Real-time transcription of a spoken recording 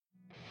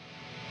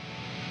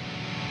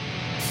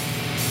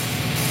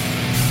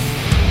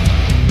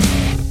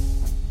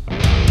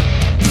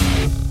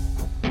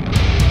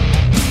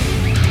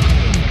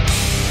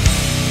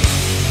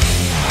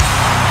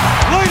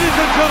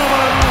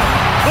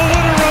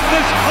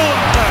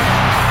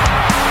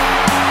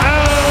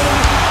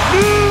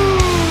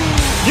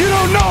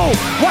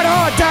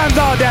hard times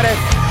are, Daddy.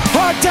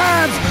 Hard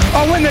times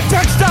are when the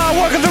textile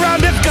workers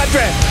around this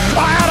country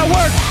are out of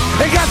work.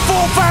 They got 4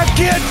 or 5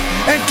 kids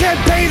and can't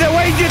pay their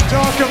wages.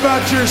 Talk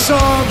about your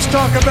Psalms.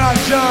 Talk about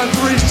John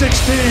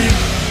 3:16.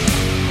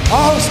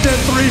 Austin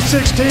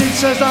 3:16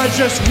 says, I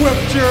just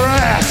whipped your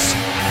ass.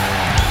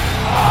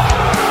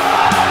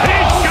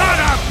 He's got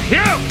a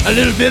puke! A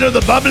little bit of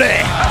the bubbly.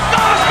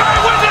 God's my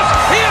witness!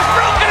 He is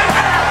broken in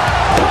half!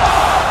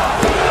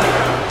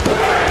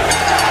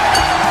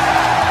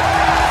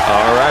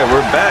 All right,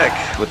 we're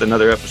back with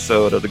another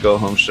episode of the Go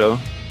Home Show.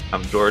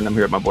 I'm Jordan. I'm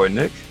here with my boy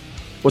Nick.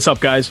 What's up,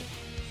 guys?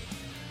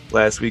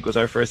 Last week was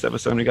our first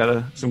episode, and we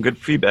got some good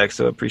feedback,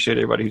 so appreciate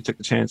everybody who took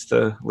the chance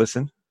to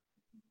listen.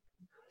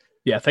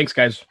 Yeah, thanks,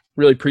 guys.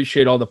 Really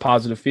appreciate all the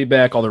positive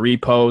feedback, all the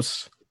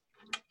reposts.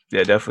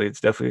 Yeah, definitely. It's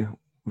definitely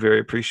very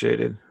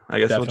appreciated. I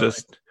guess Definitely. We'll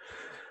just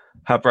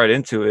hop right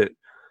into it.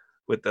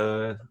 With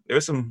there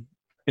was some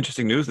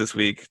interesting news this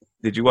week.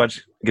 Did you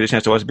get a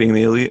chance to watch Being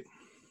the Elite?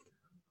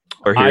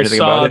 Or hear anything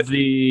about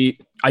it?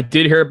 I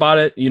did hear about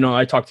it. You know,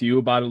 I talked to you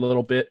about it a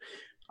little bit.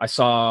 I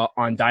saw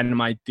on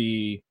Dynamite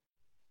the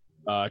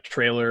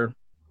trailer,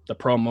 the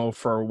promo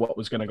for what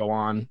was going to go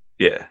on.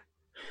 Yeah.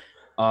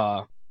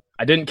 I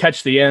didn't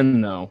catch the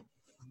end though.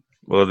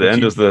 Well, the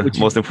end was the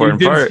most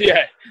important part.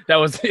 Yeah,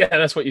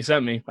 that's what you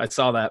sent me. I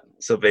saw that.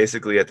 So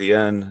basically at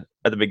the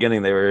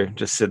beginning, they were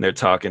just sitting there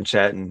talking,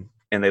 chatting,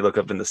 and they look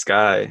up in the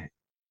sky.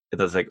 It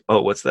was like,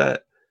 oh, what's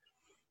that?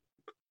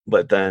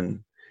 But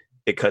then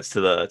it cuts to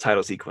the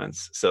title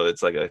sequence. So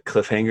it's like a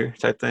cliffhanger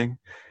type thing.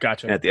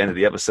 Gotcha. And at the end of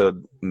the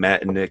episode,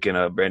 Matt and Nick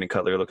and Brandon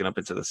Cutler are looking up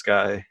into the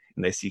sky,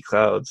 and they see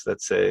clouds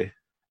that say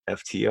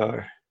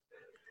FTR.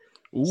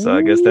 Ooh. So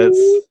I guess that's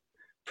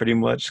pretty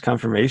much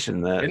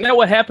confirmation that. Isn't that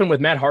what happened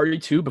with Matt Hardy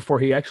too before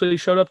he actually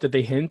showed up? Did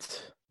they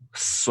hint?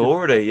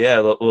 Sorta,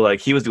 yeah. Well, like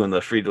he was doing the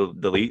free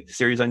delete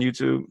series on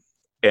YouTube,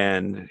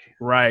 and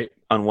Right.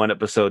 on one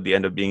episode, the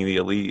end of Being the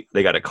Elite,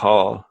 they got a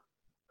call,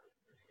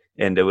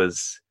 and it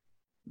was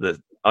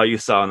all you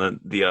saw on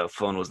the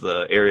phone was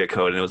the area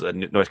code, and it was a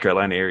North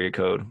Carolina area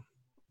code.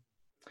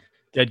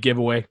 Dead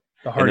giveaway.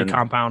 The Hardy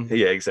compound.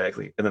 Yeah,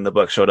 exactly. And then the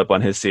Buck showed up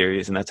on his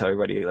series, and that's how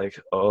everybody like,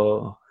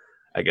 oh,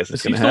 I guess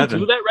it's Does he gonna still happen.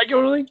 do that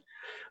regularly?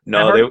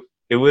 No,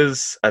 it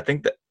was. I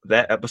think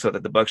that episode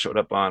that the Buck showed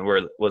up on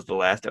was the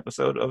last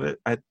episode of it.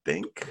 I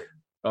think.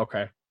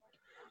 Okay.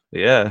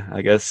 Yeah,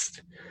 I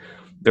guess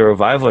the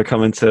revival are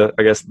coming to.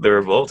 I guess the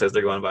Revolt, as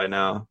they're going by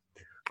now,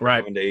 Right.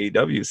 coming to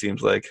AEW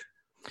seems like.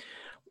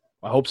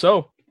 I hope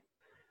so.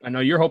 I know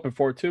you're hoping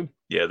for it too.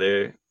 Yeah,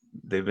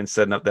 they've been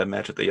setting up that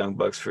match with the Young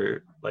Bucks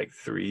for like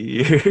 3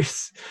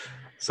 years,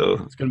 so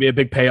It's going to be a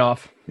big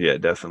payoff. yeah,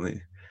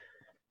 definitely.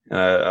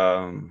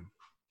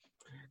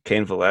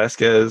 Cain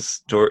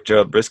Velasquez,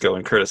 Gerald Briscoe,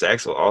 and Curtis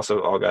Axel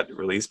also all got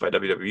released by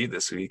WWE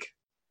this week.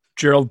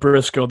 Gerald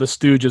Briscoe, the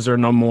Stooges are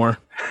no more.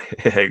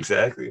 Yeah,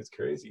 exactly. It's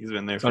crazy. He's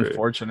been there It's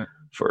unfortunate.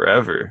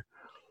 forever.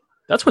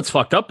 That's what's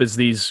fucked up is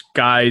these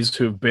guys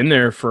who've been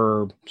there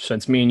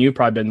since me and you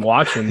probably been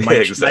watching. Mike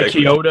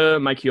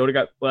Chioda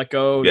got let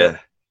go. Yeah.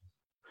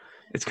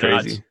 It's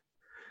crazy. God.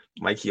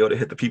 Mike Chioda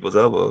hit the people's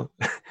elbow.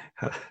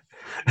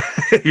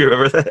 You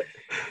remember that?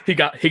 He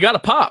got a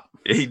pop.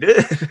 Yeah, he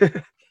did.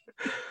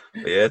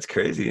 Yeah, it's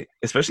crazy.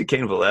 Especially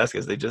Cain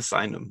Velasquez. They just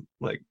signed him.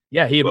 Like,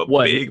 Yeah, he had a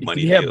what? big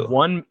money He had deal.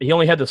 one. He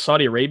only had the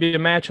Saudi Arabia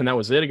match, and that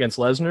was it against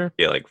Lesnar.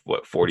 yeah, like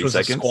what, 40 Which was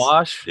a seconds?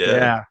 squash.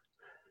 Yeah.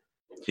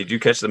 Did you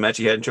catch the match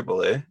he had in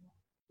AAA?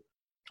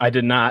 I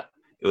did not.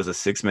 It was a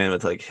 6-man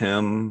with like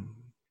him.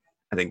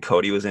 I think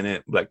Cody was in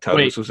it. Black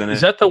Taurus was in it.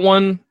 Is that the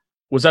one?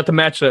 Was that the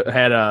match that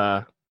had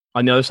on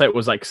the other side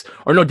was like,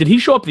 or no? Did he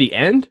show up at the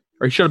end,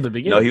 or he showed up at the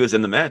beginning? No, he was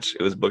in the match.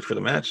 It was booked for the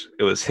match.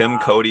 It was him,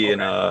 Cody,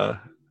 and I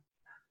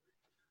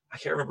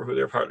can't remember who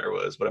their partner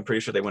was, but I'm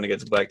pretty sure they went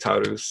against Black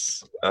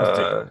Taurus.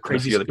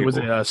 Crazy. Other Was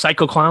it people.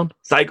 Psycho Clown?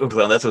 Psycho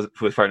Clown. That's who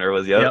his partner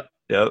was. Yep.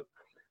 But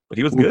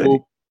he was good.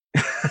 Whoop,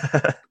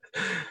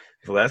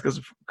 Velasquez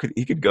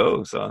he could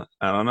go. So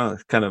I don't know.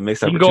 It kind of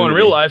makes He can go in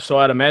real life, so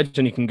I'd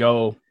imagine he can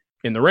go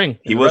in the ring.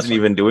 He wasn't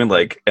even doing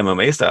like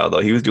MMA style though.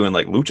 He was doing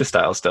like lucha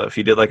style stuff.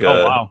 He did like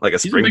a He's a big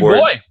springboard.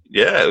 boy.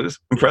 Yeah, it was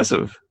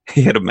impressive.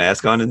 He had a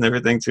mask on and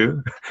everything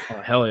too.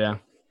 Oh, hell yeah.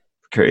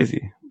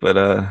 Crazy. But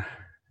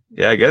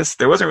yeah, I guess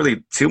there wasn't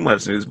really too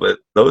much news, but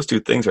those two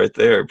things right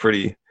there are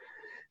pretty,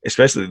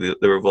 especially the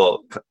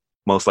Revolt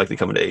most likely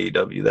coming to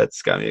AEW.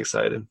 That's got me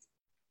excited.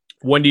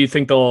 When do you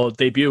think they'll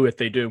debut if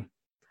they do?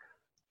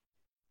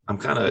 I'm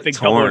kind I of think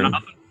Double or torn.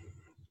 Nothing.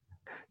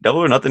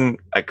 Double or Nothing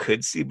I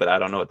could see, but I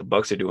don't know what the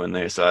Bucks are doing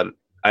there. So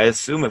I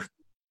assume if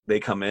they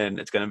come in,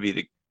 it's going to be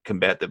to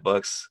combat the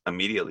Bucks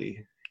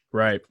immediately.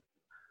 Right.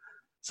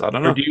 So I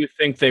don't know. Or do you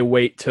think they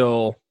wait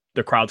till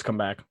the crowds come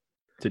back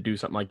to do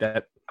something like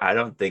that? I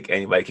don't think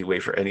anybody can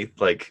wait for any,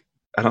 like,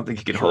 I don't think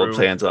you can True. hold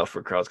plans off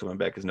for crowds coming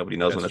back because nobody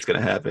knows when that's going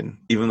to happen.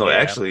 Even though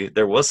actually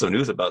there was some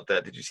news about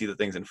that. Did you see the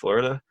things in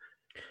Florida?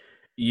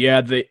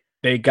 Yeah,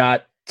 they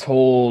got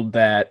told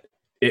that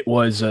it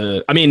was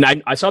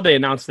I saw they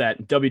announced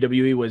that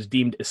WWE was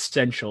deemed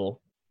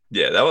essential.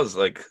 Yeah, that was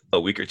like a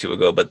week or two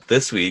ago. But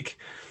this week,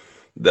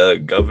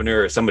 the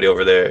governor or somebody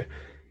over there,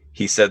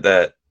 he said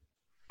that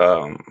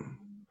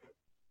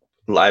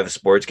live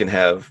sports can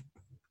have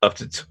up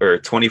to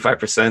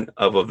 25%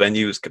 of a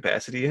venue's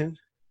capacity in.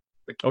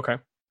 Okay.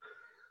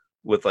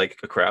 With like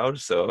a crowd.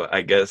 So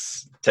I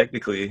guess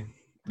technically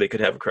they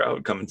could have a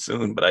crowd coming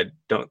soon, but I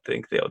don't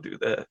think they'll do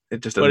that.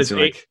 It just doesn't seem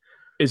like.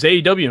 Is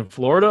AEW in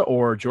Florida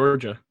or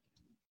Georgia?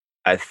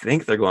 I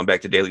think they're going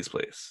back to Daly's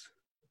place,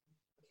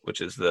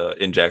 which is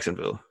in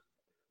Jacksonville.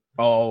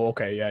 Oh,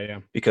 okay. Yeah.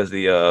 Because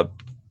the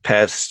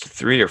past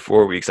 3 or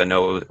 4 weeks, I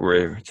know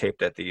were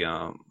taped at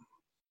the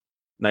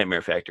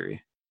Nightmare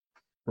Factory.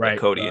 Right.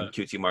 Cody and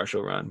QT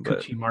Marshall run.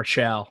 QT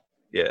Marshall.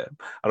 Yeah.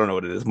 I don't know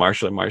what it is.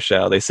 Marshall and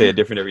Marshall. They say it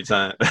different every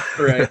time.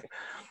 Right.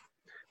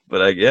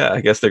 But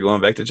I guess they're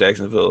going back to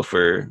Jacksonville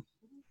for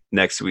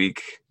next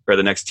week or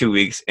the next 2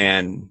 weeks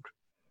and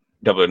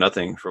Double or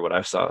Nothing for what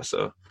I saw.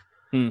 So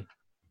who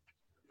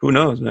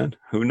knows, man?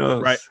 Who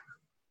knows? Right.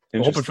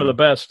 We're hoping for the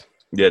best.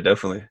 Yeah,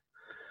 definitely.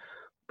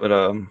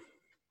 But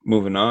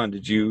moving on,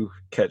 did you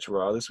catch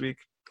Raw this week?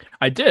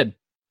 I did.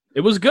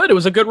 It was good. It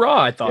was a good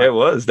Raw, I thought. Yeah, it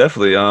was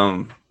definitely.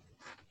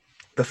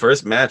 The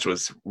first match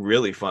was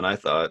really fun, I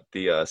thought.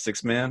 The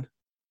six-man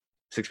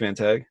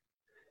tag.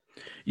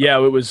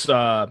 Yeah, it was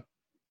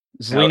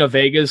Zelina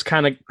Vega's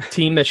kind of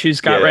team that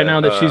she's got right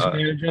now that she's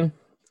managing.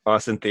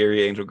 Austin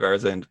Theory, Angel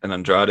Garza, and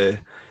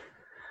Andrade.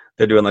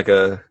 They're doing like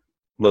a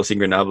Los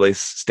Ingobernables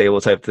stable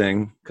type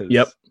thing.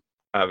 Yep.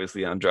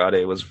 Obviously,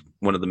 Andrade was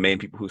one of the main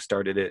people who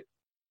started it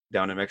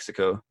down in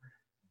Mexico.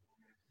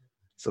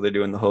 So they're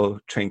doing the whole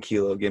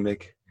Tranquilo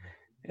gimmick.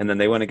 And then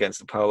they went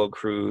against Apollo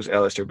Crews,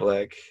 Aleister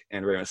Black,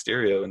 and Rey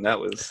Mysterio, and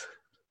that's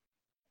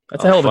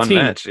a hell of a team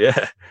match.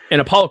 Yeah,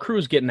 and Apollo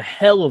Crews getting a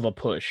hell of a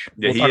push.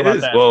 Yeah, we'll talk about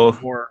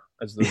that more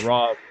as the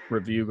Raw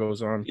review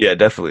goes on. Yeah,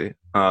 definitely.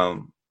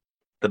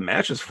 The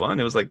match was fun.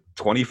 It was like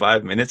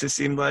 25 minutes. It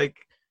seemed like.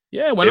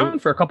 Yeah, it went on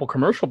for a couple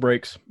commercial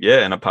breaks.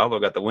 Yeah, and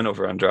Apollo got the win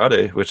over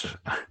Andrade, which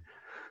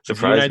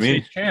surprised me.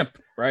 United States champ,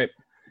 right?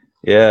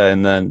 Yeah,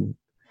 and then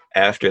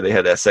after they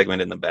had that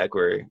segment in the back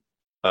where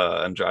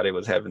Andrade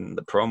was having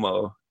the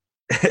promo.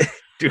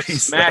 Dude, he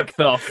smacked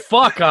the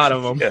fuck out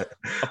of him. Yeah.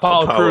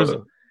 Apollo Crews.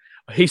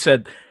 He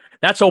said,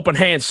 "That's open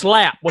hand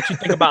slap. What you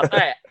think about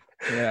that?"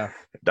 Yeah,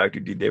 Dr.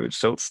 D. David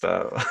Schultz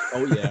style.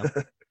 Oh yeah.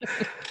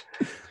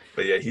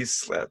 But yeah, he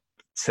slapped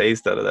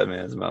taste out of that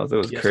man's mouth. It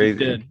was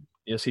crazy.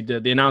 Yes, he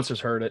did. The announcers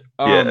heard it.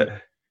 Yeah.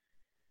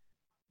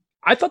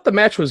 I thought the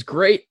match was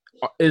great.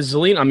 Is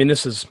Zelina? I mean,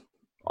 this is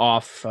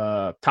off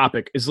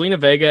topic. Is Zelina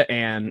Vega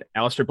and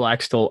Aleister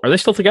Black are they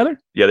still together?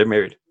 Yeah, they're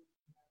married.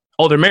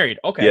 Oh, they're married.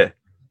 Okay. Yeah.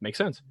 Makes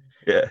sense.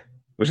 Yeah.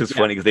 Which is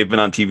funny because they've been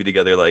on TV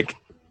together like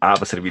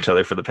opposite of each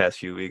other for the past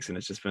few weeks, and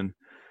it's just been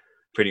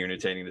pretty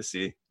entertaining to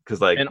see. Because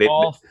like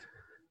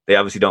they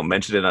obviously don't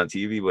mention it on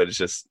TV, but it's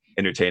just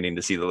entertaining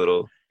to see the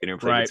little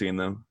interplay between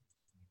them.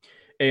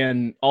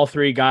 And all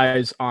three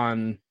guys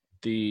on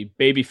the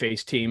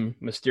babyface team,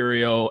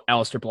 Mysterio,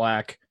 Aleister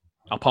Black,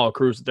 Apollo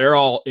Crews, they're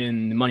all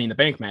in the Money in the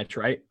Bank match,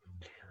 right?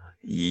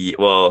 Yeah,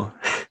 well,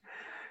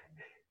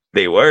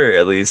 they were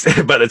at least,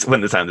 but it's when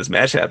the time this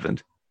match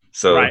happened.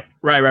 So right.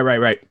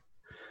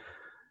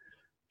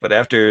 But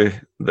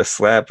after the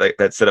slap,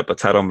 that set up a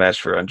title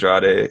match for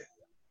Andrade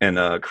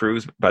and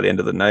Crews by the end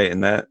of the night,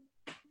 and that.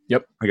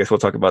 Yep. I guess we'll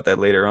talk about that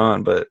later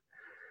on. But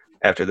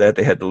after that,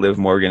 they had the Liv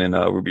Morgan and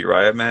Ruby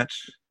Riott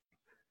match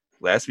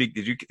last week.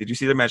 Did you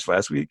see their match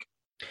last week?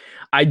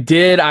 I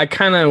did. I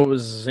kind of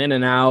was in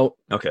and out.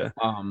 Okay.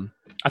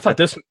 I thought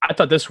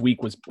this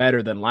week was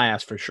better than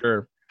last for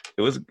sure.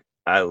 It was.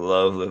 I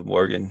love Liv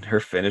Morgan.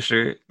 Her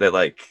finisher that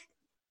I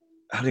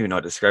don't even know how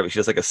to describe it. She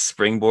does like a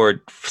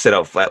springboard sit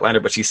out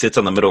flatliner, but she sits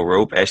on the middle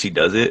rope as she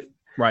does it.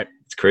 Right.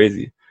 It's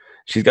crazy.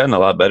 She's gotten a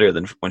lot better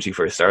than when she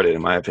first started,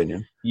 in my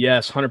opinion.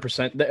 Yes,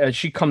 100%.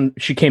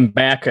 She came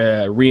back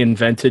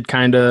reinvented,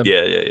 kind of.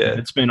 Yeah.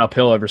 It's been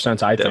uphill ever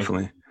since. I think.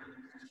 Definitely.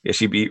 Yeah,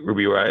 she beat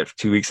Ruby Riott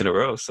 2 weeks in a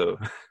row. So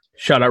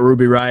shout out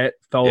Ruby Riott,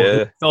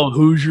 fellow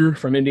Hoosier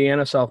from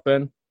Indiana, South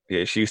Bend.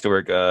 Yeah, she used to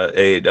work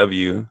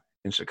AAW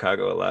in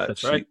Chicago a lot.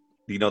 That's right.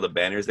 You know the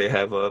banners they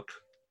have up,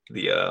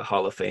 the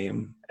Hall of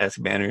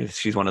Fame-esque banners.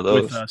 She's one of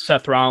those. With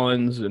Seth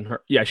Rollins and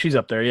her. Yeah, she's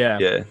up there. Yeah.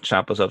 Yeah,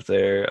 Ciampa's up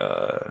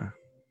there.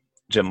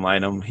 Jim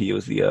Lynam, he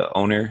was the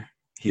owner.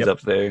 He's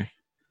up there.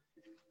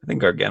 I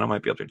think Gargano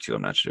might be up there too.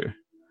 I'm not sure.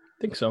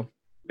 I think so.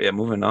 But yeah,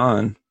 moving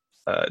on.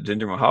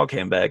 Jinder Mahal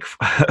came back,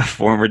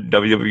 former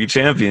WWE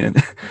champion.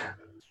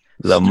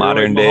 The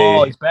modern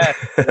day. He's back.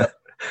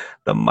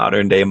 The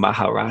modern day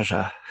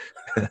Maharaja.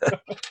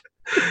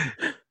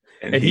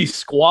 and he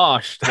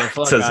squashed the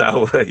fuck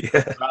Tozawa,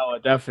 yeah.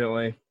 Tozawa,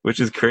 definitely. Which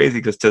is crazy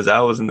because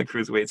Tozawa was in the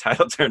Cruiserweight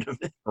title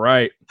tournament.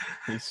 Right.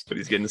 But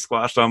he's getting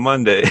squashed on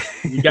Monday.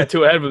 He got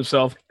too ahead of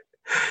himself.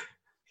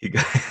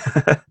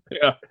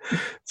 Yeah.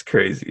 It's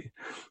crazy.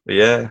 But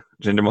yeah,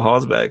 Jinder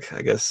Mahal's back.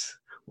 I guess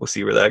we'll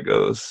see where that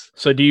goes.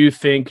 So do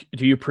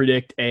you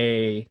predict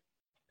a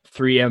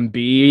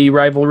 3MB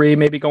rivalry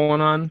maybe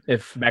going on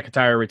if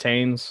McIntyre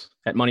retains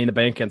at Money in the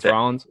Bank against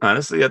Rollins?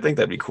 Honestly, I think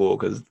that'd be cool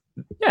because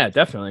yeah,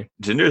 definitely.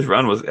 Jinder's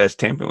run as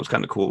champion was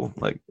kind of cool.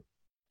 Like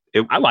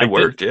it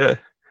worked. Yeah.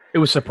 It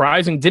was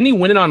surprising. Didn't he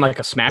win it on like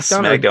a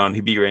SmackDown? SmackDown,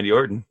 he beat Randy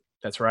Orton.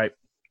 That's right.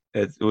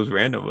 It was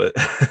random, but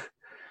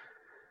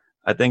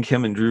I think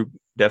him and Drew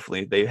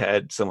definitely, they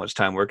had so much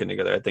time working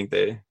together. I think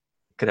they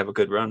could have a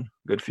good run,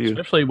 good feud.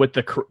 Especially with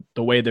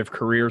the way their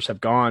careers have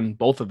gone,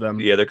 both of them.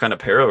 Yeah, they're kind of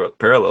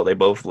parallel. They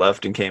both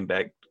left and came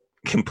back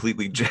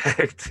completely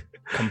jacked.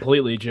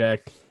 Completely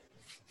jacked.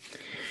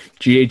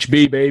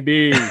 GHB,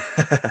 baby.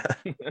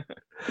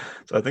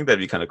 So I think that'd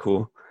be kind of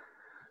cool.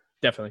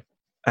 Definitely.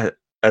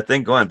 I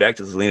think going back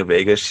to Zelina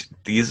Vega,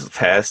 these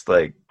past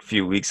like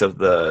few weeks of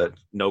the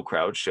no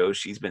crowd show,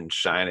 she's been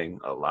shining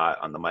a lot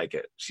on the mic.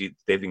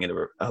 They've been getting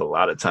her a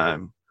lot of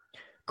time.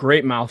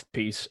 Great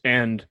mouthpiece.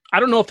 And I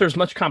don't know if there's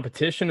much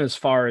competition as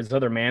far as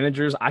other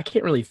managers. I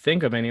can't really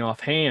think of any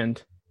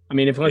offhand. I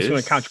mean, unless you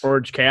want to count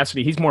George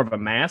Cassidy, he's more of a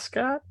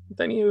mascot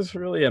than he is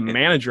really a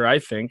manager, I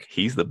think.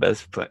 He's the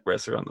best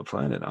wrestler on the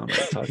planet. I don't know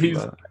what I'm talking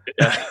about.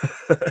 Yeah.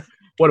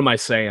 What am I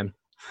saying?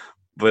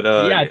 But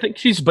yeah, I think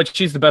she's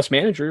the best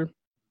manager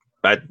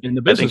in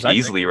the business. I think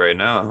easily right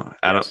now.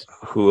 I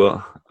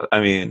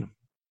mean,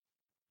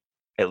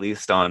 at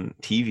least on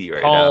TV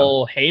right now.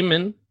 Paul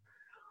Heyman.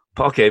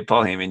 Paul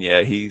Heyman,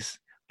 yeah, he's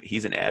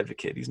an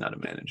advocate. He's not a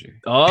manager.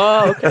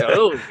 Oh, okay.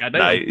 Oh,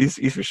 nah,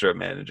 he's for sure a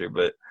manager,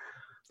 but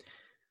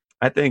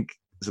I think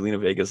Zelina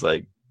Vega's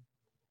like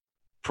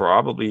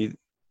probably,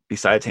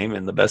 besides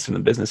Heyman, the best in the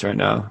business right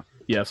now.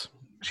 Yes.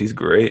 She's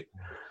great.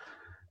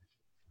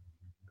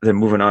 Then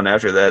moving on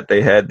after that,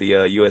 they had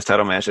the U.S.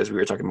 title match, as we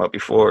were talking about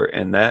before,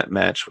 and that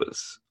match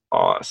was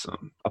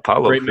awesome.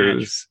 Apollo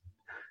Crews,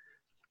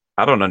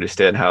 I don't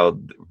understand how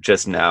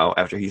just now,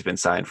 after he's been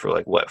signed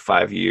for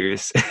 5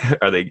 years,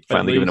 are they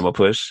finally giving him a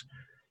push?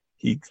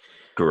 He's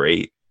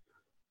great.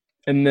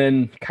 And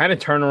then kind of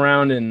turn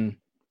around and,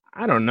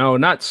 I don't know,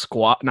 not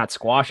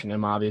squashing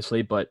him,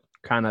 obviously, but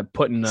kind of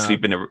putting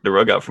sweeping the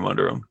rug out from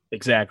under him.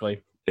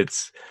 Exactly.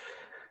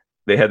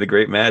 They had the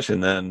great match,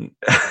 and then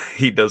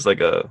he does like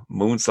a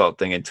moonsault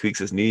thing and tweaks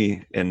his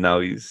knee, and now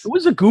It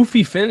was a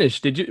goofy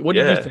finish. What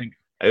did you think?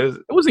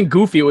 It wasn't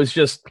goofy. It was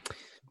just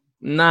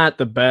not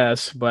the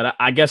best, but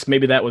I guess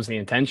maybe that was the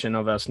intention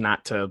of us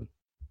not to.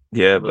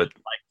 Yeah, but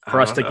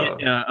for us to get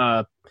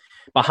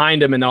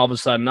behind him, and all of a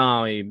sudden,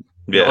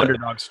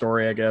 underdog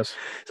story, I guess.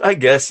 I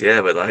guess,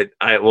 yeah, but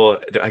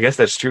I guess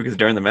that's true, because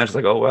during the match, it's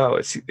like, oh wow,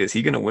 is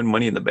he going to win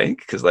Money in the Bank?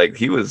 Because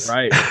he was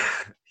right.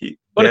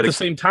 But at the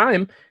same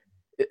time,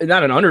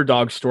 not an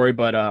underdog story,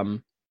 but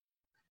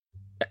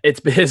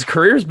his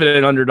career's been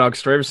an underdog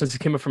story ever since he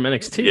came up from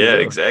NXT. Yeah,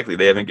 really. Exactly.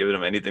 They haven't given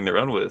him anything to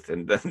run with,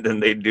 and then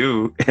they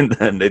do, and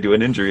then they do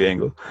an injury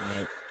angle.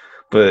 Right.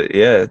 But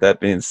yeah, that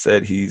being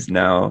said, he's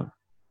now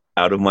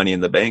out of Money in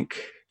the Bank.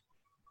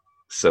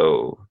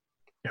 So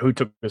who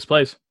took his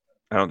place?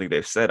 I don't think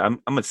they've said.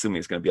 I'm assuming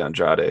it's going to be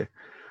Andrade.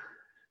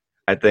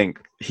 I think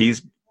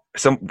he's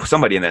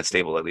somebody in that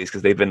stable, at least,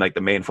 because they've been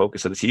the main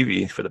focus of the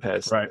TV for the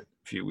past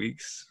few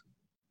weeks.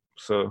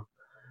 So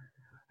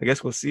I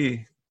guess we'll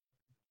see.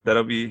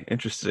 That'll be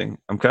interesting.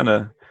 I'm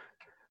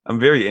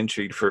very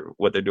intrigued for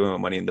what they're doing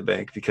with Money in the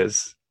Bank,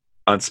 because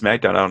on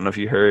SmackDown, I don't know if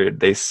you heard,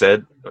 they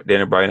said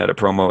Daniel Bryan had a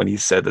promo, and he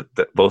said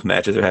that both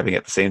matches are having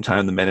at the same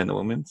time, the men and the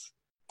women's.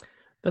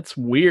 That's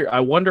weird. I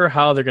wonder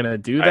how they're going to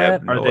do that. I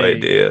have no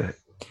idea.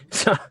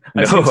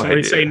 I seen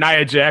somebody say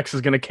Nia Jax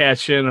is going to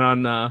cash in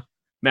on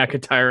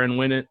McIntyre and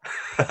win it.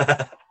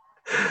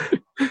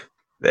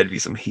 That'd be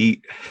some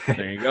heat.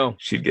 There you go.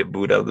 She'd get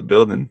booed out of the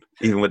building,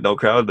 even with no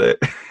crowd there.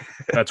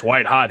 That's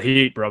white hot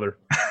heat, brother.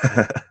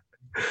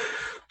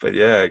 But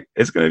yeah,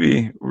 it's going to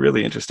be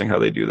really interesting how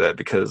they do that,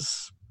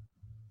 because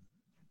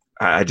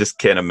I just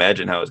can't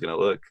imagine how it's going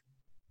to look,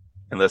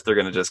 unless they're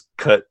going to just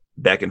cut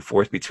back and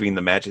forth between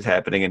the matches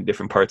happening in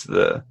different parts of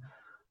the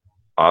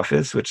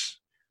office, which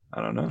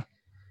I don't know.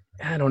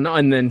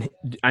 And then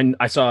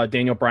I saw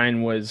Daniel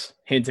Bryan was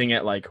hinting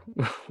at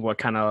what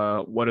kind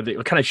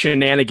of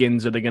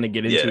shenanigans are they going to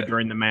get into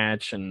during the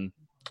match, and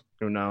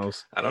who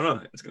knows? I don't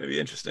know. It's going to be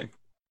interesting.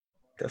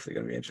 Definitely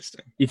going to be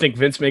interesting. You think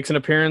Vince makes an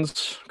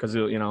appearance because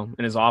in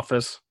his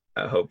office?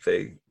 I hope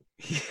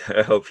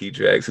he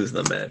drags who's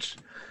in the match.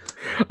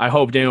 I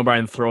hope Daniel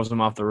Bryan throws him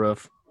off the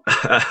roof.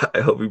 I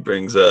hope he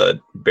brings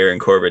Baron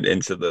Corbin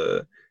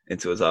into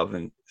his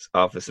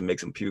office and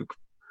makes him puke.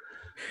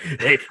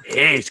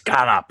 He's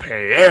gotta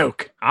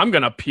puke. I'm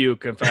gonna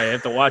puke if I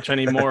have to watch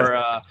any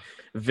more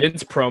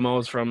Vince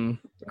promos from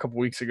a couple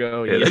weeks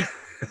ago. Yeah,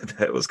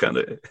 that was kind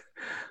of.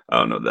 I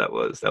don't know what that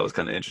was. That was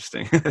kind of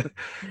interesting.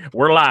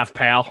 We're live,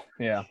 pal.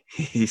 Yeah.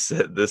 He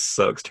said, "This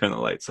sucks. Turn the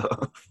lights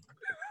off."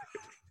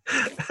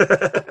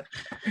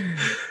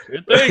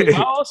 Good thing,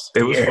 boss.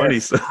 It was funny.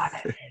 So.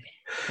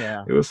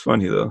 Yeah. It was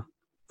funny though.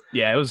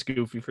 Yeah, it was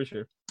goofy for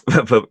sure.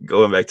 But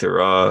going back to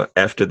Raw,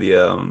 after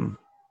the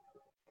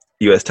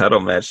U.S. title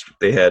match,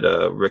 they had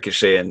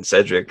Ricochet and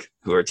Cedric,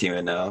 who are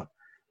teaming now.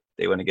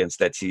 They went against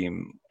that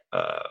team.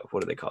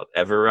 What are they called?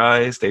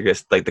 Everrise. They're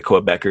just like the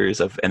Quebecers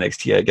of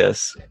NXT, I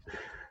guess.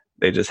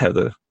 They just have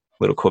the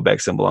little Quebec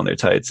symbol on their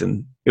tights,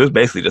 and it was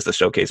basically just a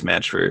showcase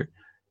match for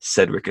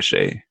Ced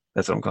Ricochet.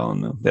 That's what I'm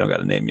calling them. They don't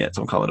got a name yet,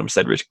 so I'm calling them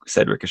Ced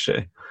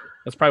Ricochet.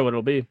 That's probably what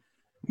it'll be.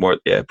 More,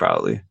 yeah,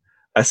 probably.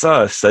 I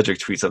saw Cedric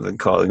tweet something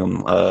calling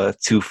them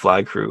Two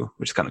Fly Crew,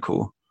 which is kind of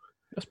cool.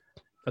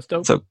 That's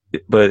dope. So,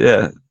 but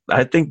yeah,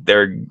 I think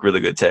they're a really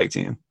good tag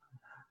team.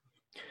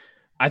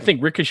 I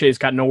think Ricochet's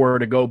got nowhere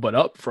to go but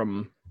up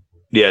from.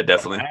 Yeah,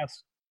 definitely.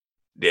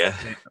 Yeah.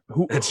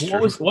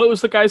 What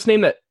was the guy's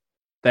name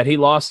that he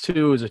lost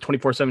to as a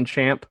 24/7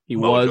 champ?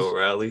 Mojo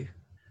Rawley.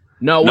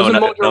 No, it wasn't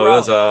Mojo Rawley. No, it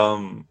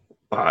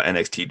was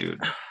NXT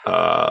dude.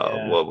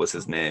 What was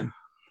his name?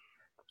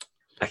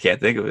 I can't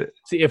think of it.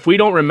 See, if we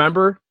don't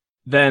remember,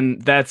 then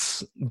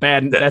that's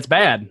bad. That's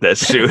bad.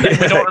 That's true.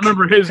 We don't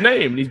remember his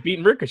name. He's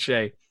beating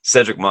Ricochet.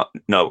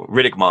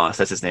 Riddick Moss.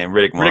 That's his name.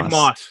 Riddick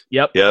Moss.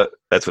 Yep. Yep.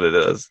 That's what it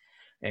is.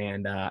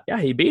 And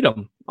he beat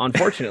him,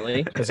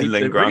 unfortunately, because then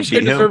Gronk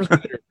beat him.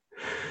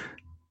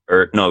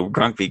 Or no,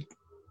 Gronk beat.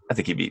 I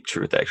think he beat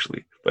Truth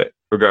actually. But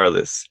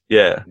regardless,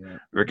 yeah.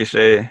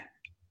 Ricochet.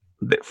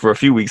 For a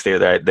few weeks there,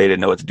 they didn't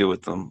know what to do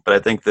with them. But I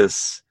think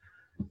this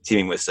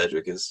teaming with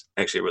Cedric is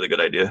actually a really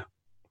good idea.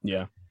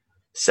 Yeah.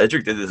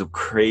 Cedric did this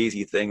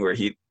crazy thing where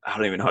I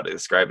don't even know how to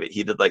describe it.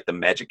 He did like the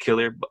magic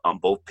killer on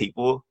both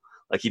people.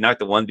 Like he knocked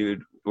the one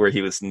dude where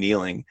he was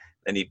kneeling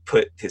and he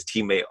put his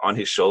teammate on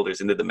his shoulders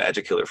and did the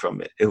magic killer from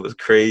it. It was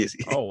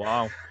crazy. Oh,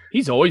 wow.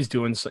 He's always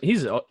doing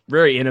he's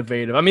very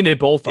innovative. I mean, they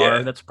both are.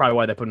 Yeah. That's probably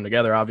why they put them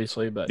together,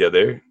 obviously. But yeah,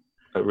 they're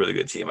a really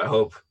good team. I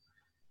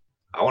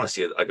want to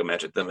see like a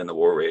match with them in the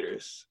War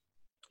Raiders.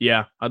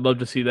 Yeah, I'd love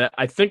to see that.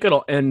 I think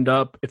it'll end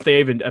up if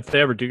they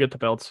ever do get the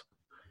belts.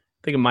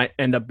 I think it might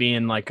end up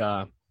being like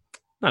not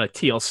a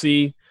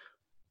TLC,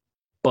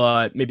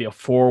 but maybe a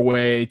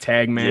 4-way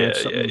tag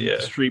match. Yeah.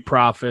 Street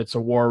Profits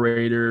or War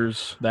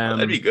Raiders. Them.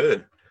 That'd be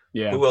good.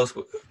 Yeah. Who else?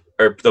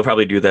 Or they'll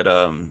probably do that.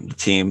 The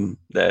team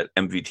that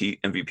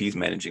MVP's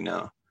managing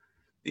now.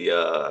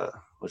 The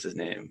what's his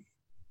name?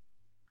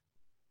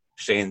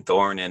 Shane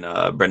Thorne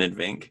and Brendan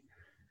Vink.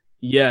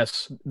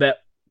 Yes,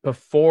 that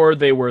before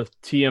they were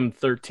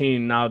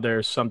TM13. Now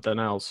there's something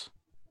else.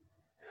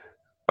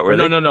 Oh,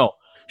 no.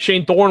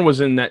 Shane Thorne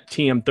was in that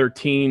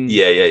TM13.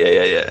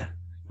 Yeah.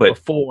 But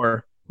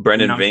before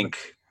Brendan Vink.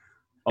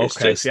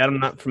 Okay, see, I'm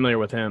not familiar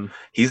with him.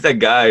 He's that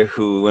guy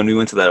who, when we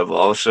went to that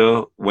Evolve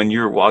show, when you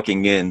were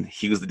walking in,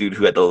 he was the dude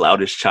who had the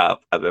loudest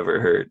chop I've ever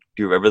heard.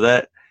 Do you remember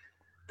that?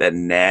 That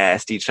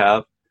nasty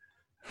chop.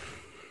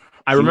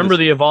 I remember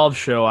the Evolve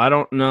show. I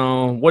don't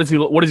know. What does he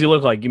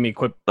look like? Give me a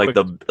quick.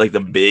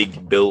 The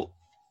big built.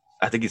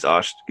 I think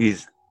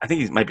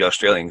he might be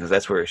Australian because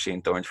that's where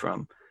Shane Thorne's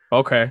from.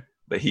 Okay.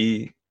 But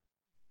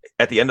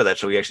at the end of that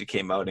show, he actually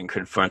came out and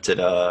confronted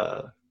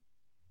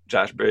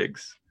Josh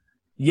Briggs.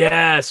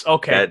 Yes.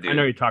 Okay. I know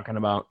what you're talking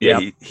about. Yeah.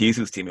 Yep. He's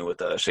who's teaming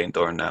with Shane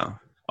Thorne now.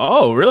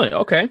 Oh, really?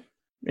 Okay.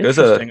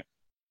 Interesting.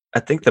 I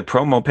think the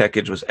promo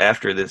package was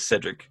after this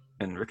Cedric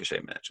and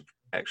Ricochet match,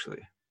 actually.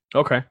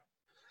 Okay.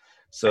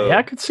 So yeah,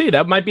 I could see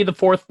that might be the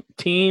fourth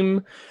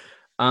team.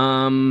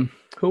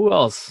 Who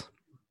else?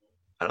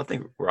 I don't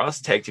think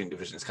Raw's tag team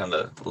division is kind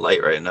of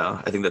light right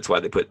now. I think that's why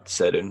they put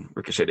Ced and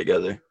Ricochet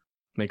together.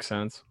 Makes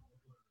sense.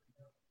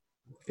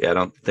 Yeah, I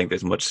don't think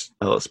there's much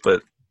else.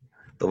 But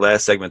the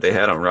last segment they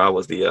had on Raw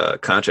was the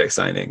contract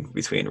signing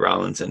between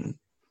Rollins and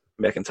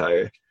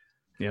McIntyre.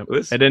 Yep.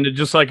 It ended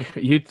just like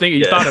you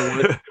thought it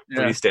would.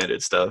 Pretty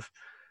standard stuff.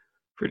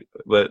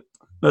 But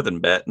nothing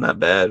bad. Not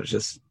bad. It was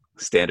just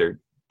standard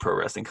pro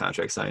wrestling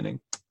contract signing.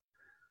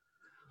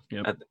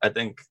 Yep. I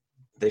think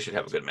they should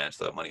have a good match,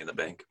 though. Money in the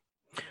Bank.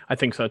 I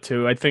think so,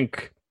 too.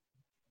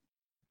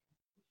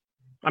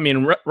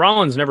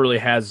 Rollins never really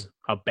has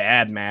a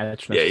bad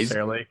match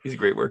necessarily. Yeah, he's a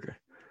great worker.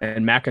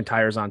 And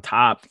McIntyre's on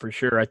top for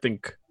sure. I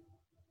think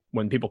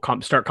when people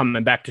start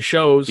coming back to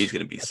shows, he's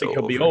going to be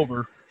he'll be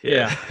over.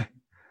 Yeah.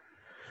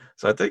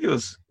 So I think it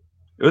was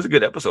a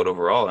good episode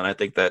overall, and I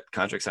think that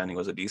contract signing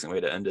was a decent way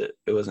to end it.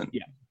 It was a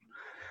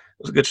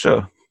good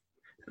show.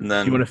 And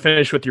then you want to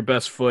finish with your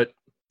best foot,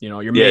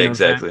 your main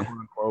exactly. event, quote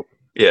unquote.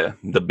 Yeah,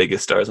 the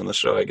biggest stars on the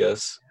show, I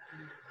guess.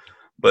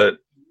 But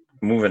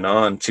moving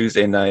on,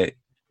 Tuesday night,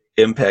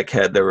 Impact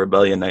had their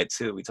Rebellion night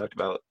too. We talked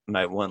about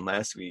night 1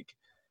 last week.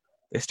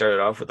 They started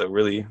off with a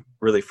really,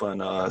 really fun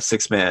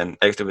 6-man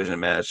X Division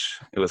match.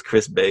 It was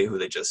Chris Bay, who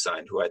they just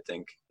signed, who I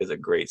think is a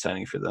great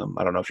signing for them.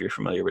 I don't know if you're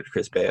familiar with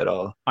Chris Bay at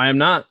all. I am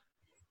not.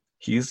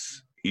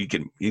 He's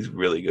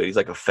really good. He's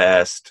like a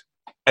fast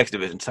X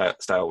Division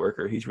style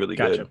worker. He's really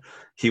good.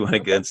 He went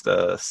against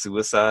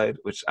Suicide,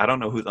 which I don't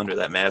know who's under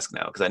that mask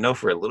now, because I know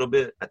for a little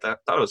bit I thought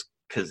it was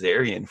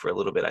Kazarian for a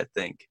little bit. I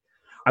think.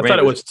 I thought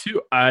it was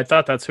too. I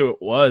thought that's who it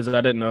was.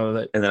 I didn't know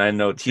that. And then I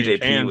know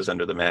TJP was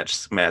under the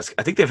mask.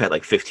 I think they've had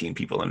like 15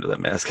 people under that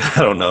mask.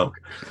 I don't know.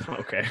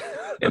 Okay.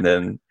 And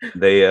then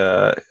they,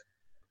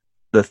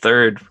 the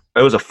third,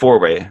 it was a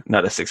 4-way,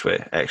 not a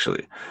 6-way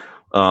actually.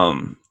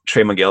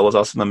 Trey Miguel was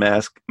also in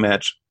the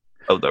match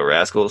of the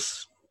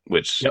Rascals,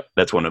 which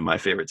that's one of my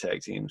favorite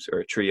tag teams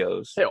or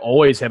trios. They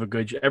always have a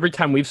good. Every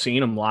time we've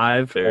seen them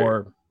live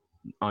or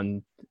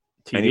on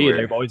TV,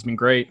 they've always been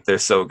great. They're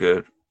so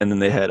good. And then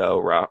they had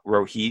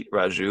Rohit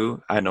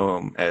Raju. I know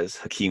him as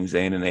Hakeem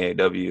Zayn in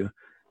AAW.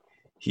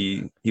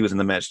 He was in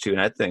the match too,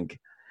 and I think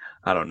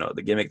I don't know,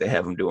 the gimmick they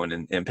have him doing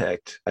in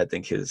Impact. I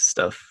think his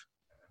stuff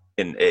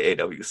in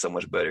AAW is so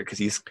much better because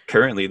he's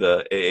currently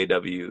the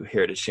AAW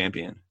Heritage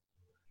Champion.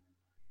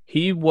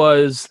 He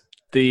was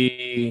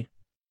he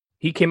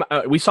came.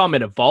 We saw him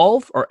at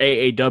Evolve or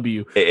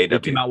AAW. AAW. He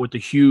came out with the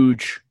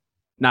huge,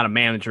 not a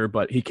manager,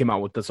 but he came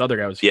out with this other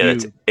guy. Was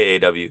huge. That's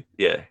AAW.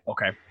 Yeah.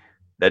 Okay.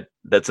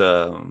 That's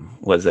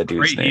what is that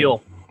dude's Great name?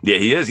 heel. Yeah,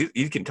 he is.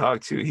 He can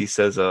talk too. He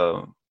says,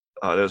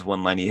 there's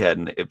one line he had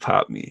and it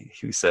popped me.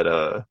 He said,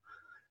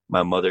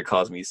 my mother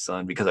calls me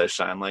son because I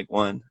shine like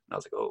one. And I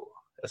was like, oh,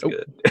 that's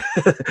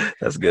good.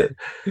 That's good.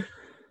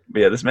 But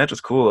yeah, this match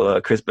was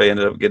cool. Chris Bay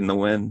ended up getting the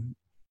win.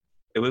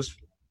 It was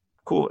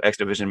cool X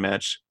Division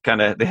match.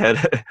 They had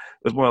it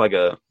was more like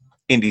a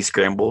indie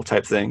scramble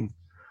type thing.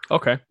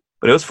 Okay.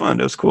 But it was fun.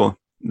 It was cool.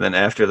 And then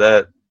after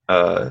that,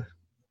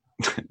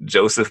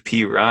 Joseph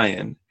P.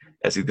 Ryan,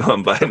 as he's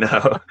going by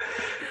now.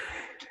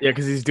 Yeah,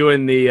 because he's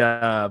doing the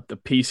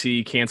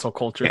PC cancel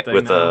culture thing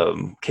with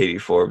now. Katie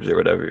Forbes or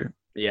whatever.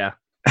 Yeah.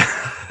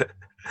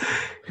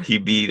 He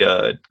beat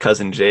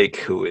cousin Jake,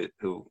 who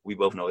we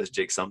both know as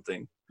Jake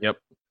something. Yep.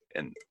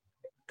 And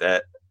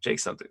that Jake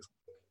something.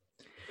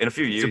 In a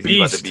few years,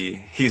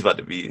 he's about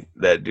to be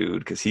that dude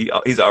because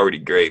he's already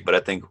great. But I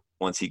think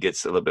once he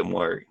gets a little bit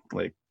more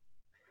like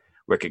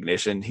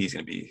recognition, he's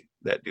gonna be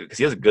that dude because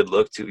he has a good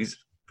look too.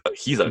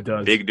 He's a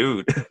big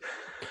dude.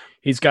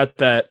 He's got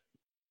that.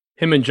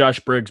 Him and Josh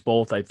Briggs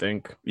both, I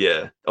think.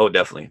 Yeah. Oh,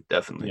 definitely.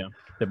 Yeah,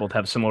 they both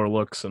have similar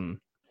looks, and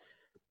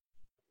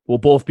we'll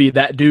both be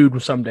that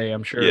dude someday,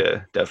 I'm sure.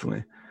 Yeah,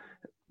 definitely.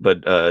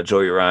 But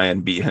Joey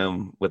Ryan beat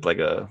him with like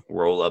a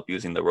roll up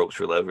using the ropes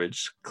for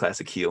leverage.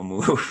 Classic heel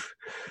move.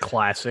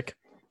 Classic.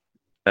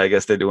 I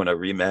guess they're doing a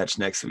rematch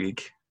next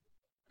week.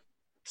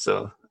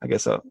 So I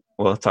guess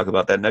we'll talk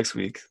about that next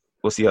week.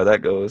 We'll see how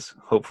that goes.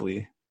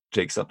 Hopefully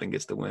Jake Something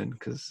gets the win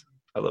because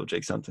I love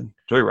Jake Something.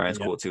 Joey Ryan's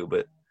cool too,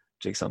 but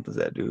Jake Something's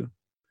that dude.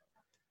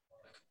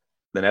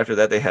 Then after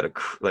that, they had a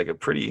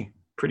pretty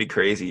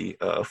crazy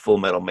Full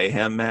Metal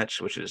Mayhem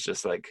match, which is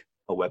just like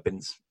a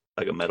weapons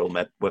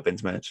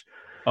match.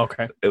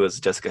 Okay. It was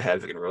Jessica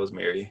Havoc and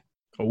Rosemary.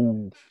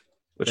 Oh,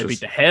 they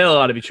beat the hell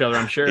out of each other,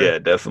 I'm sure. Yeah,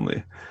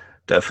 definitely.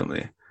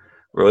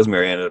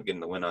 Rosemary ended up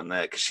getting the win on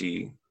that because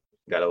she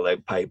got a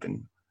lead pipe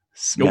and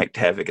smacked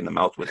Havoc in the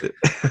mouth with it.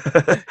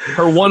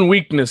 Her one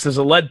weakness is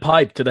a lead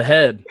pipe to the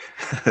head.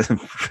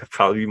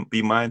 Probably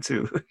be mine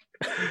too.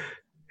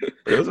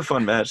 But it was a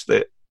fun match.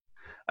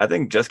 I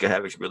think Jessica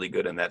Havoc's really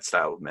good in that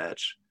style of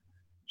match.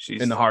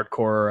 She's in the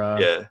hardcore.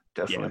 Yeah,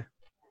 definitely. Yeah.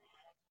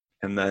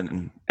 And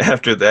then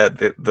after that,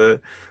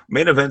 the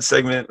main event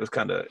segment was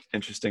kind of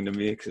interesting to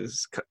me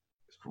because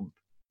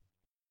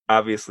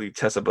obviously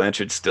Tessa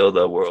Blanchard's still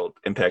the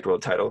Impact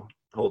World title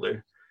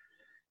holder.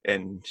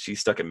 And she's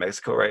stuck in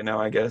Mexico right now,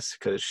 I guess,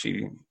 because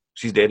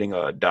she's dating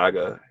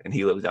Daga, and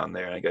he lives down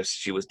there. And I guess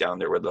she was down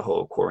there where the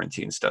whole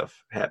quarantine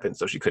stuff happened,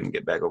 so she couldn't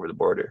get back over the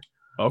border.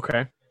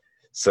 Okay.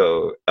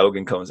 So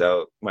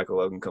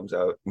Michael Elgin comes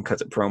out and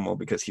cuts a promo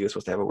because he was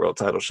supposed to have a world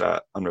title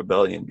shot on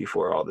Rebellion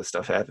before all this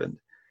stuff happened.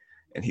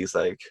 And he's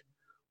like,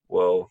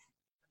 well,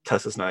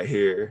 Tessa's not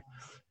here.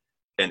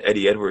 And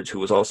Eddie Edwards, who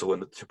was also in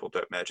the triple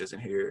threat match, isn't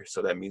here.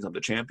 So that means I'm the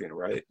champion,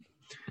 right?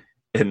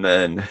 And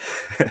then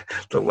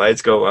the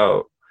lights go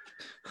out.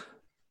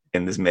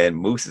 And this man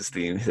Moose's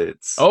theme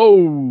hits.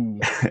 Oh.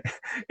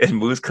 And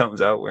Moose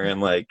comes out wearing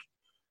like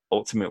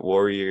Ultimate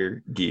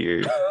Warrior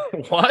gear.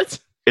 What?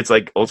 It's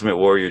like Ultimate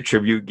Warrior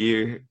tribute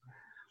gear.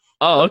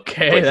 Oh,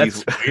 okay.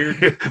 That's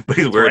weird. But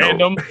he's wearing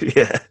random.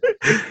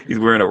 He's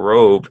wearing a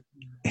robe.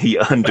 He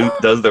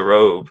does the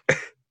robe.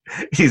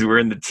 He's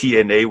wearing the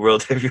TNA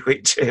World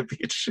Heavyweight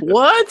Championship.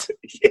 What?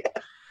 Yeah.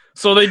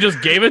 So they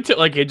just gave it to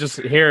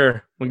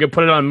here. We're gonna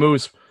put it on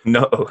Moose.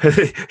 No,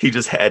 he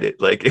just had it.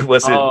 Like it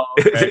wasn't. Oh,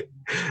 okay.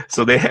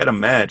 So they had a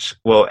match.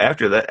 Well,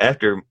 after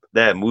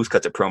that, Moose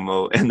cuts a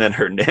promo, and then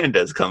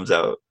Hernandez comes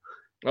out.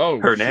 Oh,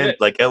 Hernandez,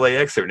 like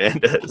LAX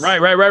Hernandez.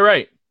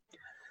 Right.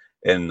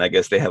 And I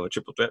guess they have a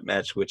triple threat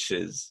match, which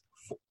is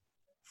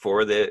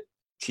for the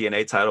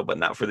TNA title, but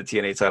not for the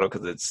TNA title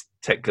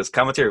because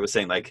commentary was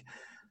saying like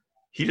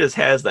he just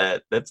has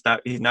that.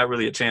 He's not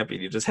really a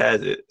champion. He just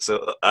has it.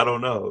 So I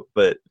don't know,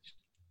 but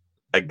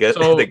I guess.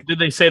 So did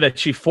they say that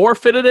she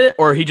forfeited it,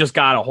 or he just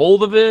got a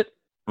hold of it?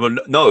 Well,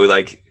 no,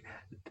 like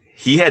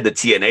he had the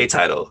TNA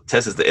title.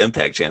 Tessa's the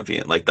Impact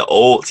champion, like the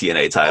old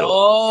TNA title.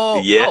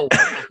 Oh, yeah.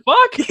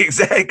 Fuck.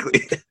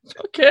 Exactly.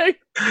 Okay.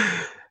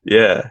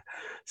 Yeah.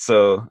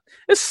 So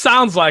this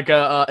sounds like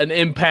an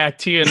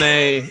Impact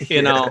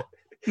TNA,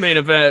 main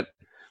event.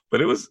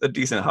 But it was a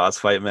decent Hoss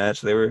fight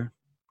match. They were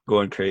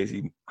going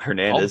crazy.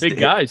 Hernandez, all big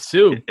guys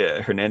too.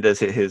 Yeah, Hernandez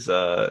hit his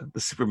the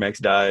Supermax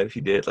dive. He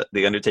did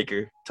the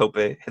Undertaker tope.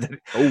 Oh,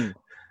 it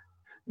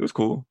was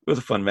cool. It was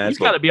a fun match. He's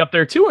got to be up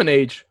there too in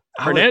age.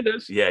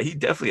 Hernandez. Yeah, he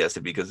definitely has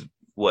to be because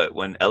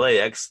when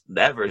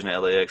that version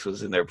of LAX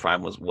was in their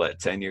prime was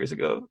 10 years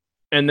ago.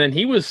 And then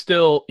he was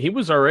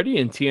already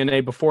in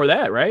TNA before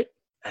that, right?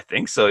 I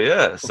think so.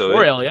 Yeah.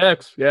 Before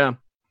LAX, yeah.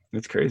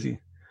 It's crazy.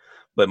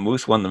 But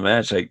Moose won the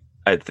match.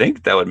 I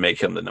think that would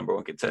make him the number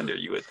one contender.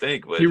 You would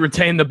think, but He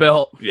retained the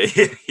belt. yeah,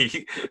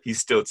 he's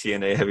still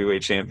TNA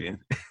heavyweight champion.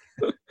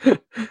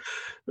 It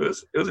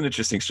was an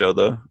interesting show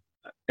though.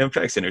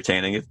 Impact's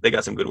entertaining. They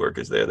got some good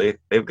workers there.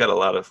 They've got a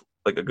lot of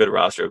like a good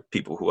roster of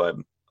people who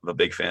I'm a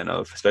big fan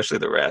of, especially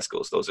the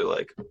Rascals. Those are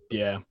like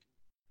three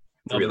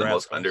of the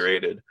most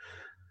underrated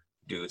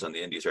dudes on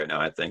the indies right now,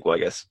 I think. Well, I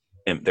guess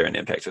they're in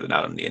Impact, so they're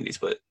not on the indies,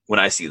 but when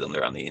I see them,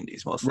 they're on the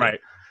indies mostly. Right.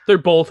 They're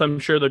both. I'm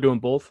sure they're doing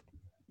both.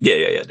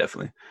 Yeah,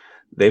 definitely.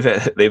 They've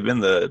been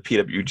the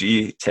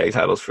PWG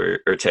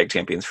tag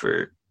champions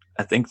for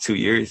I think 2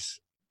 years.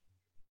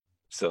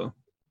 So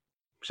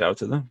shout out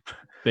to them.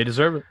 They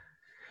deserve it.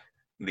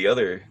 The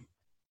other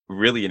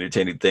really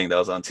entertaining thing that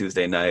was on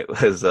Tuesday night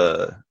was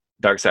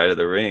Dark Side of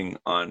the Ring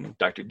on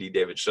Dr. D.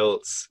 David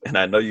Schultz. And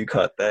I know you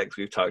caught that because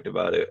we've talked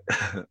about it.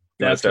 You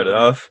want to start it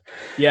off?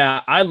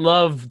 Yeah, I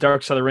love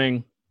Dark Side of the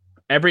Ring.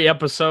 Every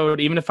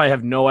episode, even if I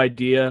have no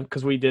idea,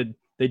 because they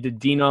did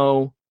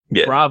Dino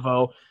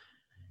Bravo,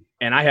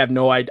 and I have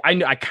no idea.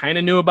 I kind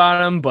of knew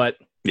about him, but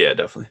yeah,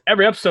 definitely.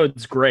 Every episode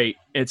is great.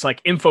 It's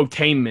like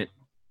infotainment.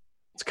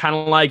 It's kind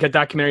of like a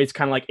documentary. It's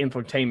kind of like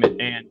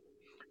infotainment. And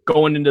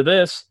going into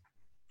this,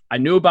 I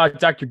knew about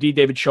Dr. D.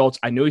 David Schultz.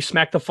 I knew he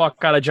smacked the fuck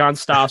out of John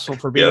Stossel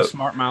for being a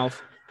smart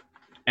mouth.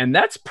 And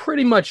that's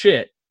pretty much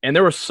it. And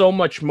there was so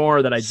much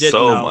more that I didn't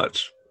know. So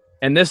much.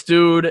 And this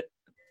dude,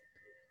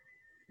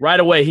 right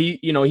away, he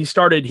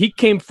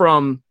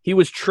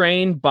was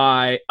trained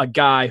by a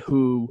guy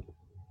who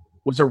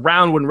was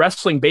around when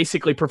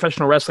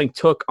professional wrestling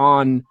took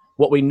on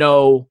what we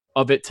know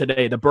of it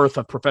today, the birth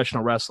of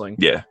professional wrestling.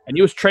 Yeah. And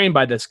he was trained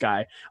by this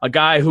guy, a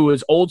guy who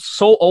was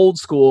so old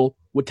school,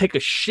 would take a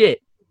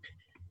shit,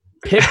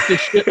 pick the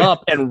shit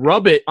up and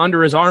rub it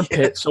under his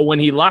armpit. So when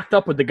he locked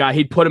up with the guy,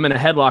 he'd put him in a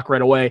headlock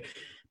right away.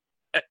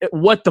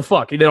 What the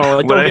fuck? When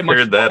I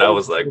heard that, I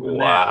was like,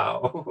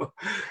 wow.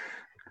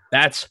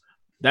 That's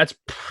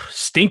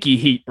stinky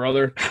heat,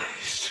 brother.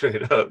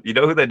 Straight up. You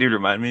know who that dude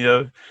reminded me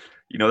of?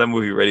 You know that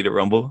movie Ready to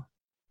Rumble?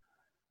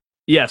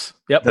 Yes.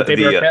 Yep.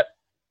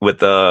 With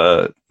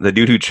the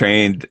dude who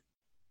trained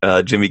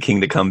Jimmy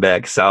King to come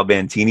back, Sal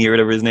Bantini or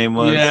whatever his name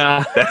was.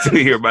 Yeah. That's who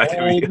he reminded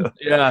me of.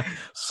 Yeah.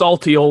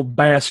 Salty old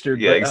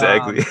bastard. Yeah,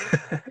 exactly.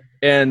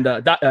 And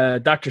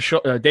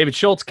David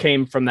Schultz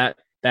came from that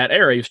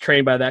era. He was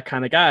trained by that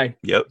kind of guy.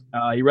 Yep.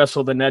 He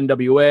wrestled in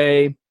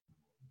NWA.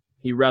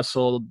 He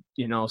wrestled,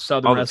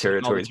 Southern all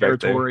wrestling, all the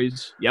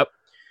territories. Yep.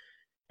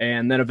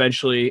 And then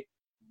eventually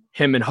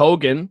him and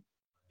Hogan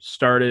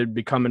started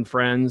becoming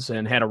friends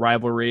and had a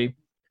rivalry.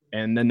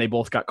 And then they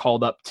both got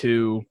called up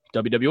to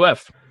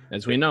WWF,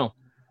 as we know.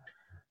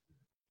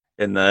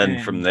 And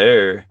then from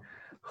there,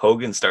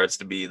 Hogan starts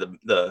to be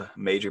the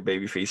major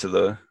babyface of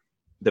the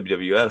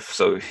WWF.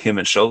 So him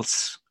and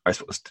Schultz are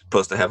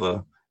supposed to have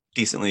a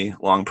decently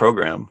long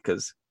program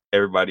because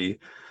everybody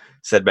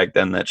said back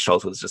then that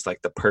Schultz was just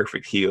like the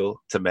perfect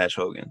heel to match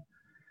Hogan.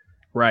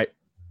 Right.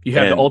 You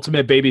have the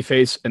ultimate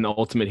babyface and the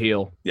ultimate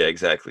heel. Yeah,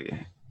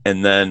 exactly.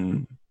 And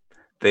then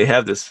they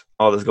have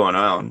all this going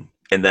on.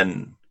 And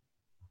then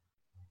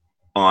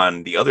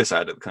on the other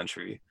side of the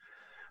country,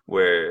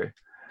 where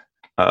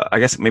I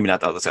guess maybe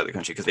not the other side of the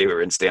country because they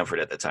were in Stamford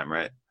at that time,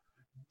 right?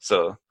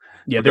 So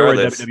yeah, they were at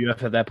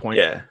WWF at that point.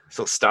 Yeah.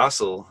 So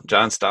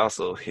John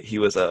Stossel, he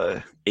was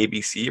a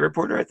ABC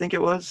reporter, I think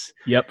it was.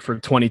 Yep. For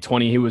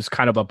 2020, he was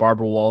kind of a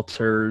Barbara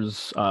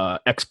Walters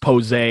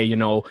expose. He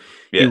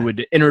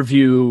would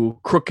interview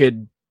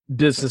crooked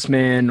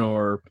businessmen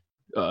or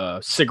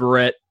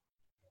cigarette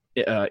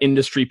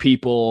industry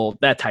people,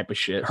 that type of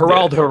shit.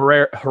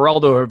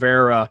 Geraldo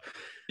Rivera.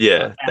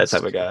 Yeah, that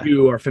type of guy.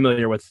 You are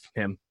familiar with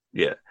him.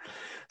 Yeah.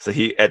 So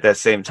he, at that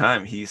same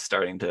time, he's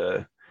starting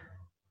to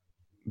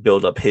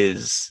build up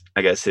his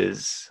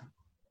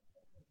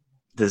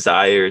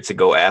desire to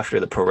go after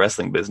the pro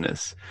wrestling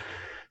business.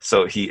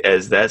 So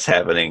as that's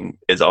happening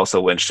is also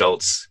when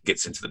Schultz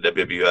gets into the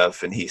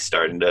WWF and he's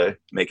starting to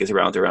make his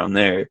rounds around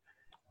there.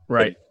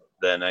 Right.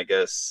 Then I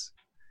guess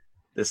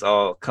this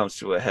all comes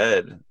to a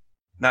head.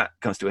 Not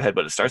comes to a head,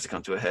 but it starts to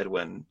come to a head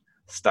when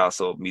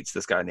Stossel meets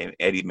this guy named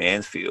Eddie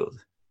Mansfield.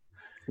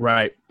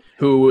 Right.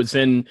 Who was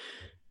in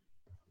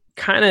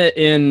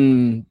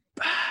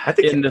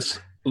this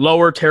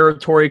lower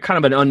territory, kind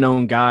of an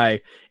unknown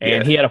guy,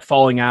 and he had a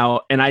falling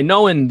out. And I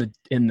know in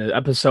the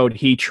episode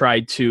he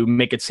tried to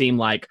make it seem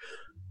like,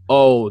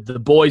 oh, the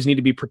boys need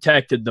to be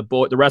protected. The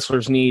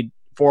wrestlers need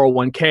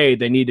 401k.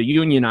 They need to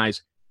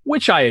unionize,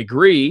 which I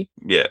agree.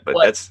 Yeah,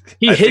 but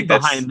he hid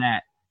behind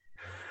that.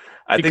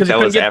 I think that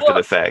was after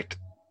the fact.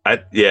 I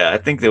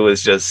think it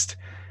was just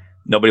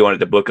nobody wanted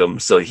to book him,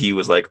 so he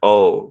was like,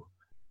 "Oh,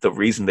 the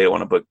reason they don't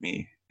want to book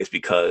me is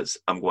because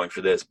I'm going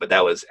for this." But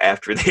that was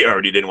after they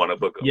already didn't want to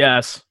book him.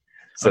 Yes.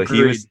 So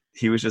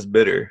he was just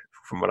bitter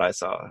from what I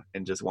saw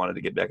and just wanted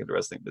to get back into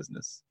wrestling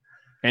business.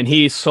 And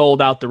he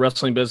sold out the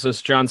wrestling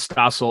business. John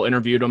Stossel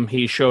interviewed him.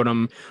 He showed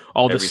him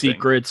all the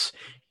secrets.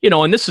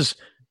 And this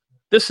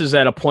is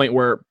at a point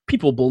where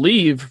people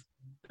believe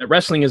that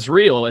wrestling is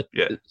real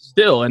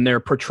still, and they're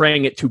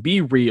portraying it to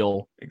be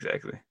real.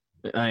 Exactly.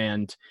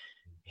 And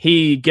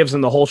he gives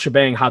them the whole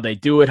shebang, how they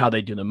do it, how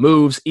they do the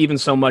moves, even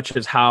so much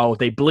as how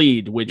they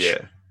bleed, which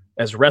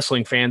as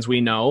wrestling fans,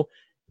 we know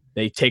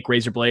they take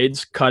razor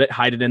blades, cut it,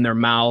 hide it in their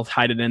mouth,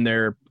 hide it in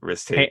their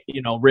wrist,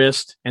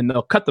 and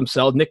they'll cut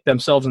themselves, nick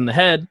themselves in the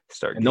head,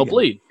 and they'll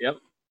bleed. Yep.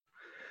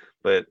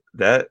 But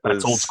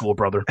that's old school,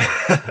 brother.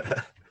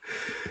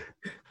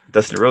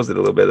 Dustin Rose did a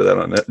little bit of that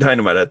on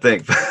Dynamite, I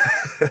think.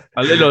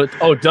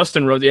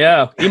 Dustin Rose,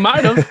 yeah, he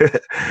might have.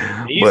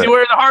 Easy way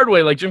or the hard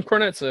way, like Jim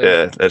Cornette said.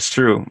 Yeah, that's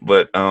true.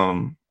 But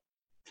going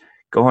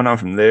on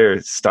from there,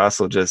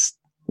 Stossel just,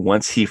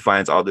 once he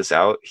finds all this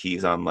out,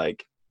 he's on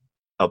like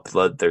a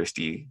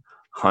bloodthirsty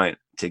hunt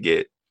to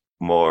get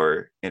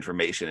more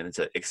information and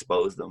to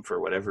expose them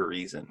for whatever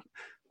reason.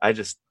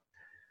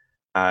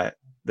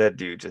 That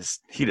dude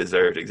he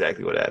deserved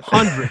exactly what happened.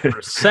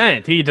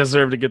 100%. He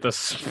deserved to get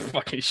this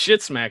fucking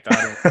shit smacked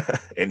out of him.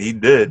 And he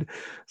did.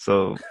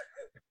 So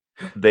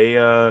they,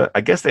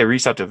 I guess they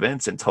reached out to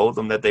Vince and told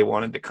them that they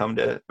wanted to come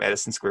to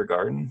Madison Square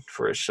Garden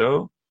for a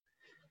show.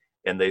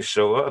 And they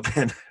show up,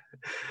 and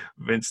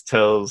Vince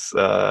tells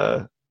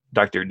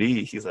Dr.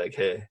 D, he's like,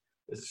 hey,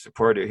 there's a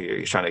supporter here.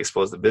 He's trying to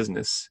expose the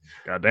business.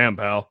 Goddamn,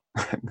 pal.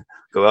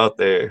 Go out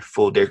there,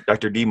 full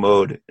Dr. D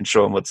mode, and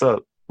show him what's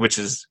up, which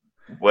is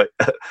what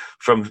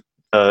from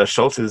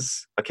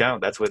Schultz's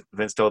account, that's what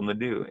Vince told him to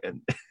do.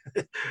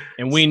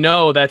 And we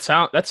know what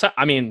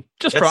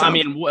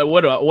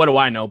do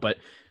I know, but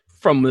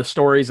from the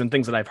stories and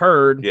things that I've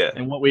heard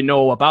and what we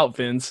know about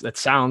Vince, that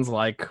sounds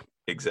like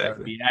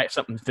exactly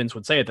something Vince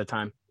would say at the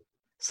time.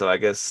 So I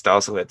guess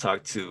Stossel had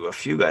talked to a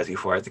few guys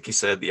before. I think he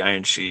said the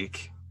Iron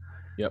Sheik.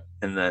 Yep.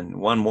 And then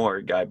one more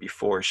guy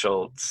before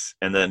Schultz,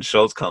 and then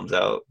Schultz comes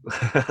out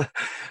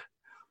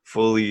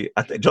fully.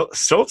 I think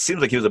Schultz seems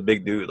like he was a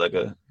big dude, like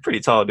a pretty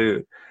tall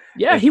dude.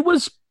 Yeah, he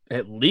was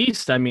at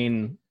least. I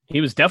mean,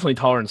 he was definitely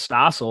taller than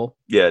Stossel.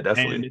 Yeah,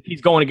 definitely. And if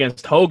he's going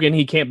against Hogan,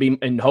 he can't be.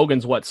 And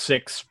Hogan's what,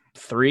 6'3",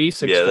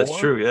 6'4"? Yeah, that's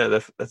true. Yeah,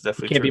 that's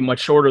definitely. He can't be much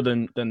shorter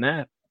than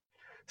that.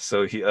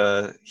 So he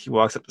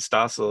walks up to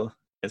Stossel,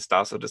 and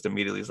Stossel just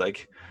immediately is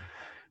like,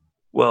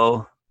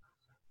 "Well,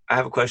 I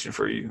have a question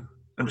for you.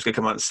 I'm just gonna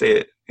come out and say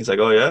it." He's like,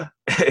 "Oh yeah,"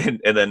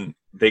 and then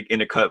they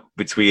intercut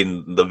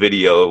between the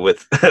video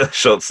with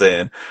Schultz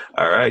saying,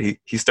 "All right,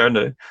 he's starting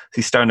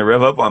to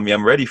rev up on me.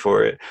 I'm ready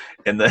for it."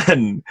 And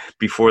then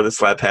before the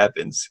slap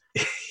happens,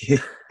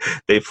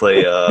 they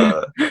play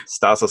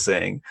Stossel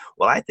saying,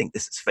 "Well, I think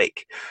this is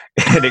fake,"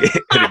 and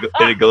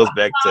it goes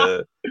back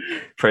to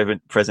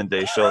present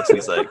day Schultz.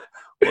 He's like,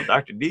 "Well,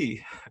 Dr.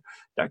 D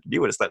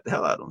would have slapped the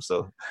hell out of him."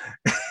 So,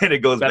 and it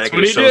goes back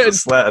and shows the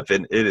slap,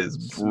 and it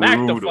is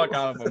smacked brutal. The fuck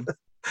out of him.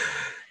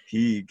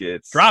 He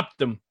gets dropped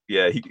him.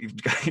 Yeah, he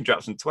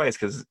drops him twice,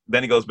 because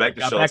then he goes back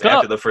to Schultz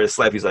after the first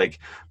slap. He's like,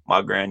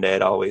 "My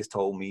granddad always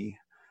told me,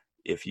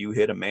 if you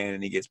hit a man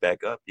and he gets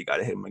back up, you got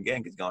to hit him again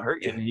because he's going to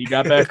hurt you." And he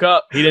got back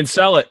up. He didn't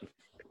sell it.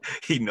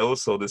 He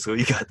no-sold it, so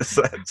he got the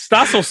slap.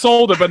 Stossel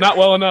sold it, but not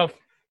well enough.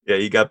 Yeah,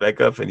 he got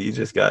back up, and he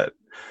just got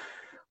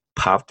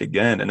popped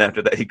again. And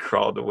after that, he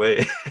crawled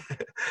away.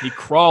 He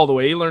crawled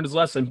away. He learned his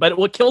lesson. But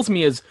what kills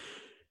me is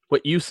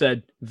what you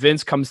said.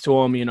 Vince comes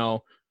to him,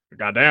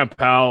 "Goddamn,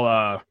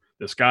 pal,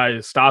 this guy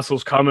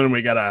Stossel's coming.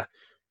 We got to,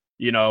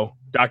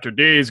 Dr.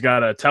 D's got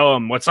to tell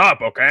him what's up,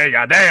 okay?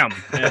 Goddamn."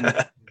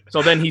 And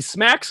so then he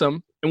smacks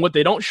him. And what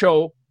they don't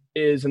show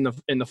is in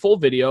the full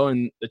video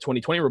in the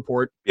 2020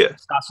 report,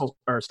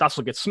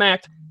 Stossel gets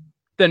smacked.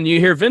 Then you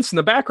hear Vince in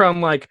the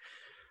background like,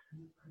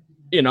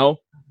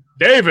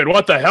 "David,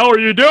 what the hell are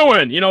you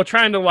doing?"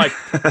 Trying to like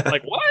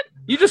what?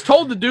 You just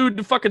told the dude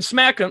to fucking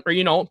smack him,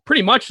 or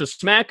pretty much to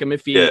smack him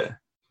if he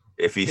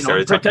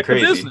started talking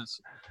crazy. The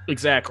business.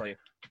 Exactly.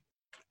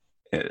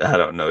 I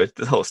don't know.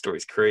 The whole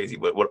story's crazy.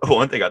 But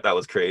one thing I thought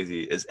was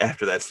crazy is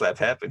after that slap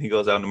happened, he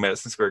goes out to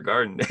Madison Square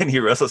Garden and he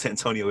wrestles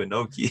Antonio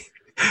Inoki.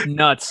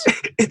 Nuts.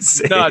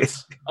 Insane.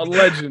 Nuts. A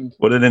legend.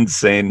 What an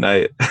insane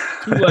night.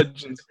 Two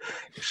legends.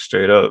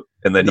 Straight up.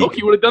 And then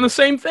Inoki would have done the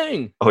same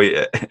thing. Oh,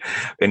 yeah.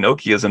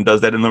 Inokiism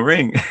does that in the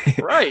ring.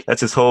 Right.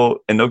 That's his whole,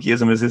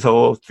 Inokiism is his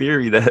whole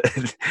theory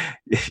that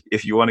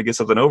if you want to get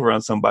something over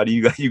on somebody,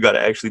 you got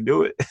to actually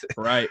do it.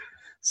 Right.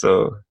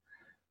 So,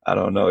 I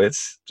don't know.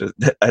 It's just,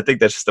 I think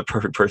that's just the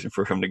perfect person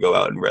for him to go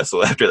out and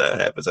wrestle after that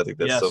happens. I think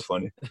that's so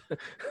funny.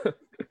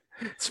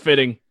 It's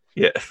fitting.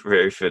 Yeah,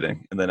 very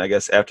fitting. And then I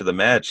guess after the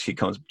match, he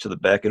comes to the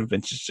back and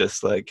Vince is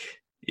just like,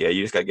 "Yeah,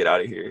 you just got to get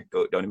out of here.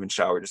 Don't even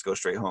shower. Just go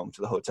straight home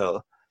to the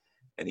hotel."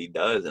 And he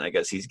does. And I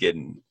guess he's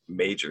getting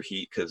major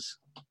heat because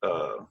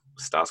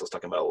Stossel's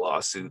talking about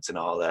lawsuits and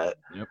all that.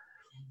 Yep.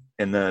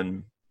 And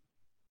then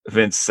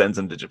Vince sends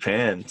him to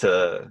Japan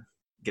to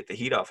get the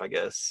heat off, I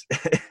guess.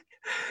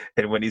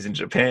 And when he's in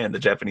Japan, the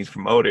Japanese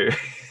promoter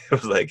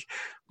was like,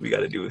 we got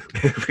to do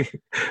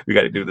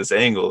this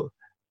angle.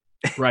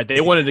 Right.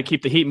 They wanted to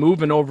keep the heat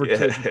moving over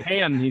to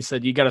Japan. He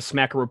said, "You got to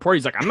smack a report."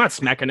 He's like, "I'm not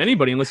smacking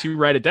anybody unless you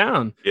write it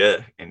down." Yeah.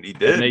 And he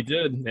did. And they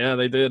did. Yeah,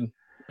 they did.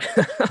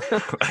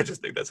 I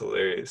just think that's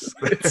hilarious.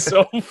 It's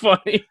so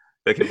funny.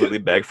 That completely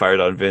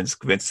backfired on Vince.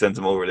 Vince sends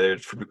him over there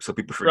so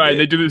people forget. Right.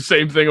 They do the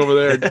same thing over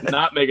there,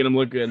 not making him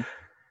look good.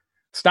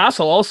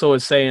 Stossel also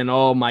is saying,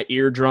 "Oh, my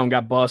eardrum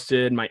got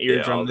busted. My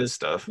eardrum, all this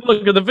stuff."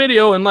 Look at the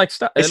video, and like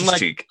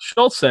cheek.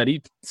 Schultz said,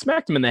 he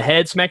smacked him in the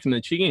head, smacked him in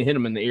the cheek, and hit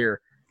him in the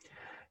ear.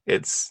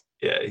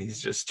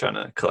 He's just trying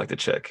to collect a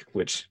check,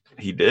 which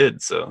he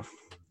did. So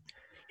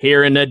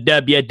here in the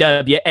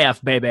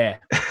WWF, baby.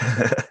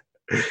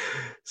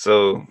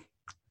 So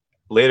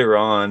later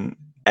on,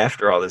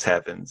 after all this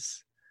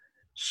happens,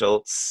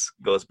 Schultz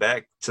goes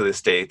back to the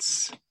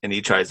States and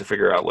he tries to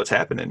figure out what's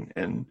happening.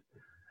 And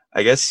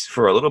I guess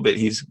for a little bit,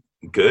 he's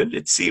good.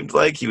 It seemed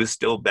like he was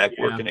still back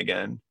working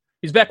again.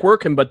 He's back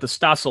working, but the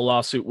Stossel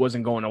lawsuit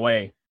wasn't going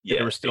away. Yeah,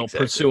 they were still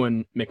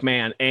pursuing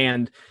McMahon,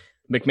 and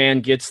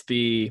McMahon gets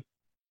the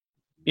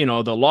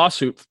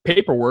lawsuit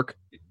paperwork.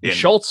 And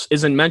Schultz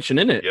isn't mentioned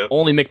in it. Yep.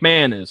 Only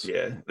McMahon is.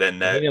 Yeah. Then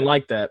they didn't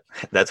like that.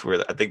 That's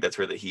where I think that's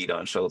where the heat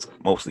on Schultz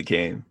mostly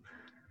came.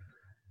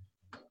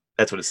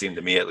 That's what it seemed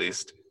to me, at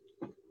least.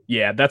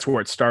 Yeah, that's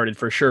where it started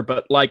for sure.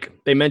 But like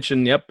they mentioned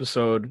in the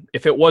episode,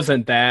 if it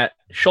wasn't that,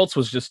 Schultz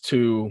was just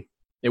too.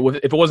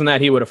 If it wasn't that,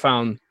 he would have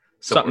found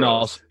something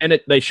else. And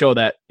they show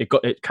that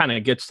it kind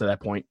of gets to that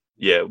point.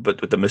 Yeah,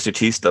 but with the Mr.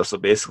 T stuff, so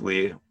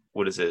basically,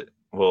 what is it?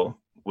 Well,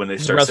 when they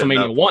start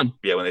WrestleMania 1.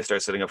 Yeah, when they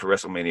start setting up for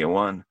WrestleMania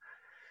 1,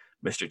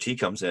 Mr. T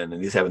comes in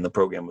and he's having the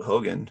program with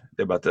Hogan.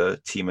 They're about to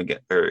team again.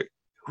 Or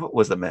what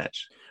was the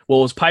match? Well,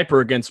 it was Piper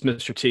against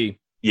Mr. T.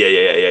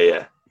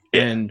 Yeah.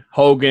 And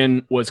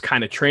Hogan was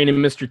kind of training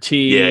Mr.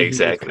 T. Yeah,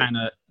 exactly.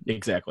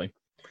 Exactly.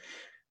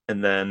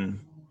 And then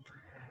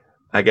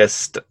I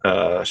guess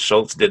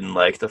Schultz didn't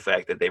like the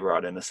fact that they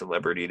brought in a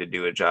celebrity to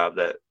do a job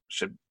that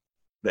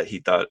he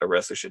thought a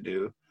wrestler should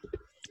do.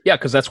 Yeah,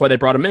 because that's why they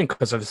brought him in,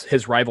 because of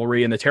his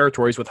rivalry in the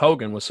territories with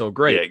Hogan was so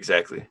great. Yeah,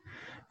 exactly.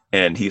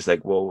 And he's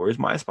like, well, where's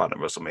my spot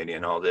in WrestleMania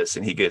and all this?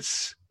 And he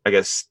gets, I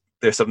guess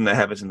there's something that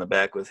happens in the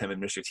back with him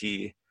and Mr.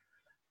 T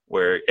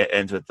where it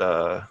ends with,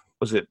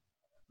 was it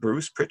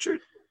Bruce Pritchard?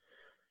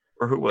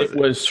 Or who was it?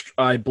 It was,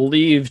 I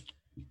believe,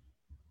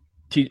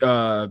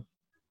 Strongbow.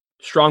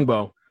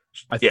 Chief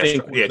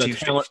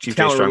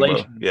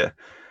Strongbow. Yeah.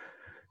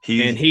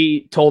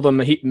 He told him,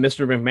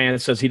 Mr. McMahon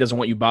says he doesn't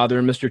want you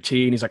bothering Mr.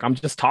 T. And he's like, I'm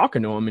just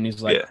talking to him. And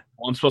he's like,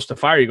 well, I'm supposed to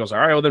fire you. He goes, all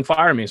right, well, then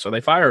fire me. So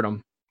they fired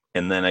him.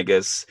 And then I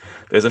guess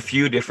there's a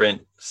few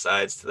different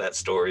sides to that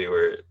story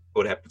where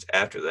what happens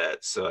after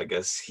that. So I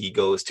guess he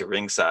goes to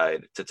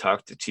ringside to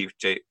talk to Chief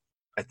J.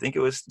 I think it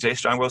was Jay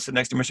Strongbow sitting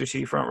next to Mr.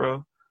 T front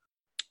row.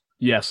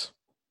 Yes.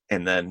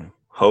 And then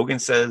Hogan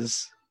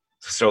says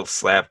Schultz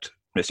slapped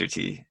Mr.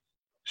 T.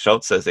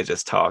 Schultz says they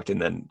just talked, and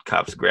then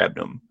cops grabbed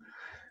him.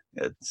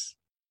 It's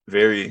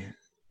very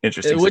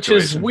interesting. Which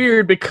situation. Is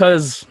weird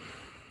because,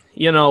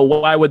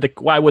 why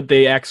would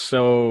they act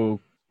so?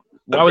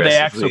 Why would they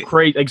act so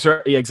crazy?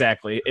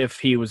 Exactly. If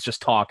he was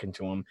just talking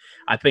to him,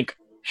 I think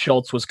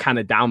Schultz was kind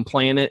of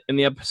downplaying it in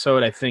the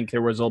episode. I think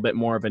there was a little bit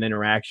more of an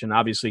interaction.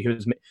 Obviously,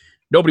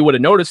 nobody would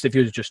have noticed if he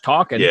was just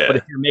talking. Yeah. But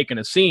if you're making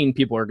a scene,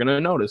 people are going to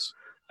notice.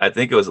 I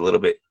think it was a little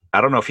bit. I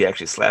don't know if he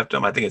actually slapped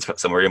him. I think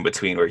it's somewhere in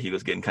between where he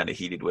was getting kind of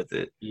heated with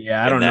it.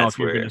 Yeah, I don't know if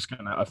you're just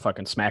going to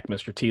fucking smack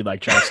Mr. T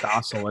like John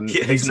Stossel and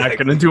he's not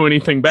going to do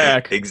anything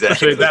back.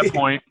 Exactly. Especially at that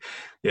point.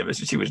 Yeah,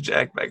 Mr. T was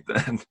jacked back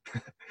then.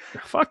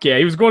 Fuck yeah.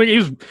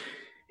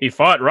 He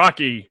fought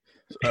Rocky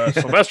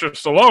Sylvester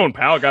Stallone,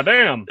 pal.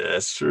 Goddamn. Yeah,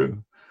 that's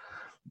true.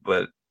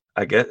 But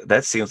I guess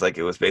that seems like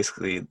it was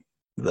basically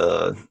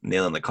the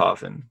nail in the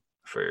coffin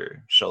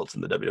for Schultz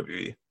in the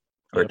WWE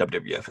or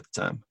WWF at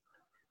the time.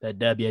 The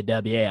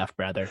WWF,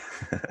 brother.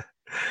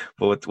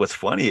 But what's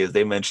funny is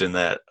they mentioned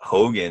that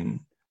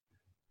Hogan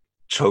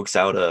chokes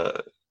out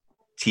a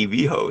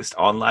TV host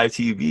on live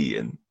TV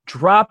and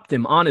dropped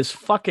him on his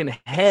fucking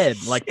head.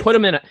 Like he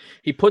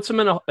puts him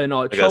in a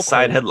like a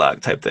side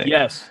headlock type thing.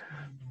 Yes.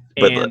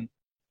 And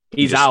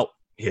he's out.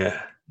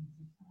 Yeah.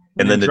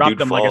 And then the dropped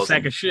dude him falls like a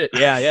sack of shit.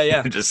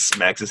 Yeah. Just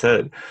smacks his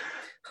head.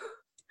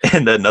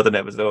 And then nothing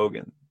happens to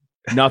Hogan.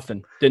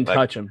 Nothing. Didn't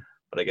touch him.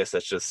 But I guess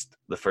that's just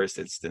the first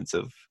instance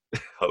of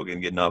Hogan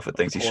getting off of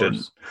things he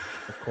shouldn't.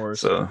 Of course.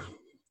 So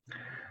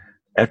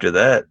after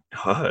that,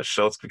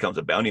 Schultz becomes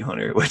a bounty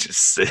hunter, which is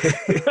sick.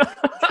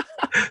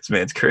 This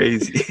man's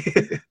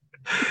crazy.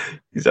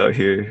 He's out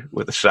here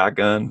with a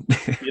shotgun.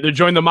 Either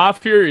join the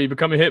mafia or you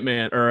become a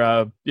hitman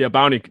or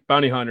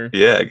bounty hunter.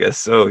 Yeah, I guess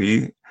so.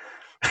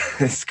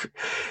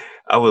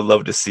 I would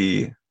love to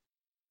see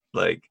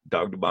like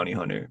Dog the Bounty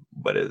Hunter,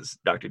 but as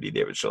Dr. D.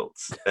 David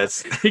Schultz.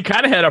 He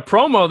kind of had a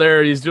promo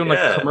there. He's doing like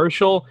a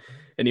commercial,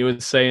 and he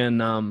was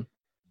saying, "I'm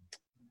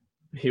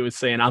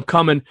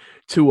coming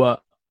to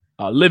a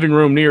living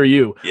room near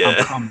you. Yeah.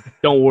 I'm coming.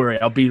 Don't worry,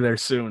 I'll be there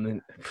soon."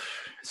 And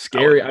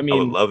scary. I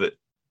would love it.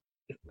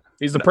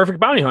 He's the perfect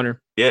bounty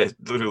hunter. Yeah,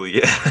 literally.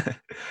 Yeah, that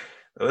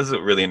was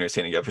a really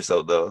entertaining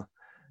episode, though.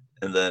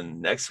 And then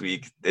next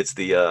week, it's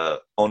the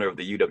owner of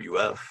the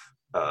UWF.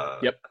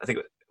 Yep. I think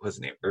what's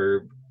his name?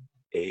 Herb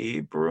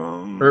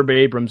Abrams. Herb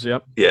Abrams.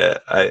 Yep. Yeah,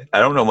 I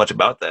don't know much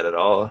about that at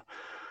all.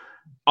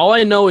 All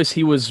I know is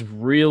he was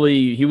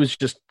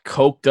just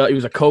coked up. He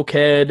was a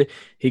cokehead.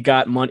 He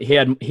got money.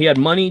 He had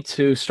money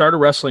to start a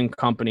wrestling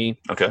company.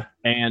 Okay.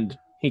 And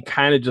he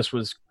kind of just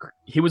was.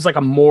 He was like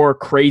a more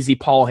crazy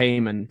Paul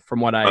Heyman, from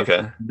what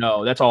I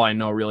know. That's all I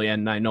know, really.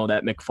 And I know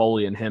that Mick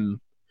Foley and him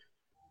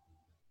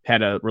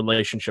had a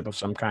relationship of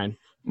some kind.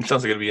 It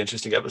sounds like it'll be an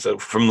interesting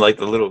episode. From like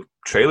the little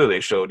trailer they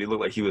showed, he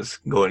looked like he was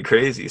going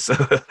crazy. So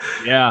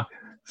yeah.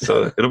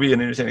 So it'll be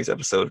an entertaining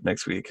episode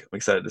next week. I'm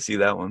excited to see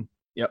that one.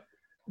 Yep.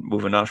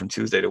 Moving on from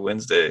Tuesday to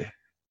Wednesday,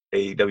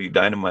 AEW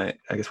Dynamite.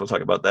 I guess we'll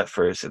talk about that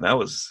first. And that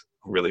was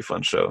a really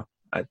fun show.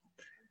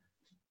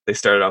 They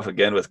started off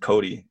again with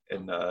Cody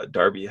and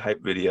Darby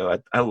hype video.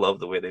 I love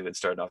the way they've been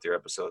starting off their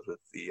episodes with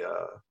the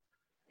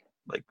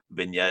like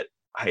vignette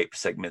hype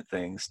segment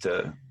things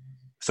to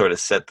sort of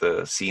set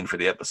the scene for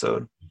the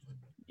episode.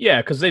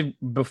 Yeah, because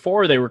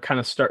before they were kind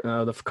of starting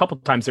the couple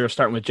of times they were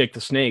starting with Jake the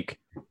Snake,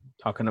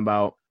 talking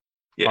about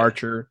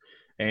Archer,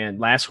 and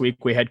last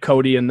week we had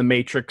Cody and the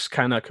Matrix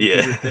kind of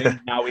computer thing.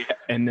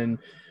 And then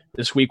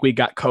this week we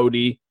got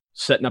Cody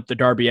setting up the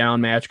Darby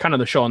Allin match, kind of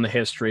the show on the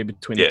history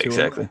between the two.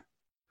 Exactly.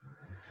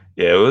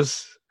 Yeah, it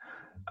was.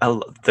 I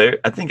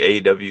think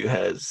AEW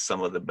has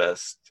some of the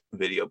best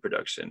video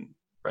production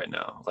right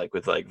now, like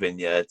with like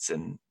vignettes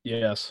and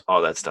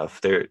all that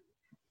stuff. They're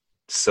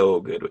so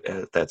good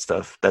at that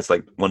stuff. That's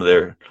like one of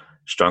their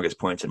strongest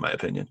points, in my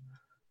opinion.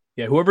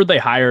 Yeah, whoever they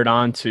hired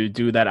on to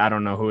do that, I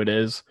don't know who it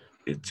is.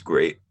 It's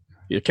great.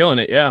 You're killing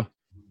it, yeah.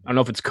 I don't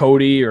know if it's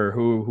Cody or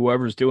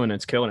whoever's doing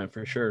it's killing it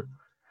for sure.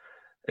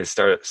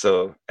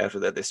 So after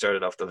that, they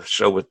started off the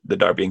show with the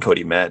Darby and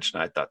Cody match,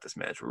 and I thought this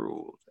match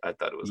ruled. I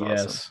thought it was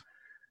awesome.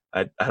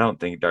 I don't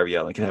think Darby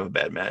Allin can have a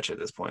bad match at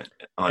this point.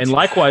 Honestly. And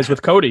likewise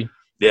with Cody.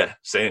 Yeah,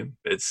 same.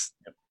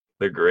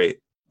 They're great.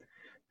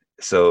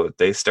 So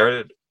they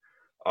started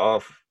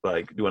off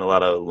like doing a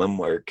lot of limb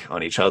work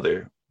on each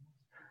other.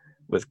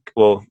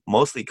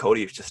 Mostly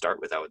Cody to start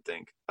with, I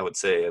would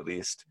say at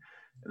least.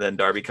 And then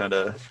Darby kind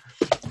of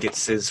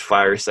gets his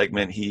fire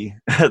segment.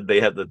 They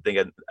have the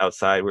thing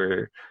outside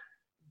where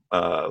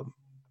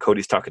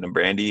Cody's talking to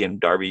Brandy, and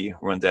Darby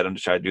runs at him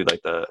to try to do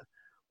like the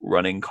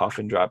running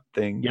coffin drop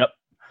thing. Yep.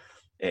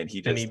 And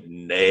he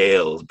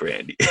nails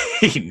Brandy.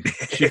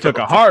 She took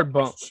a hard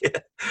bump. Yeah,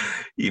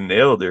 he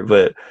nailed her.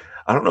 But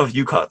I don't know if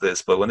you caught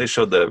this, but when they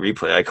showed the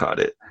replay, I caught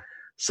it.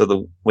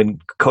 So when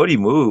Cody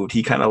moved,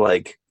 he kind of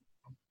like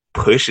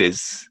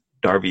pushes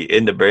Darby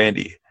into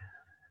Brandy.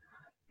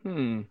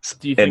 Do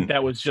you think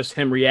that was just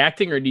him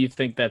reacting, or do you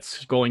think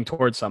that's going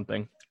towards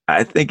something?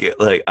 I think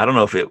I don't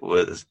know if it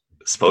was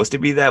supposed to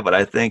be that, but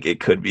I think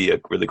it could be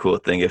a really cool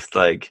thing if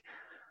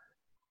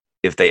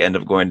they end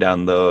up going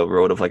down the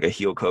road of like a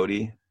heel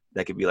Cody.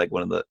 That could be like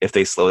if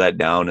they slow that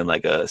down in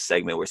like a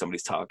segment where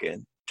somebody's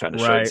talking, trying to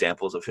show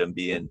examples of him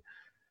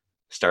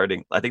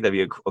starting. I think that'd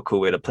be a cool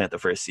way to plant the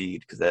first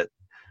seed, because that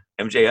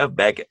MJF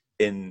back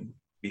in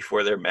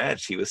before their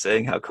match, he was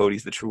saying how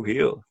Cody's the true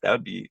heel. That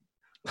would be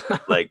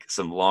like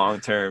some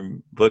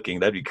long-term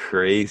booking. That'd be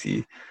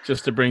crazy.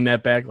 Just to bring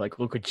that back, like,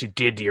 look what you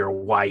did to your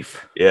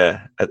wife.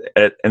 Yeah.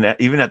 And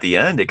even at the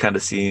end, it kind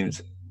of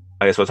seems,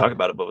 I guess we'll talk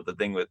about it, but with the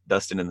thing with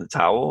Dustin and the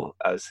towel,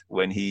 as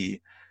when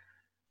he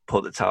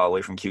pulled the towel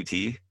away from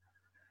QT,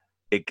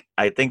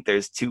 I think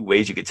there's two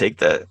ways you could take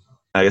that.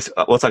 I guess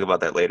we'll talk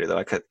about that later,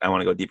 though. I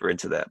want to go deeper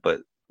into that.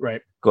 But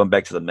going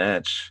back to the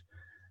match,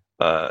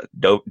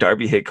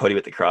 Darby hit Cody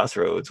with the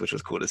crossroads, which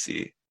was cool to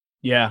see.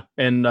 Yeah,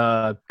 and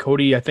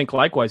Cody, I think,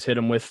 likewise hit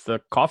him with the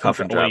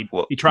coffin drop.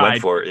 He tried.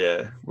 Went for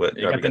it, but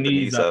Darby got the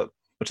knees up,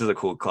 which is a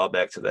cool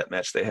callback to that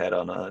match they had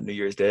on New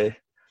Year's Day.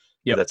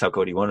 Yeah, that's how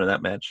Cody won in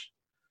that match.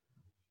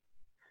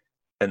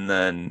 And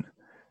then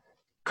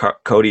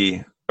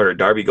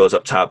Darby goes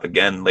up top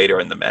again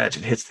later in the match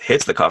and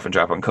hits the coffin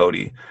drop on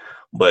Cody,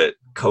 but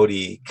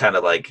Cody kind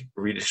of like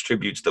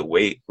redistributes the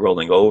weight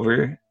rolling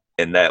over,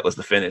 and that was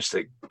the finish.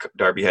 Like,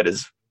 Darby had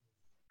his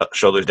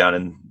shoulders down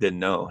and didn't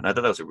know, and I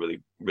thought that was a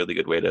really, really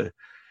good way to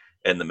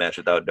end the match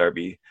without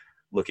Darby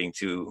looking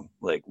too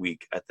like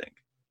weak, I think.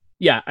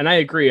 Yeah, and I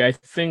agree. I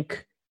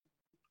think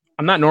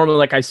I'm not normally,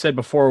 like I said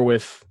before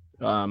with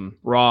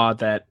Raw,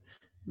 that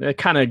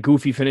kind of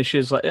goofy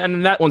finishes,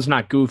 and that one's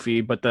not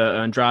goofy, but the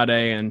Andrade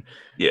and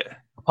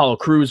Apollo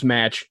Crews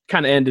match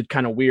kind of ended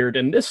kind of weird,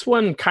 and this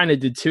one kind of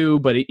did too.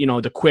 But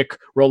the quick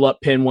roll up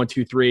pin 1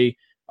 2 3.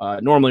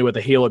 Normally with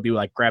a heel, it'd be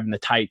like grabbing the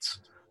tights.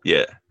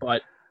 Yeah,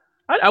 but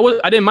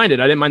I didn't mind it.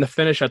 I didn't mind the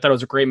finish. I thought it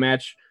was a great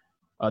match.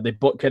 They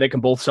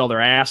can both sell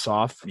their ass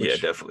off. Yeah,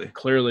 definitely.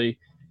 Clearly,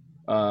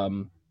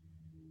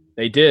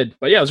 they did.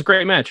 But yeah, it was a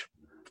great match.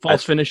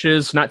 False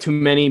finishes, not too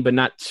many, but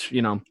not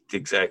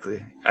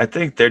exactly. I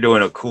think they're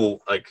doing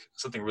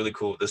something really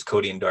cool with this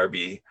Cody and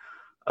Darby,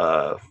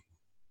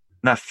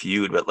 not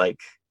feud, but like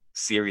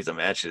series of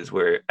matches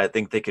where I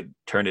think they could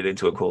turn it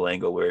into a cool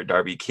angle where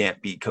Darby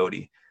can't beat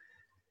Cody,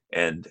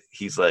 and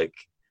he's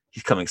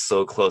coming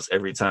so close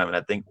every time. And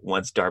I think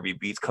once Darby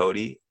beats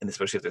Cody, and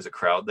especially if there's a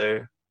crowd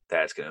there,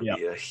 that's going to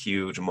be a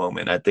huge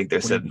moment. I think they're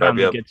setting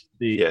Darby up.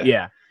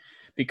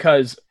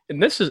 Because,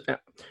 and this is,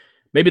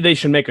 maybe they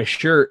should make a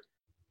shirt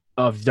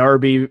of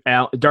Darby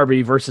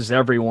versus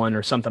everyone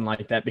or something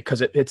like that,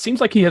 because it seems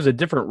like he has a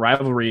different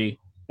rivalry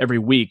every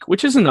week,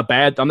 which isn't a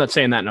bad. I'm not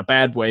saying that in a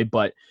bad way,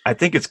 but I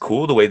think it's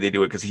cool the way they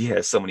do it because he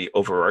has so many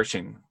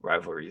overarching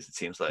rivalries. It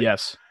seems like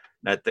yes,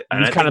 and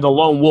he's kind of the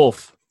lone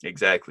wolf.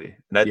 Exactly,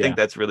 and I think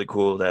that's really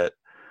cool that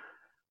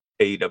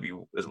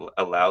AEW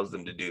allows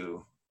them to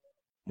do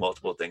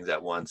multiple things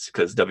at once.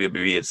 Because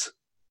WWE,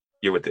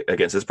 you're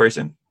against this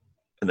person,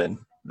 and then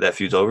that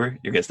feud's over.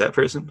 You're against that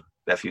person,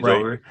 that feud's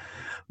over.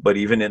 But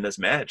even in this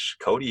match,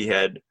 Cody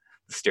had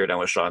the stare down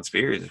with Shawn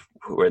Spears,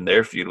 who in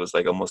their feud was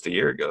like almost a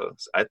year ago.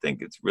 So I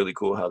think it's really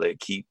cool how they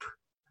keep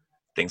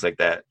things like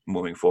that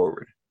moving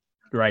forward.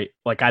 Right.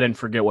 Like, I didn't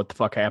forget what the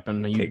fuck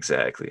happened. You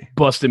exactly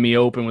busted me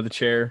open with a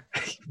chair.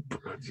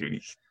 Bro,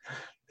 dude,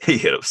 he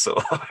hit him so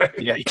hard.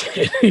 Yeah, he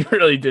did. He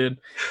really did.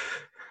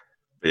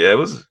 But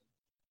yeah,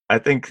 I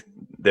think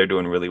they're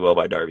doing really well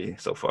by Darby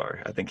so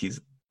far. I think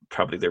he's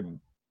probably their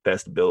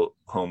best built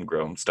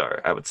homegrown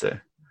star, I would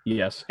say.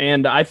 Yes.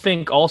 And I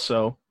think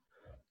also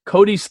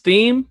Cody's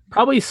theme,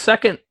 probably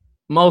second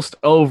most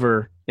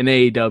over in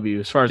AEW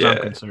as far as I'm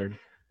concerned.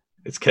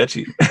 It's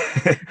catchy.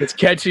 It's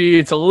catchy.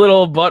 It's a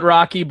little butt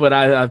rocky, but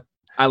I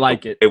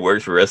like it. It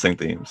works for wrestling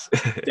themes.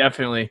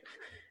 Definitely.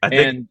 I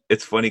think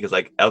it's funny because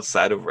like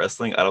outside of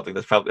wrestling, I don't think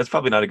that's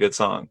probably not a good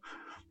song.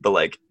 But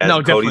like as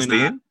Cody's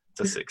theme,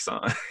 it's a sick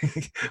song.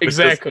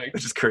 Exactly.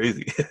 Which is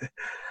crazy.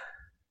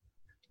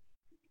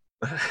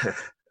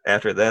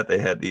 After that, they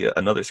had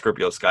another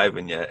Scorpio Sky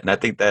vignette, and I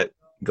think that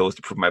goes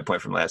to prove my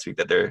point from last week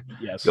that they're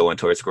going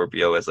towards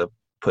Scorpio as a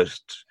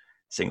pushed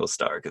single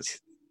star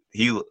because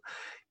he.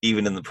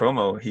 Even in the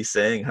promo, he's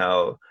saying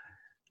how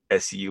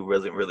SCU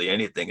wasn't really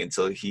anything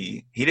until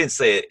he didn't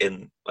say it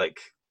in like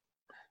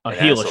a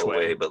heelish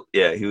way, but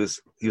yeah, he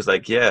was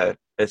like, yeah,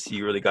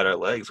 SCU really got our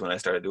legs when I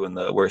started doing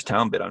the worst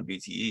town bit on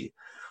BTE,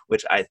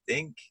 which I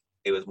think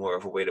it was more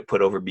of a way to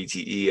put over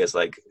BTE as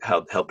like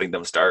helping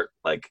them start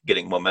like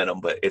getting momentum,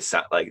 but it's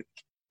not like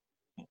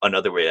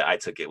another way I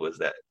took it was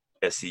that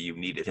SCU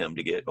needed him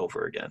to get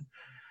over again,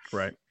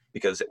 right?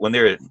 Because when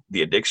they're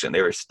the Addiction,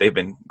 they've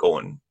been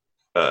going.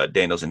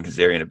 Daniels and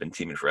Kazarian have been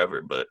teaming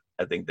forever, but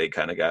I think they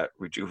kind of got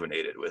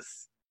rejuvenated with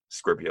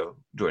Scorpio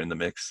joining the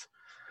mix.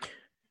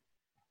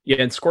 Yeah,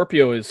 and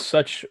Scorpio is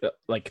such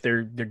like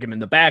they're giving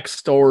the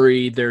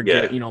backstory. They're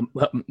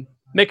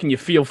making you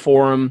feel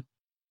for him.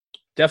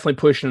 Definitely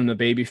pushing him the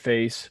baby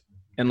face.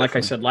 And like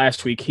I said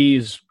last week, he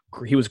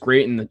was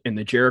great in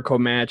the Jericho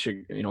match,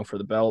 for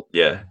the belt.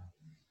 Yeah,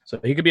 so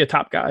he could be a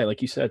top guy,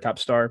 like you said, top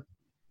star.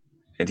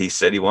 And he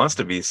said he wants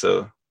to be.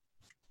 So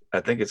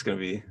I think it's going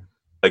to be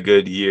a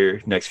good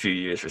next few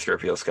years for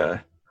Scorpio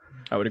Sky.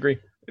 I would agree.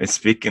 And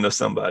speaking of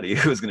somebody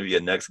who's going to be a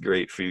next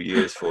great few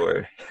years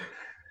for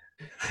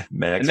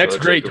Max, the next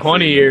great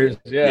 20 years.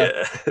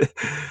 Yeah.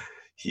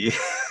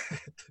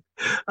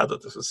 I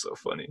thought this was so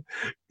funny.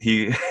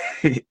 He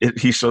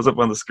shows up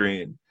on the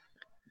screen.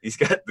 He's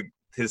got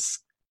his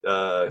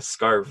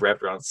scarf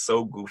wrapped around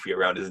so goofy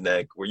around his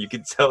neck where you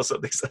can tell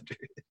something's under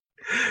it.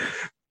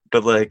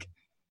 But like,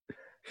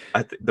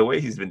 the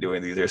way he's been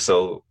doing these are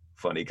so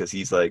funny because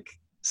he's like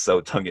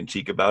so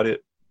tongue-in-cheek about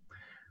it,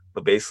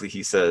 but basically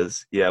he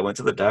says, I went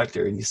to the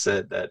doctor and he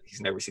said that he's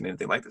never seen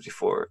anything like this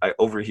before. I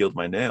overhealed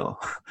my nail.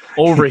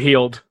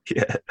 Overhealed.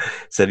 Yeah,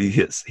 said he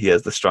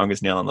has the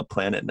strongest nail on the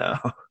planet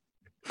now.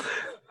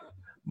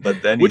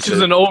 But then which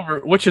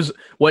is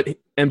what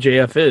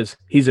MJF is.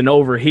 He's an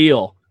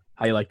overheel.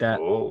 How you like that?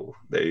 Oh,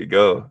 there you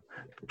go.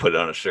 Put it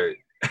on a shirt.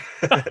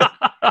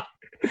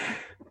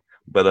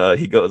 But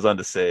he goes on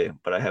to say,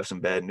 but I have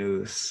some bad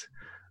news.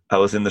 I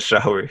was in the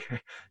shower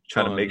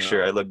trying to make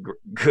sure I look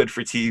good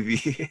for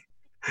TV.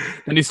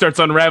 And he starts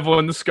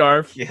unraveling the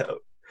scarf. Yeah.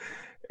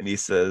 And he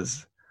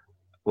says,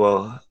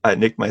 well, I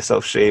nicked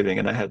myself shaving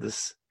and I had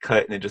this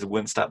cut and it just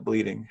wouldn't stop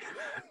bleeding.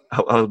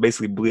 I was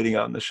basically bleeding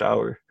out in the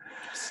shower.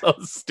 So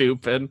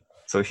stupid.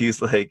 So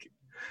he's like,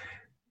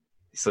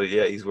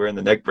 he's wearing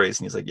the neck brace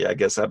and he's like, I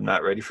guess I'm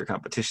not ready for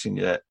competition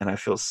yet. And I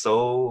feel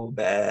so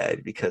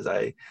bad because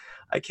I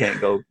can't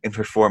go and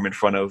perform in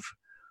front of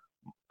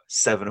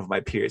 7 of my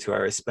peers who I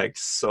respect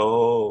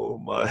so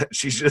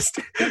much.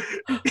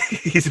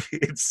 He's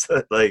being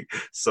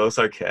so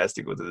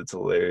sarcastic with it. It's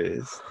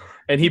hilarious.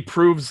 And he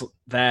proves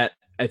that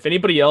if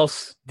anybody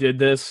else did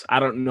this, I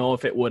don't know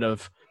if it would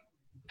have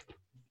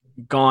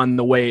gone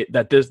the way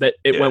that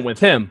it went with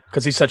him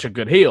because he's such a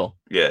good heel.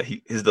 Yeah,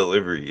 his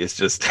delivery is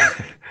just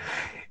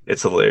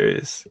it's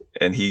hilarious.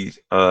 And he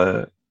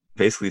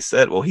basically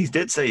said, well, he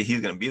did say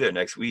he's going to be there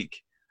next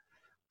week.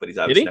 But he's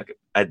obviously not.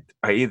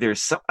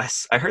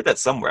 I heard that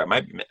somewhere. I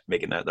might be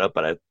making that up,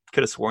 but I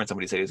could have sworn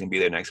somebody said he was gonna be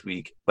there next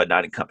week, but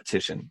not in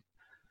competition.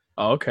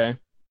 Oh, okay.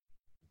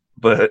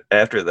 But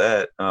after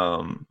that,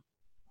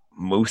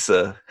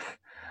 Musa,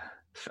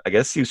 I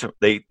guess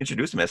they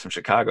introduced him as from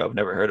Chicago. I've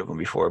never heard of him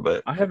before,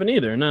 but I haven't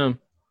either. No,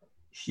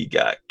 he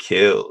got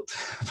killed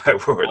by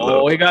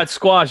Wardlow. Oh, he got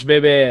squashed,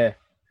 baby.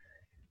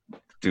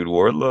 Dude,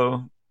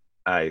 Wardlow,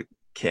 I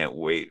can't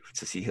wait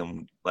to see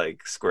him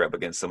like square up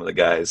against some of the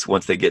guys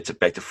once they get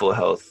back to full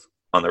health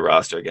on the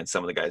roster against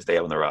some of the guys they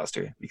have on the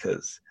roster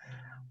because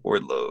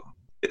Wardlow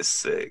is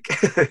sick.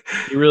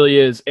 He really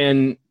is.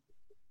 And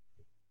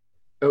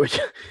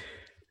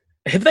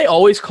Have they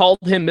always called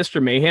him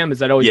Mr. Mayhem? Has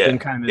that always been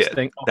kind of his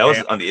thing? That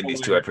was on the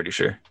Indies too, I'm pretty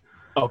sure.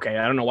 Okay,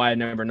 I don't know why I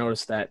never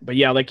noticed that. But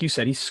yeah, like you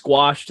said, he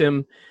squashed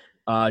him.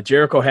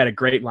 Jericho had a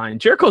great line.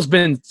 Jericho's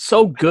been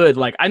so good.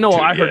 Like I know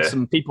I heard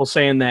some people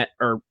saying that,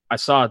 or I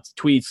saw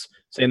tweets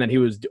saying that he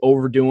was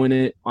overdoing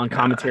it on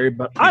commentary,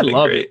 but I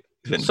love it.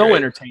 It's so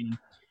entertaining.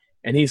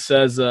 And he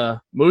says,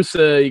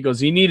 Musa, he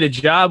goes, you need a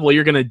job? Well,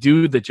 you're going to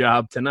do the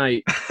job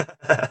tonight,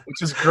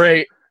 which is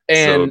great.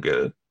 And so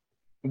good.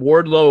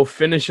 Wardlow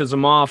finishes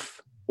him off.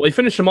 Well, he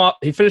finished him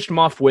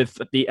off with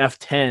the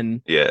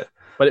F10. Yeah.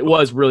 But it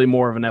was really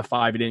more of an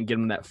F5. He didn't give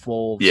him that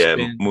full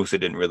spin. Musa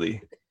didn't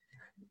really.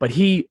 But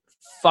he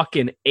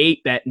fucking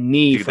ate that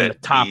knee from the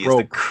top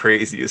rope. The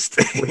craziest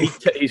thing.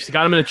 He's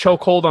got him in a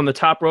chokehold on the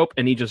top rope,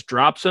 and he just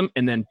drops him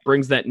and then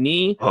brings that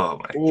knee. Oh,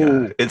 my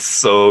God. It's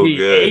so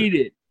good. He ate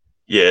it.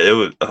 Yeah, it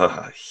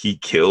was. He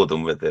killed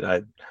him with it.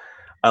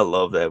 I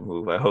love that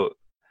move. I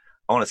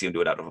want to see him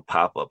do it out of a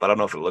pop-up. I don't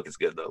know if it'll look as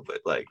good, though,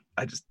 but like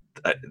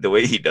the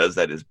way he does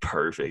that is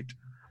perfect.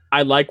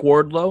 I like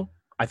Wardlow.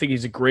 I think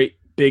he's a great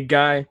big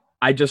guy.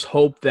 I just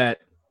hope that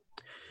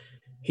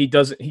he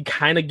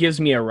kind of gives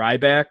me a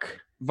Ryback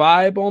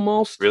vibe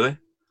almost. Really?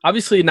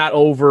 Obviously not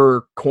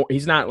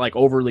he's not like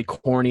overly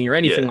corny or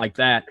anything like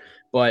that,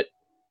 but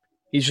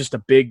he's just a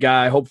big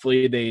guy.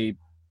 Hopefully they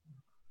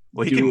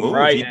he can move.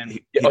 Right.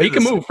 He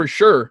can move for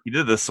sure. He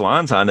did the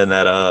swanton in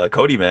that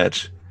Cody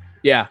match.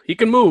 Yeah, he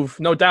can move,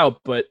 no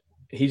doubt, but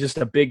he's just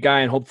a big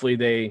guy, and hopefully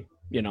they,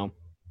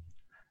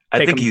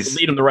 I think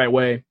lead him the right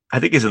way. I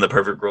think he's in the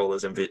perfect role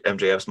as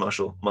MJF's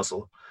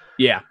muscle.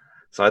 Yeah.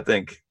 So I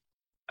think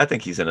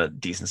he's in a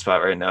decent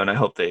spot right now, and I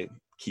hope they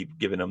keep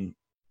giving him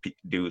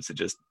dudes to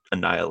just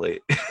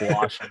annihilate.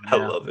 Squash him, I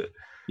love it.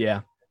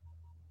 Yeah.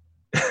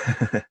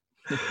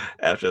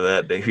 After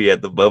that, he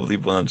had the Bubbly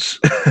Bunch.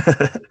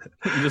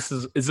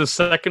 Is this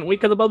second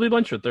week of the Bubbly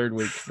Bunch or third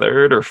week?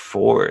 Third or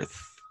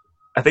fourth.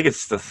 I think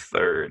it's the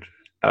third.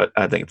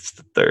 I think it's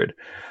the third.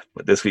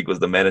 But this week was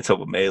the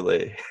Manitoba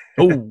Melee.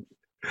 Oh.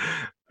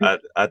 I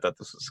thought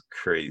this was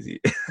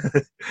crazy.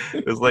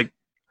 It was like,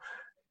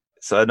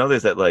 so I know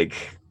there's that, like,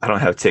 I don't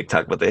have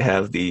TikTok, but they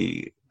have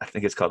I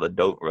think it's called the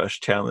Don't Rush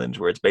Challenge,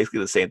 where it's basically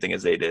the same thing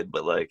as they did,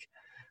 but like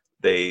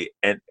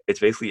and it's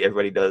basically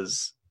everybody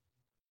does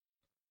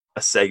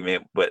a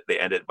segment, but they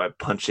end it by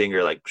punching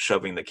or like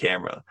shoving the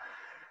camera.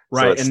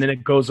 Right, so and then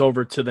it goes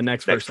over to the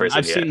next person.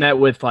 I've seen that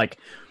with like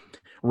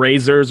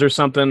razors or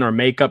something, or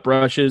makeup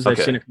brushes.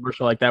 I've seen a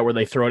commercial like that where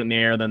they throw it in the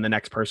air, then the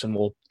next person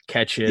will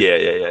catch it.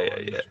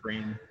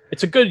 Yeah.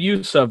 It's a good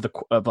use of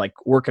like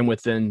working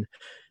within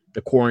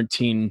the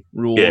quarantine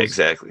rules. Yeah,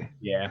 exactly.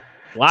 Yeah,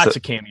 lots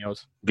of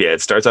cameos. Yeah,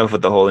 it starts off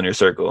with the whole inner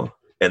circle,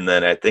 and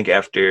then I think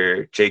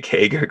after Jake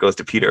Hager goes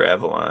to Peter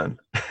Avalon.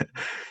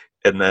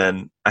 And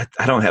then I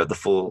don't have the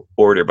full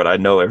order, but I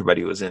know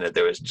everybody was in it.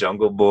 There was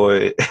Jungle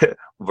Boy,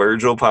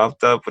 Virgil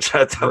popped up, which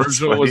I thought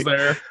Virgil was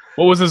there.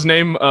 What was his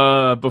name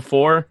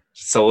before?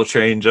 Soul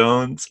Train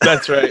Jones.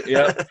 That's right.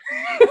 Yeah.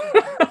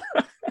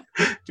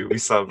 Dude, we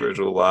saw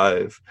Virgil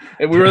live.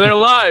 And we were there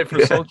live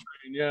for Soul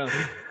Train.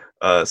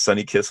 Yeah.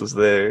 Sonny Kiss was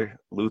there.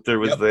 Luther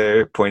was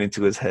there, pointing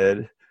to his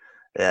head.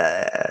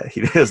 Yeah,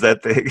 he does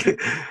that thing.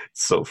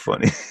 It's so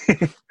funny.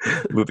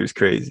 Luther's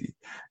crazy.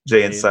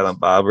 Jay and Silent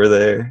Bob are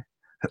there.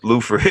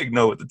 Lou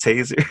Ferrigno with the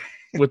taser.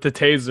 With the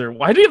taser.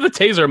 Why do you have the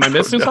taser? Am I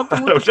missing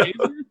something with the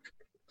taser?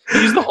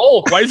 He's the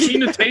Hulk. Why is he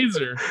in a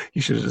taser?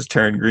 You should have just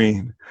turned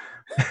green.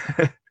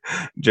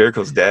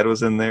 Jericho's dad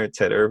was in there.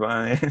 Ted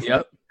Irvine.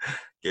 Yep.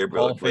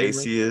 Gabriel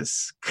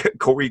Iglesias.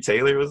 Corey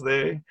Taylor was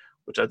there,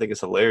 which I think is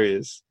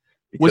hilarious.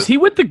 Was he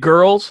with the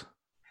girls?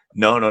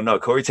 No.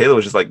 Corey Taylor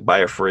was just like by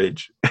a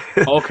fridge.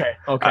 Okay.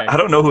 I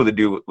don't know who the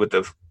dude with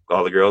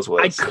all the girls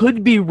was. I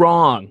could be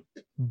wrong.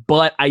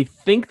 But I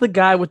think the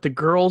guy with the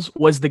girls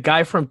was the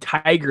guy from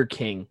Tiger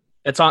King.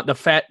 That's on the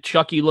fat,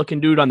 Chucky looking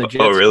dude on the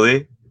Jets. Oh,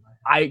 really?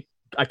 I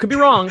could be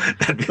wrong,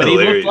 but he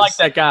looked like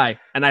that guy.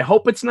 And I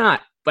hope it's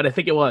not, but I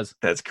think it was.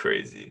 That's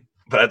crazy.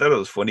 But I thought it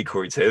was funny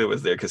Corey Taylor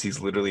was there because he's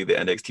literally the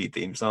NXT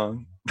theme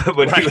song.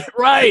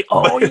 Right.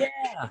 Oh, yeah.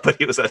 But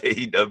he was on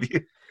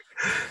AEW.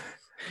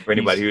 For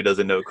anybody who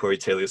doesn't know, Corey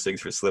Taylor sings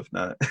for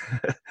Slipknot.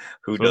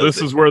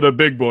 This is where the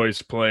big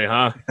boys play,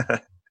 huh?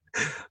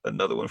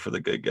 Another one for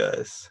the good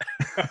guys.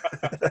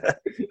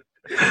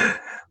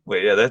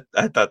 Wait, yeah,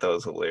 I thought that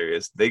was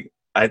hilarious.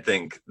 I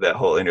think that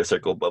whole Inner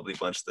Circle Bubbly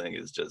Bunch thing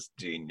is just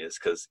genius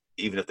because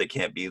even if they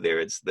can't be there,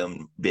 it's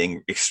them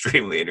being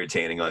extremely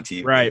entertaining on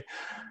TV. Right.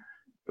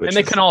 And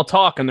they can all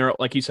talk, and they're,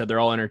 like you said, they're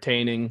all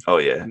entertaining. Oh,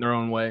 yeah. In their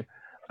own way.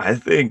 I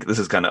think this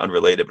is kind of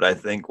unrelated, but I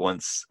think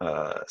once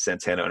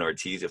Santana and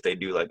Ortiz, if they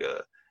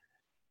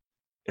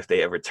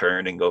ever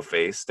turn and go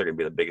face, they're going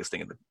to be the biggest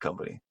thing in the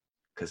company.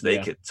 Because they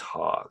could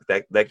talk.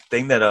 That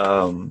thing that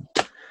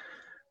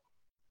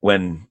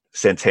when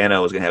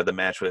Santana was gonna have the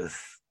match with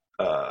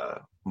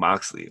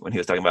Moxley, when he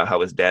was talking about how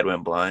his dad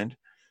went blind,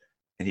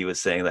 and he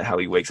was saying that how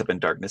he wakes up in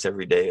darkness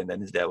every day, and then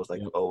his dad was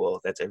like, "Oh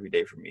well, that's every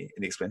day for me,"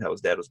 and he explained how his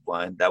dad was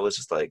blind. That was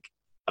just like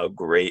a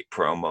great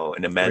promo,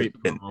 and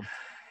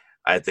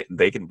I think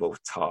they can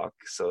both talk.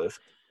 So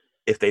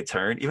if they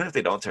turn, even if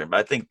they don't turn, but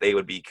I think they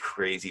would be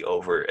crazy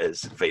over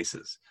as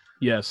faces.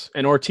 Yes,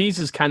 and Ortiz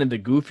is kind of the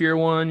goofier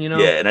one,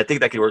 Yeah, and I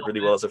think that could work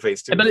really well as a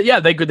face too. But yeah,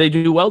 they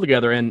do well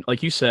together. And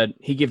like you said,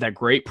 he gave that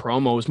great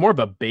promo. It was more of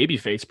a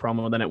babyface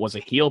promo than it was a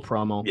heel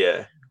promo.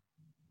 Yeah.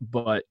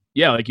 But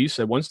yeah, like you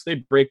said, once they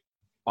break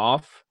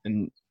off,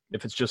 and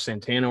if it's just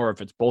Santana or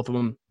if it's both of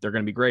them, they're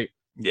going to be great.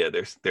 Yeah,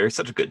 they're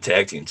such a good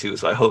tag team too.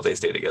 So I hope they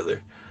stay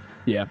together.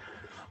 Yeah.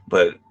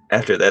 But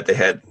after that, they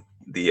had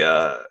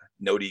the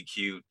no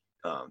DQ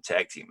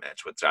tag team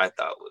match, which I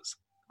thought was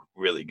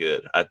really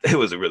good. It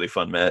was a really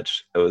fun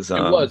match. It was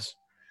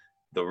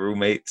the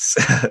roommates.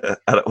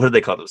 What do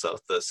they call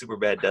themselves? The Super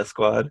Bad Death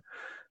Squad,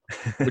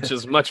 which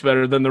is much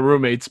better than the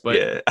roommates. But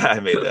yeah, I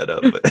made that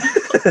up.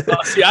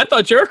 But see, I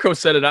thought Jericho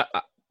said it.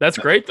 That's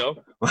great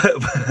though.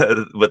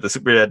 But the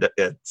Super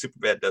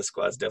Bad Death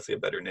Squad is definitely a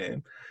better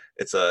name.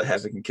 It's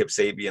Havoc and Kip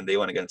Sabian. They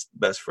went against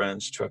Best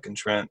Friends, Truck and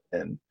Trent,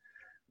 and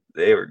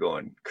they were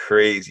going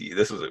crazy.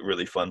 This was a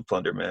really fun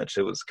plunder match.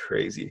 It was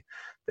crazy.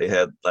 They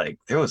had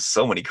there was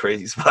so many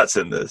crazy spots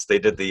in this. They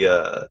did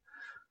the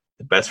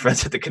Best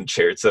Friends at the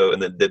concerto,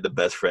 and then did the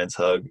Best Friends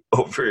hug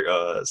over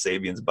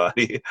Sabian's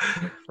body.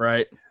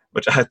 Right.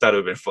 Which I thought it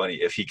would have been funny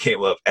if he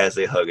came up as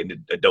they hug and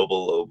did a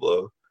double low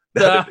blow.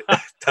 That would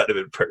have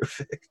been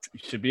perfect. You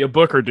should be a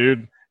booker,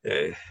 dude.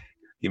 Hey,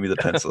 give me the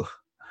pencil.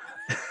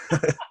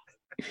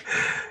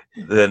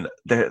 Then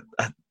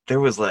there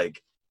was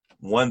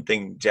one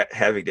thing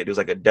Havoc did. It was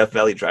like a Death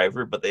Valley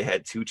driver, but they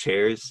had two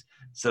chairs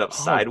set up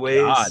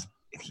sideways. God.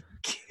 And he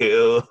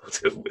killed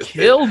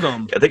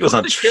him. I think it was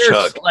on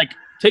Chuck.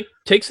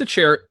 Takes the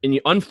chair and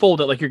you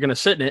unfold it like you're going to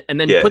sit in it, and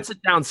then puts it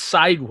down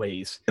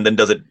sideways. And then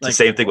does it the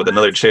same thing with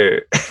another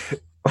chair.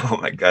 Oh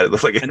my God, it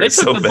looked like it hurt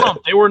so bad.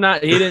 Bump. They were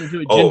not. He didn't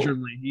do it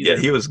gingerly.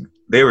 Either. Yeah,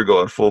 they were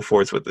going full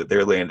force with it. They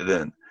were laying it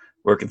in,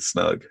 working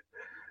snug.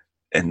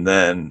 And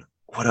then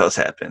what else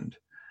happened?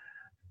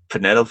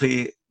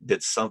 Penelope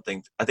did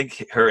something. I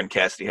think her and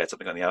Cassidy had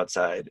something on the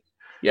outside.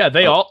 Yeah,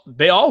 they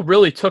all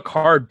really took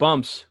hard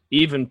bumps.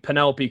 Even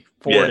Penelope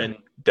Ford and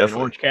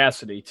Orange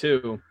Cassidy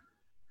too.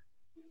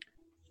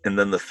 And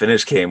then the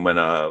finish came when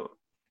I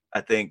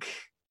think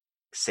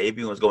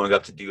Sabian was going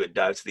up to do a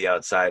dive to the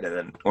outside, and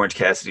then Orange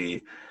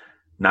Cassidy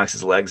knocks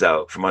his legs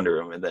out from under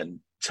him, and then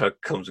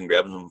Chuck comes and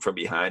grabs him from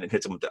behind and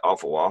hits him with the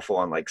awful waffle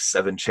on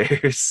 7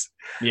 chairs.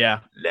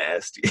 Yeah.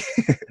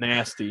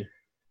 Nasty.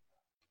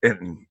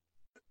 And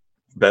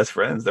Best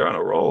Friends, they're on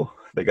a roll.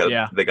 They got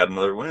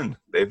another win.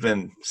 They've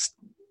been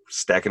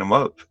stacking them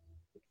up.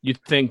 You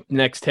think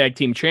next tag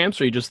team champs,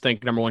 or you just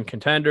think number 1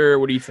 contender?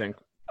 What do you think?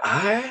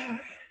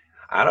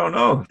 I don't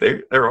know.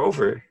 They're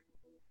over.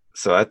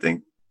 So I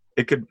think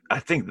it could. I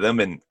think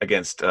them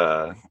against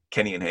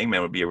Kenny and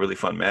Hangman would be a really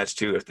fun match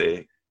too.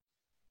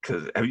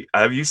 Because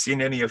have you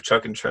seen any of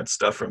Chuck and Trent's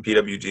stuff from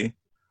PWG?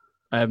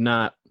 I have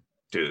not.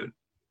 Dude,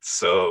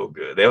 so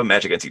good. They have a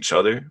match against each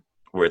other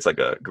where it's like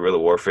a guerrilla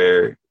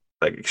warfare,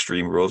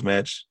 extreme rules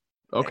match.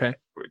 Okay. Man,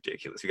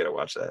 ridiculous. You got to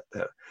watch that.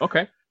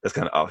 Okay. That's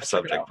kind of off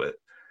subject, but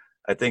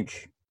I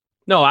think.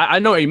 No, I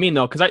know what you mean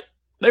though, because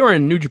they were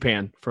in New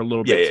Japan for a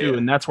little bit too, yeah.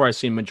 And that's where I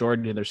seen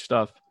majority of their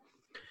stuff.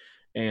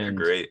 And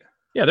they're great.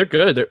 Yeah, they're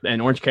good.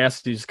 And Orange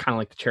Cassidy's kind of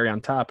like the cherry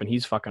on top, and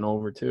he's fucking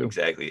over too.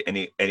 Exactly.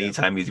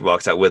 Anytime he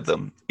walks out with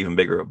them, even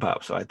bigger of a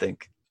pop. So I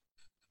think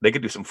they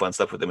could do some fun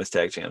stuff with them as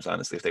tag champs,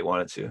 honestly, if they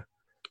wanted to.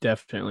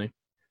 Definitely.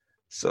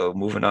 So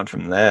moving on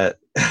from that,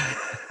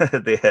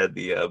 they had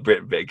the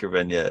Britt Baker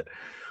vignette.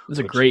 It was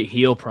a great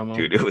heel promo.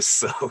 Dude, it was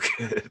so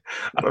good.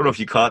 I don't know if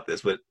you caught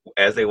this, but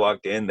as they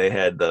walked in, they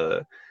had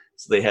the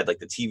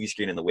TV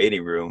screen in the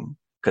waiting room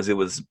because it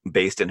was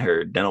based in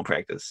her dental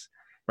practice.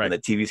 Right. And the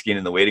TV screen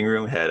in the waiting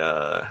room had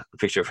a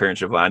picture of her and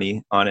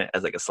Shivani on it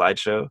as a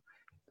slideshow.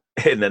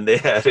 And then they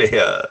had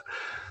a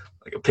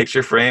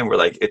picture frame where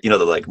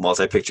the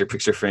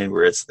multi-picture frame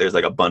where there's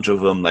a bunch of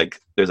them.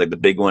 There's the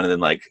big one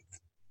and then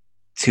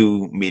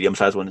 2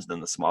 medium-sized ones and then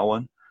the small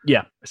one.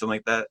 Yeah. Or something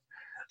like that.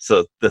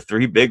 So the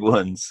 3 big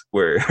ones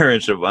were her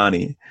and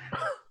Shivani.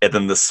 And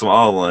then the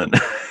small one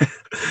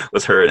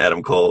was her and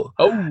Adam Cole.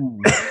 Oh.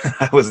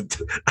 I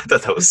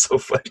thought that was so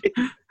funny.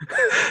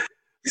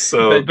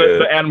 So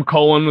the Adam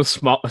Cole one was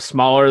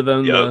smaller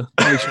than the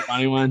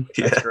Shivani one.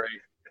 That's great.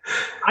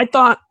 I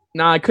thought,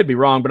 I could be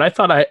wrong, but I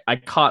thought I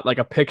caught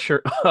a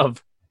picture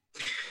of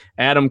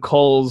Adam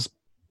Cole's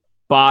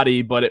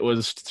body, but it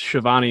was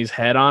Shivani's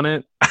head on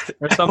it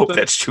or something. I hope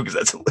that's true because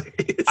that's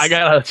hilarious. I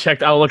gotta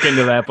check. I'll look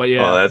into that, but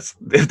yeah. Oh,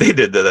 if they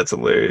did that, that's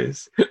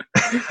hilarious.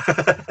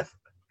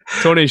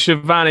 Tony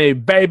Schiavone,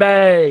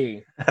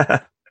 baby.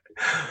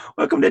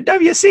 Welcome to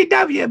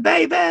WCW,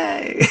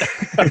 baby.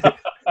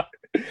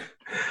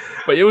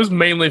 But it was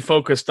mainly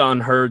focused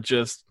on her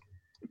just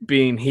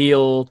being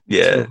heel.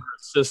 Yeah. Her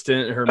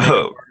assistant, her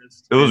makeup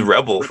artist. It was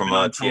Rebel from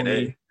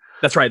TNA.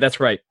 That's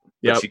right.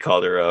 Yeah. She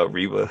called her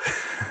Reba.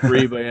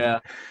 Reba, yeah.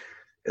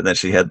 And then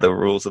she had the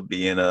rules of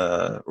being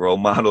a role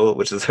model,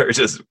 which is her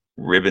just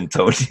ribbing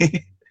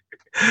Tony.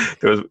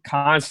 There was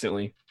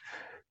constantly.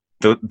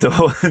 The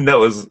one that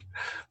was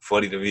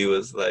funny to me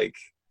was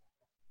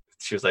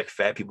she was like,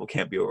 fat people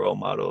can't be a role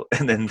model.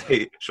 And then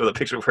they show the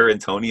picture of her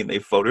and Tony, and they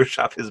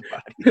Photoshop his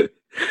body.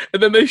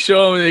 And then they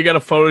show him you got to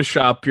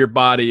Photoshop your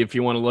body if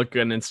you want to look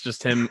good, and it's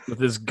just him with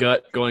his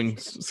gut going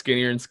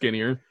skinnier and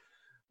skinnier.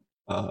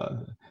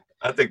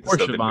 I think the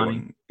stuff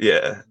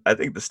I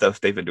think the stuff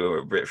they've been doing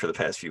with Britt for the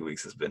past few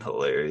weeks has been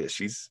hilarious.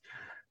 She's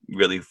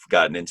really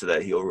gotten into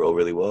that heel role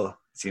really well.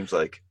 It seems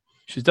like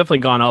she's definitely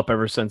gone up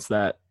ever since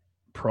that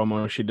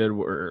promo she did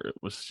where it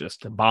was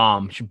just a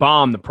bomb. She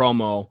bombed the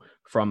promo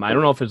from, I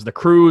don't know if it's the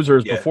cruise or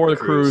it was before the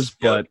cruise,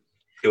 but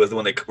it was the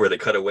one where they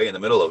cut away in the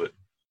middle of it.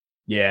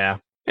 Yeah.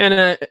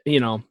 And,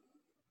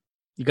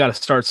 you got to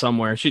start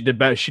somewhere. She did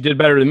better. She did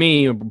better than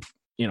me,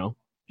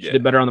 She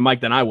did better on the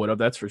mic than I would have,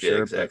 that's for sure.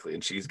 Yeah, exactly.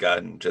 And she's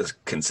gotten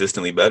just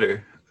consistently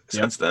better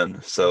since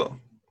then. So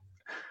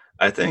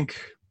I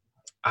think,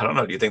 I don't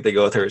know, do you think they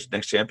go with her as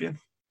next champion?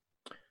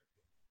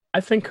 I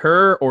think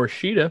her or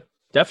Shida,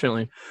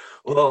 definitely.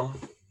 Well,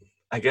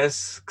 I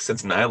guess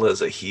since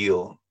Nyla's a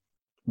heel.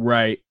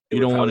 Right. You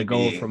don't want to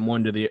go from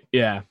one to the –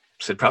 yeah.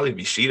 So it'd probably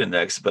be Shida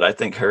next, but I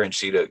think her and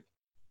Shida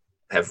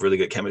have really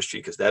good chemistry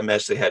because that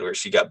match they had where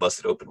she got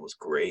busted open was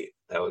great.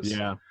 That was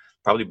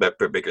probably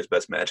Britt Baker's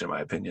best match in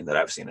my opinion that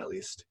I've seen at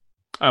least.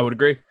 I would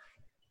agree.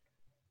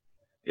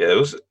 Yeah, it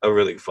was a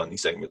really funny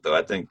segment though.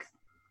 I think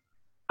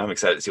I'm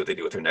excited to see what they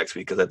do with her next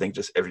week because I think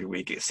just every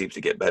week it seems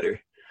to get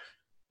better.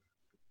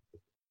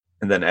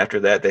 And then after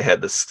that, they had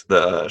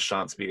the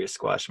Sean Spears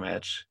squash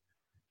match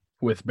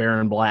with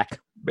Baron Black.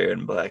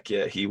 Baron Black,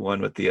 yeah, he won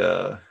with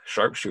the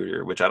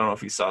sharpshooter, which I don't know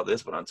if you saw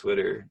this, but on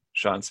Twitter,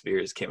 Sean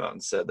Spears came out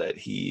and said that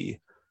a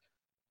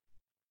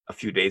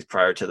few days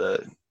prior to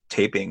the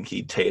taping,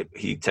 he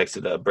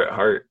texted Bret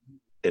Hart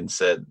and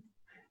said,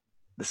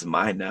 "This is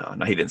mine now."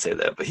 No, he didn't say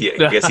that, but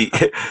I guess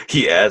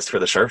he asked for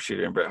the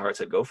sharpshooter, and Bret Hart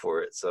said, "Go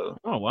for it." So,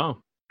 oh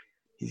wow,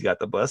 he's got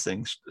the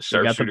blessing.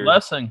 He got the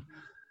blessing.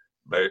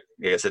 But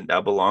I guess it now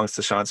belongs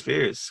to Sean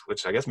Spears,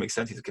 which I guess makes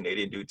sense. He's a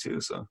Canadian dude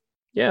too, so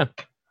yeah.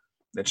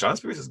 And Sean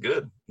Spears is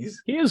good. He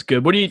is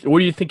good. Where do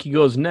you think he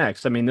goes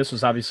next? I mean, this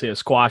was obviously a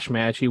squash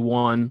match. He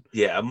won.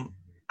 Yeah,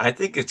 I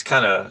think it's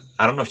kind of.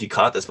 I don't know if you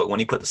caught this, but when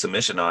he put the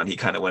submission on, he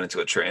kind of went into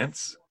a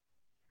trance.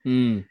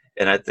 And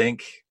I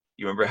think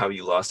you remember how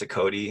he lost to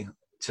Cody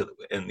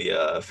in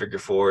the figure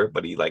four,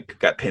 but he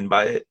got pinned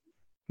by it.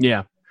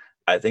 Yeah,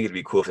 I think it'd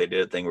be cool if they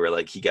did a thing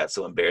where he got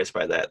so embarrassed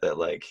by that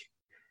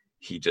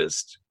he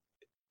just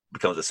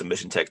becomes a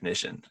submission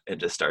technician and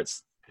just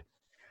starts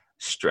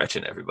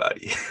stretching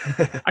everybody.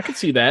 I could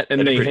see that.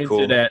 And they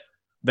hinted at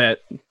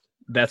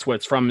that's what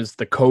it's from is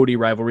the Cody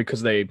rivalry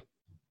because they,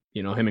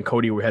 him and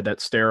Cody had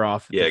that stare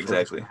off. Yeah,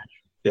 exactly.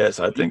 Yeah,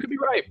 so I think you could be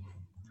right.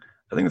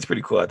 I think it's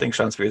pretty cool. I think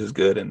Sean Spears is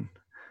good, and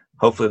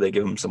hopefully they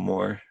give him some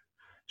more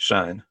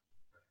shine.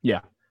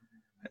 Yeah.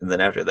 And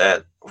then after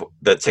that,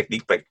 the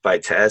Technique by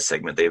Taz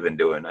segment they've been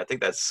doing, I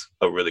think that's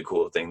a really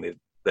cool thing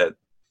that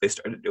they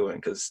started doing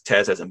because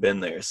Taz hasn't been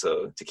there.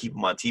 So to keep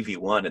him on TV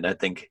one, and I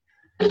think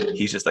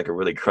he's just a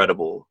really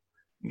credible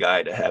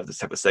guy to have this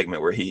type of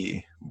segment where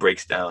he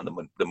breaks down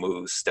the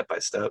moves step by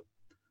step.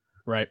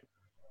 Right.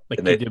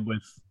 Like he did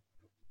with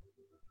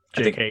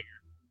Jake Hager.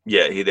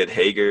 Yeah, he did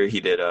Hager. He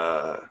did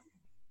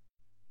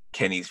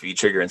Kenny's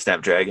V-Trigger and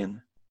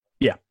Snapdragon.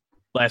 Yeah.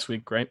 Last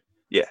week, right?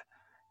 Yeah.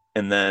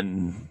 And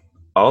then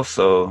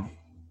also,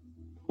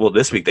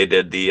 this week they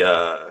did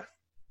the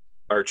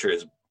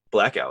Archer's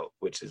Blackout,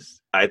 which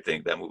is, I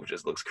think that move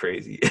just looks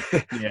crazy.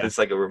 Yeah. It's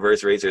like a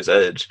reverse Razor's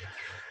Edge.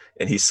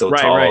 And he's so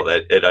tall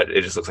that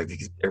it just looks like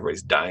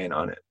everybody's dying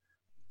on it.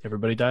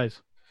 Everybody dies.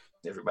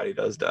 Everybody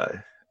does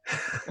die.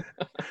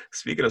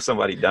 Speaking of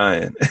somebody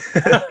dying.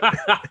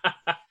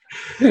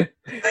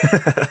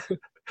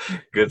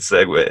 Good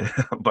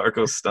segue.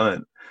 Marco's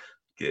stunt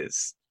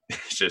gets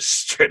just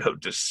straight up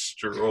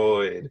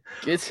destroyed.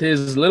 Gets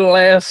his little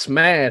ass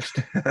smashed.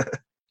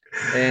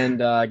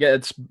 And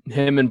it's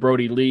him and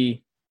Brody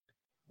Lee.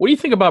 What do you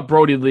think about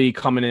Brody Lee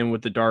coming in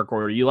with the Dark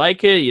Order? You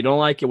like it? You don't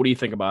like it? What do you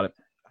think about it?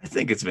 I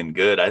think it's been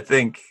good. I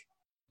think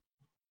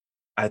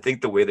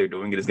the way they're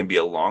doing it is going to be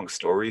a long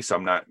story. So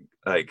I'm not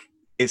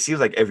it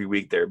seems like every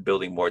week they're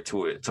building more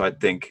to it. So I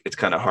think it's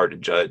kind of hard to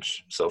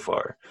judge so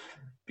far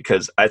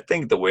because I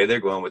think the way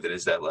they're going with it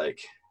is that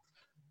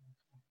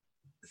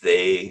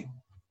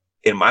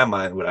in my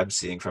mind, what I'm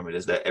seeing from it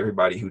is that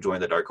everybody who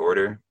joined the Dark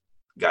Order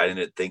got in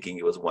it thinking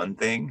it was one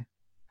thing,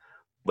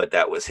 but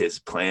that was his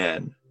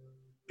plan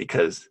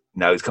because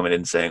now he's coming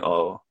in saying,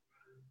 "Oh,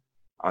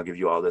 I'll give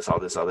you all this, all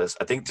this, all this."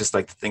 I think just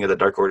the thing of the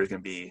Dark Order is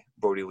going to be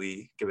Brody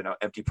Lee giving out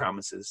empty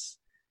promises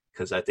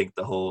because I think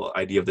the whole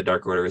idea of the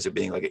Dark Order is it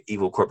being an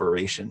evil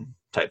corporation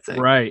type thing.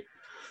 Right.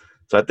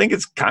 So I think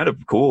it's kind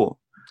of cool.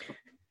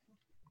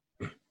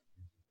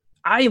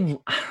 I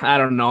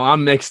don't know.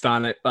 I'm mixed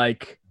on it.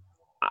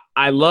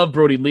 I love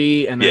Brody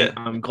Lee, and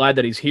I'm glad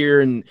that he's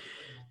here. And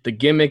the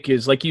gimmick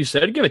is, like you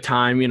said, give it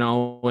time,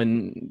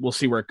 and we'll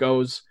see where it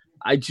goes.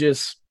 I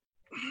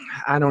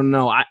don't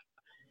know.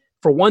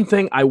 For one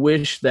thing, I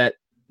wish that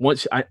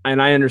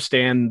I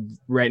understand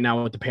right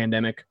now with the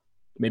pandemic,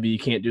 maybe you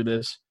can't do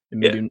this, and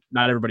maybe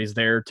not everybody's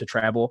there to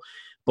travel,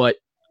 but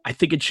I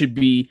think it should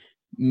be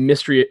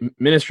Ministry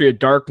of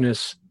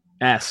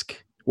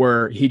Darkness-esque,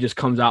 where he just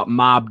comes out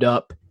mobbed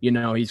up.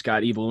 He's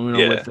got Evil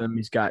Uno with him.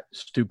 He's got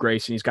Stu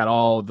Grayson. He's got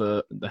all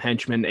the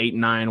henchmen, 8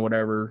 and 9,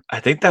 whatever. I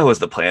think that was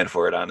the plan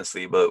for it,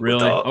 honestly. But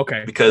really,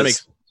 okay,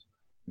 because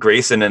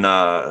Grayson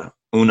and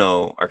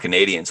Uno are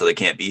Canadian, so they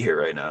can't be here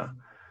right now.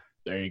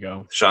 There you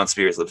go. Sean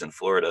Spears lives in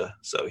Florida,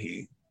 so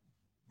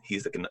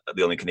he's the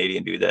only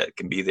Canadian dude that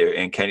can be there.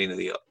 And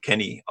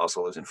Kenny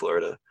also lives in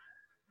Florida.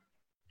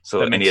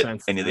 So any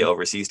of the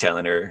overseas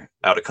talent or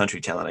out of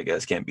country talent, I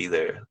guess, can't be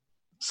there.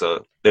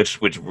 So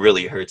which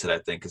really hurts it, I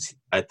think,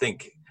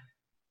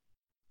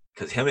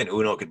 because him and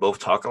Uno could both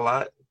talk a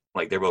lot.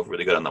 Like, they're both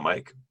really good on the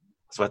mic.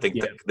 So I think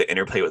the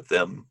interplay with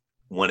them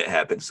when it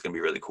happens is gonna be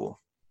really cool.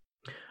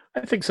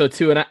 I think so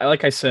too. And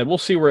like I said, we'll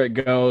see where it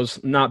goes.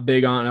 Wasn't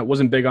big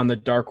on the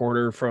Dark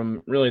Order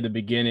from really the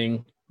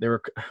beginning. They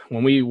were,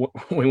 when we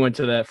went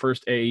to that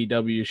first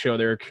AEW show,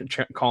 they were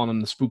calling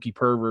them the spooky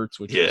perverts,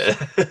 which is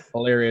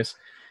hilarious.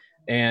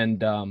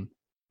 And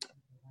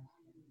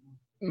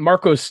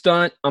Marco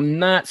Stunt, I'm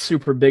not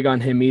super big on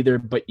him either,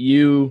 but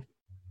you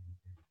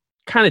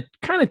kind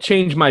of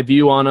changed my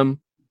view on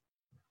him.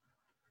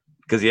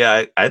 Because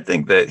I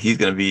think that he's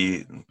going to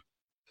be,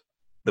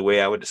 the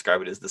way I would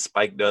describe it, is the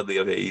Spike Dudley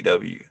of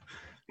AEW.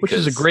 Which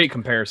is a great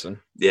comparison.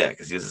 Yeah,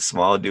 because he's a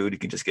small dude. He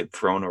can just get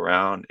thrown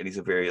around, and he's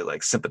a very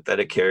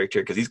sympathetic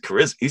character because he's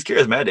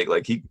charismatic.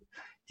 Like, he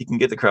can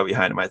get the crowd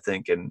behind him, I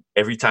think. And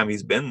every time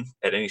he's been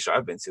at any show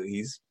I've been to,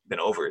 he's been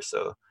over.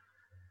 So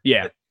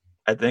yeah,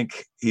 I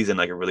think he's in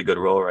a really good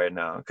role right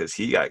now because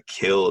he got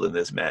killed in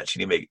this match.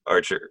 And he made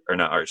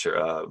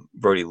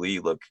Brody Lee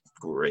look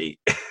great.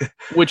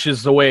 Which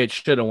is the way it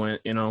should have went,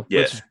 Yeah.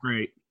 Which is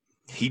great.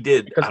 He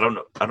did. I don't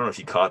know if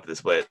you caught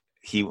this, but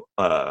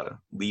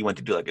Lee went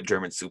to do a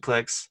German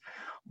suplex,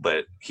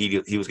 but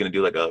he was going to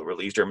do a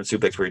release German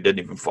suplex where he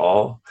didn't even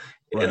fall.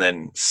 Right. And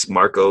then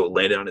Marco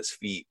landed on his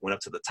feet, went up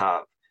to the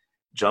top,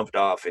 jumped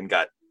off, and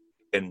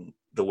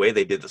the way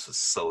they did this was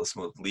so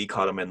smooth. Lee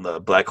caught him in the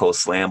black hole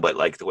slam, but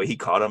the way he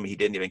caught him, he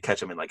didn't even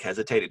catch him and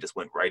hesitate. It just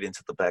went right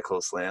into the black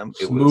hole slam.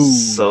 It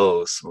was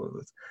so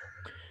smooth.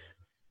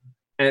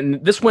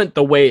 And this went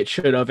the way it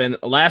should have. And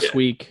last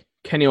week,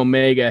 Kenny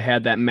Omega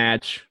had that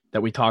match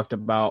that we talked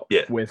about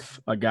with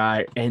a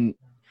guy and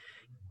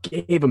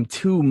gave him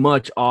too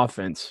much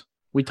offense.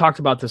 We talked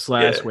about this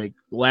last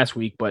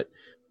week, but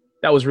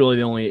that was really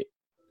the only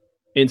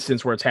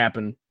instance where it's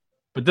happened.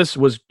 But this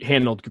was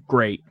handled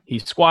great. He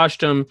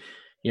squashed him.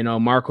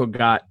 Marco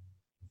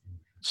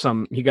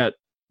Stunt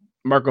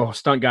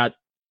got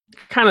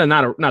kind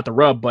of not the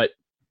rub, but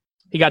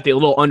he got the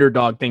little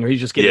underdog thing where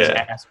he's just getting his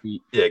ass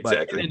beat. Yeah,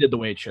 exactly. But it ended the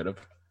way it should have.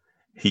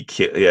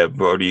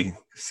 Brody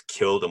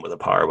killed him with a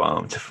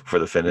powerbomb for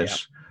the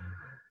finish.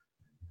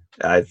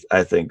 Yeah.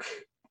 I think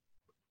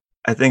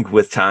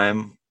with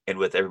time and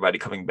with everybody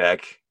coming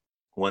back,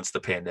 once the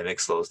pandemic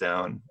slows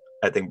down,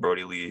 I think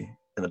Brody Lee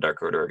and the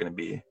Dark Order are going to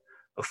be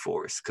a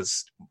force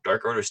because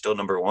Dark Order is still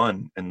number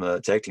 1 in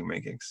the tag team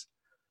rankings.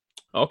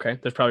 Okay,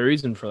 there's probably a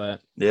reason for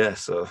that. Yeah,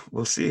 so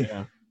we'll see.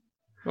 Yeah.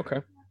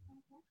 Okay.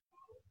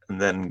 And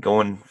then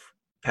going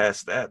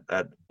past that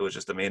it was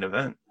just the main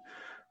event.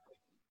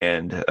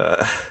 And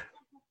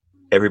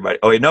everybody.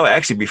 Oh no!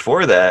 Actually,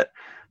 before that,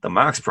 the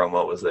Mox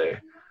promo was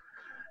there,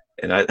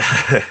 and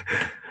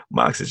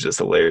Mox is just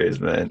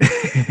hilarious, man.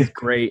 He's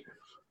great.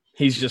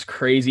 He's just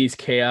crazy. He's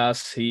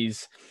chaos. He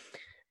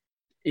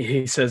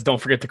says,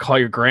 "Don't forget to call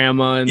your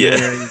grandma." And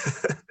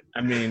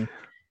I mean,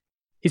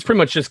 he's pretty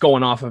much just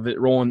going off of it,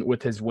 rolling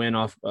with his win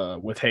off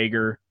with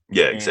Hager.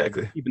 Yeah,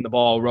 exactly. Keeping the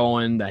ball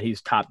rolling. That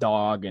he's top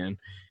dog, and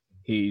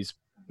he's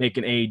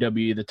making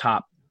AEW the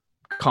top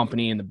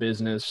company in the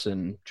business,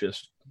 and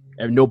just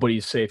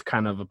nobody's safe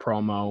kind of a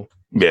promo.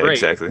 Yeah,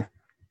 exactly.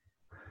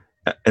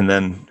 And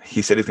then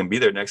he said he's gonna be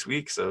there next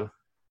week, so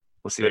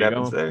we'll see what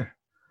happens there.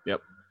 Yep.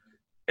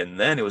 And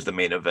then it was the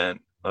main event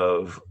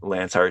of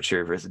Lance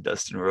Archer versus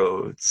Dustin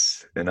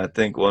Rhodes, and I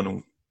think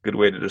one good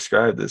way to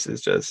describe this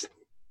is just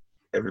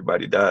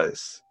everybody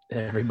dies.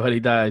 Everybody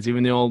dies,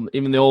 even the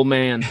old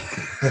man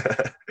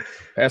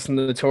passing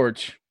the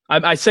torch.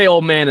 I say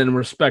old man in a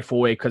respectful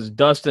way because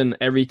Dustin,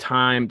 every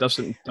time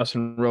Dustin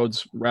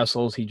Rhodes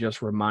wrestles, he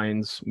just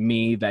reminds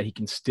me that he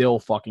can still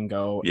fucking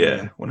go.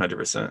 Yeah,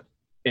 100%.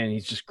 And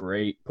he's just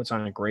great. Puts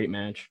on a great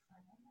match.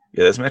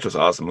 Yeah, this match was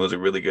awesome. It was a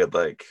really good,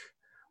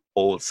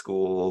 old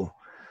school,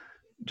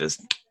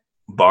 just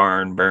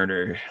barn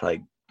burner,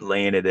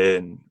 laying it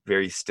in,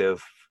 very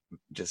stiff.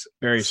 Just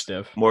very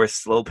stiff. More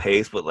slow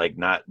pace, but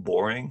not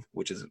boring,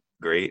 which is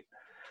great.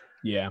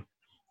 Yeah.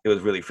 It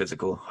was really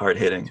physical, hard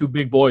hitting. 2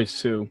 big boys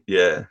too.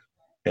 Yeah.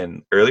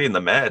 And early in the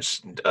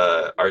match,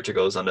 Archer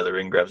goes under the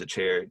ring, grabs a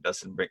chair.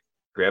 Dustin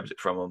grabs it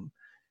from him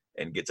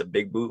and gets a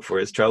big boot for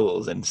his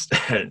troubles and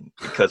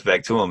cuts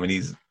back to him, and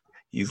he's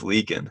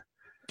leaking.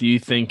 Do you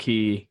think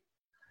he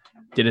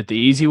did it the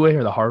easy way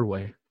or the hard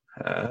way?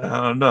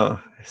 I don't know.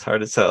 It's hard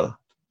to tell.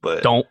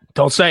 But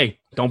don't say.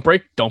 Don't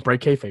break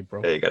kayfabe,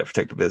 bro. Yeah, you got to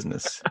protect the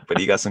business. But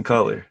he got some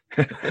color.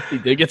 He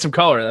did get some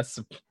color. That's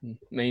the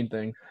main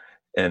thing.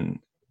 And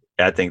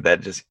I think that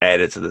just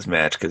added to this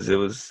match because it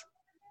was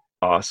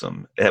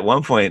awesome. At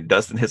one point,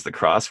 Dustin hits the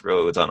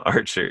crossroads on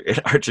Archer, and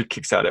Archer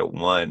kicks out at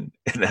 1,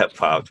 and that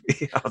popped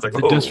me. I was like,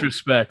 The oh,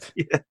 disrespect.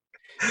 yeah.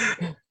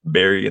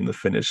 Barry in the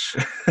finish.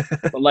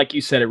 But like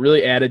you said, it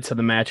really added to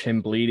the match,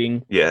 him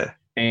bleeding. Yeah.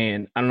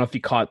 And I don't know if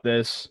you caught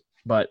this,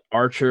 but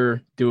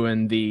Archer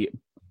doing the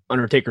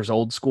Undertaker's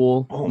old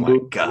school. Oh my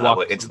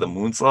God! Into the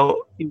moonsault.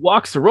 He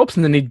walks the ropes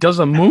and then he does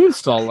a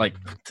moonsault. Like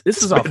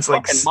this is a fucking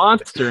like,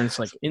 monster, and it's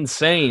like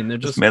insane. They're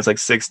just this man's like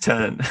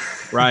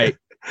 6'10", right?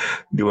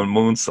 Doing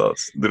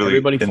moonsaults. Literally,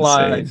 everybody insane.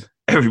 flies.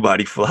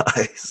 Everybody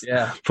flies.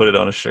 Yeah. Put it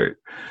on a shirt.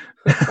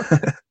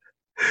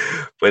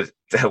 But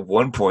at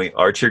one point,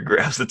 Archer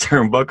grabs the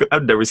turnbuckle.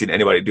 I've never seen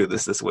anybody do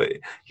this way.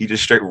 He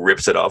just straight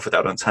rips it off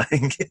without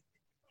untying it.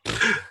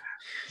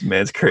 This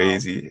man's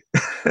crazy.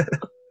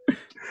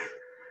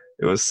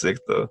 It was sick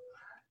though.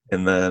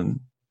 And then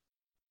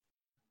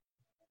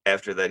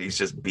after that, he's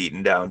just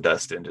beating down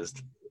Dustin,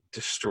 just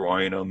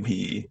destroying him.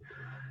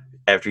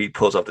 After he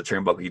pulls off the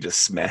turnbuckle, he just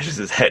smashes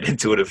his head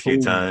into it a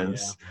few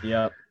times.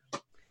 Yeah.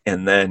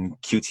 And then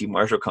QT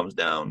Marshall comes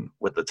down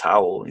with the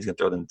towel. He's gonna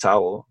throw them the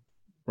towel.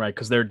 Right,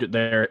 because they're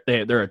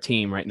a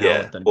team right now.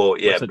 Yeah. Well,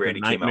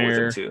 Brandy came out with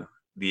him too.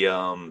 The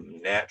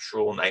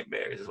Natural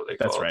Nightmares is what they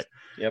call it. That's right.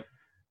 Yep.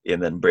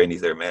 And then Brandy's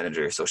their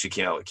manager, so she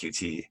came out with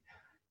QT.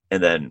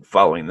 And then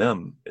following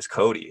them is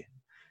Cody.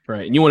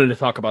 Right. And you wanted to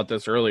talk about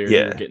this earlier.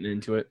 Yeah. You were getting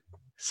into it.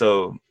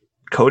 So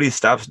Cody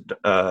stops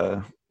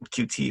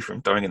QT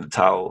from throwing in the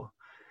towel.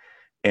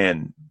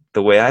 And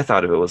the way I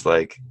thought of it was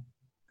like,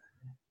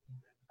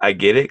 I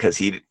get it because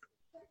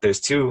there's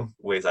two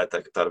ways I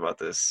thought about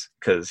this.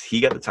 Because he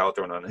got the towel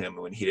thrown on him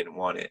when he didn't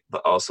want it,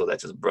 but also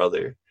that's his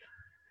brother.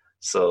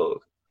 So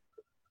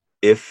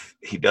if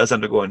he does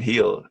undergo and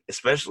heel,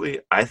 especially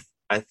I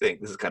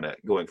think this is kind of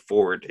going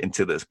forward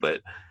into this,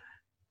 but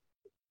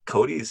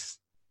Cody's,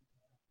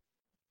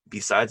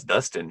 besides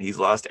Dustin, he's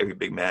lost every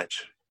big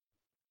match.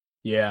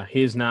 Yeah,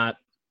 he's not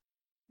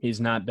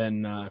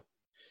been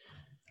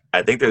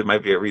I think there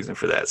might be a reason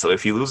for that. So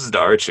if he loses to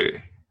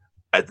Archer,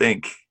 I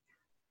think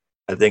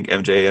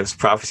MJF's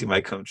prophecy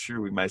might come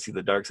true. We might see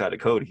the dark side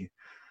of Cody.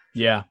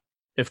 Yeah.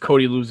 If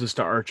Cody loses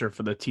to Archer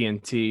for the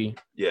TNT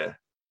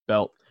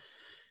belt.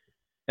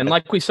 And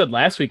like we said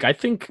last week, I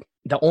think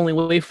the only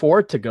way for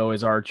it to go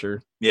is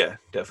Archer. Yeah,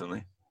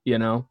 definitely. You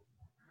know?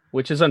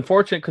 Which is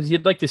unfortunate because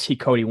you'd like to see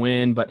Cody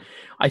win, but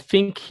I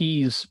think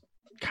he's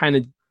kind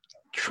of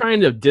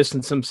trying to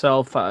distance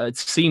himself. It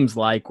seems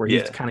like where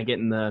he's kind of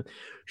getting the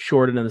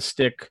short end of the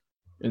stick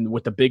and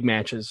with the big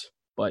matches,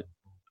 but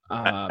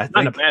I think,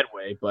 not in a bad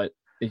way. But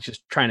he's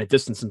just trying to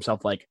distance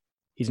himself. Like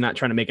he's not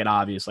trying to make it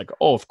obvious. Like,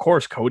 oh, of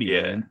course Cody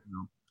win. You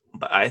know?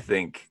 But I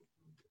think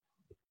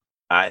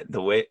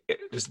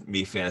just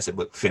me fantasy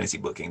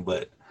booking,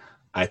 but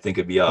I think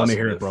it'd be awesome. Let me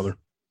hear it, brother.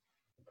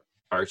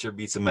 Archer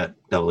beats him at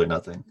Double or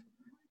Nothing.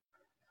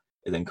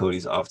 And then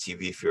Cody's off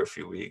TV for a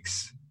few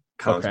weeks.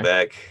 Comes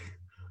back.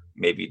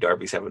 Maybe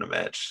Darby's having a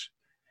match.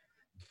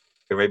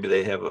 Or maybe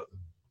they have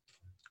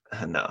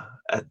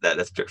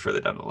that's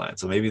further down the line.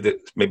 So maybe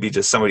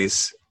just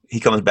he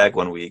comes back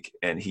one week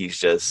and he's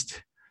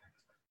just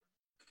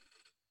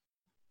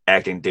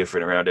acting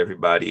different around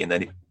everybody. And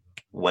then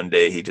one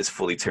day he just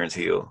fully turns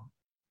heel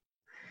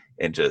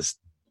and just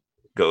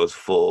goes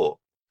full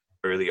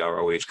early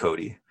ROH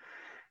Cody.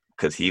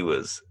 Because he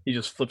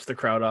just flips the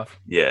crowd off.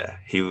 Yeah,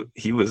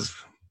 he was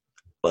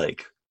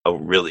like a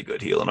really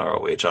good heel in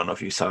ROH. I don't know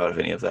if you saw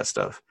any of that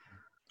stuff.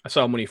 I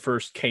saw him when he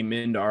first came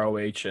into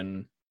ROH,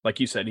 and like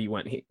you said, he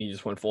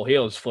just went full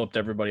heel, just flipped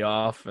everybody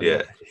off. And...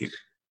 Yeah,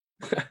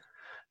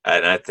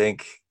 and I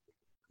think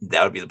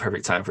that would be the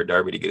perfect time for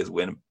Darby to get his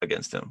win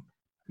against him.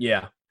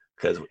 Yeah,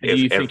 because do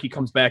you think he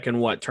comes back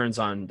and turns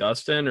on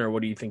Dustin, or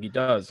what do you think he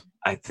does?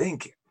 I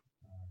think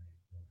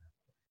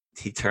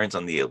he turns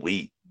on the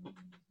Elite.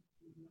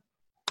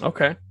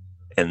 Okay.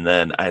 And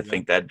then I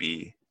think that'd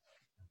be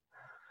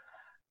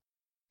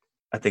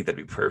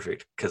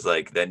perfect because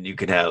like then you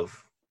could have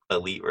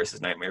Elite versus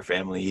Nightmare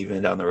Family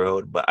even down the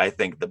road. But I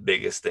think the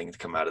biggest thing to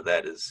come out of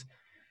that is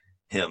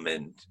him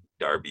and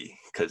Darby,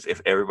 because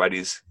if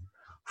everybody's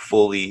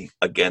fully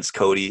against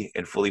Cody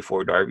and fully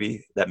for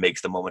Darby, that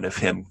makes the moment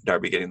of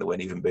Darby getting the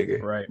win even bigger.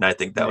 Right. And I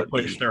think that would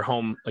push their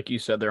home, like you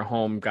said, their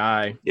home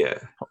guy. Yeah.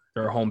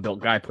 Their home built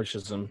guy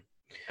pushes them.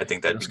 I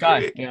think that'd be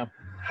great. Yeah.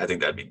 I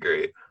think that'd be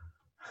great.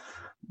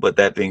 But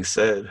that being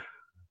said,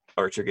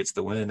 Archer gets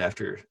the win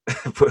after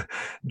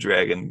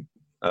dragging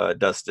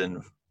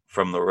Dustin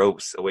from the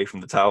ropes away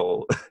from the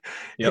towel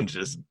and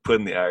just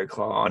putting the iron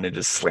claw on and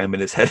just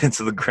slamming his head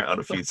into the ground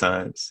a few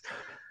times.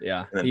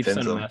 Yeah, he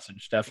sent a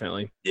message,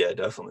 definitely. Yeah,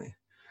 definitely.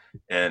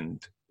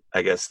 And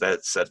I guess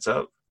that sets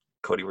up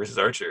Cody versus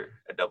Archer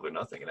at Double or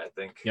Nothing. And I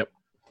think,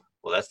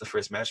 well, that's the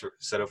first match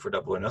set up for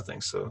Double or Nothing.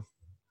 So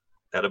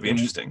that'll be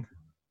interesting.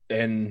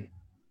 And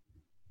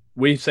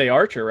we say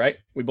Archer, right?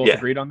 We both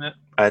agreed on that?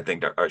 I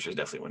think Archer's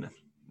definitely winning.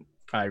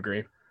 I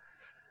agree.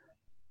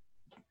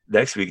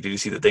 Next week, did you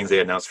see the things they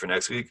announced for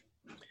next week?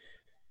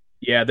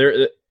 Yeah,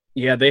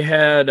 they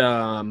had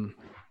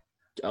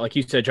like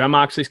you said, John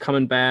Moxley's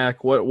coming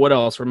back. What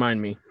else?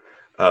 Remind me.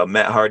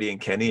 Matt Hardy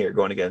and Kenny are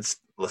going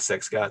against the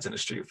Sex Gods in a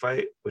street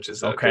fight, which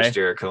is Chris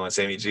Jericho and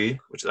Sammy G,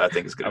 which I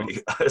think is gonna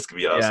be it's gonna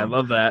be awesome. Yeah, I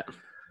love that.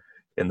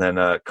 And then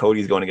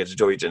Cody's going against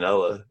Joey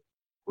Janela,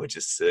 which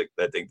is sick.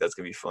 I think that's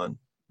gonna be fun.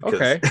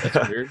 Okay,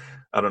 that's weird.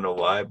 I don't know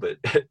why, but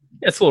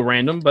it's a little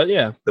random, but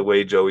yeah. The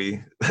way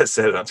Joey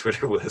said it on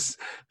Twitter was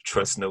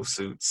 "trust no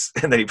suits,"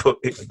 and then he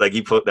put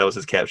that was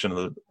his caption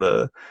of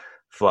the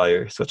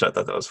flyer, which I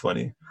thought that was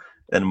funny.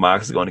 And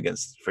Mox is going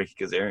against Frankie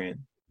Kazarian.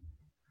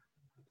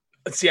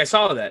 Let's see, I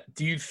saw that.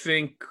 Do you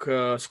think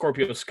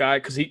Scorpio Sky,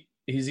 because is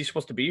he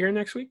supposed to be here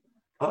next week?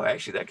 Oh,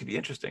 actually, that could be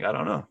interesting. I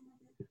don't know.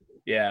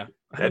 Yeah,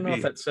 I don't know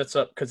if that sets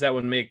up, because that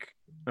would make.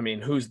 I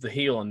mean, who's the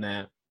heel in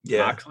that?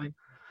 Yeah, Moxley.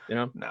 You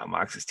know, no,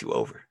 Mox is too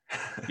over.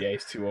 Yeah,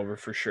 he's too over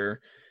for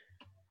sure.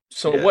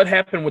 So what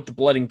happened with the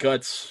Blood and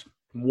Guts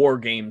War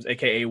Games,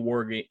 aka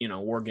War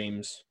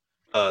Games?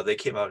 They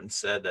came out and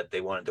said that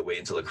they wanted to wait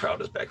until the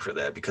crowd is back for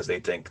that because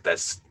they think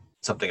that's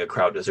something a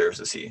crowd deserves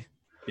to see.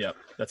 Yep,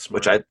 that's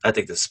smart. Which I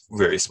think is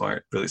very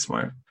smart, really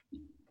smart.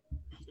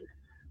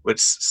 Which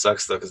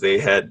sucks though, because they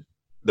had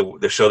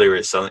the show they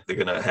were selling, they're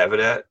gonna have it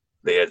at.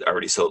 They had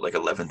already sold like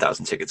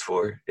 11,000 tickets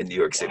for in New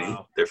York City,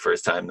 their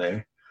first time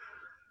there.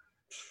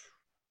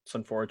 It's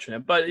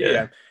unfortunate, but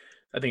yeah,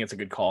 I think it's a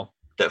good call.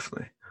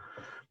 Definitely,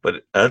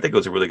 but I think it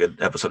was a really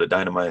good episode of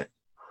Dynamite.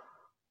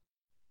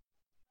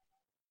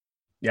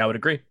 Yeah, I would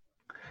agree.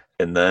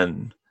 And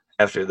then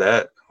after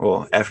that,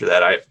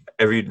 I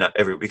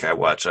every week I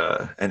watch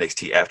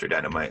NXT after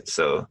Dynamite.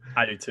 So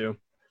I do too.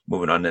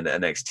 Moving on into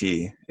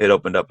NXT, it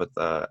opened up with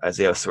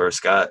Isaiah Swerve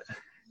Scott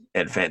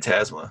and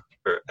Phantasma,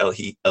 or El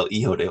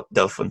Hijo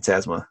del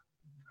Fantasma,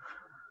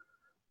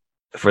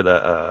 for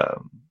the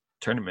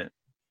tournament.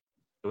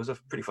 It was a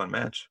pretty fun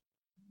match.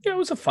 Yeah, it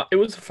was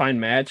a fine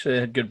match. It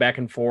had good back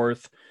and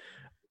forth.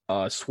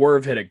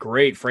 Swerve hit a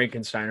great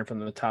Frankensteiner from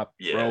the top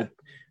rope.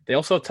 They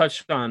also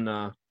touched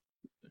on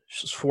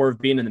Swerve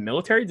being in the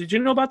military. Did you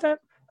know about that?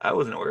 I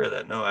wasn't aware of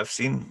that. No, I've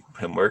seen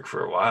him work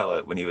for a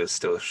while when he was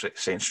still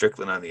Shane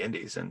Strickland on the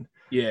Indies, and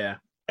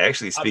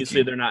actually,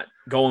 obviously they're not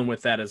going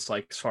with that as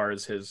far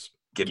as his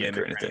gimmick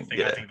or anything.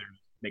 Yeah, I think they're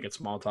making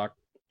small talk.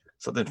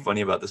 Something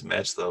funny about this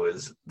match though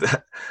is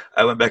that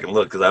I went back and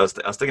looked because I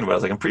was thinking about it. I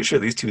was like, I'm pretty sure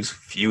these two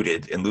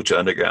feuded in Lucha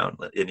Underground,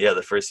 and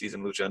the first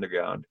season Lucha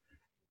Underground,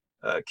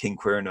 King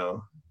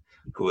Cuerno,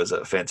 who was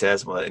a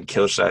Phantasma, and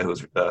Killshot, who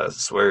was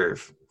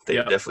Swerve. They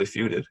definitely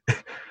feuded.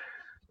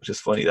 Which is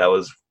funny. That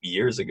was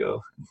years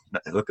ago.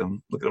 Look at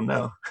them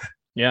now.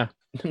 Yeah,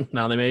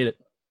 now they made it.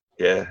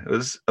 Yeah, it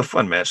was a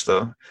fun match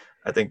though.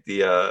 I think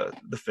the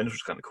finish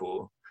was kind of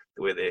cool.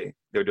 The way they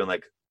were doing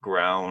like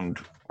ground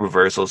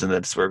reversals, and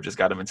then Swerve just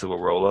got him into a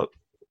roll up.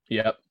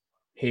 Yep,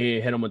 he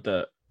hit him with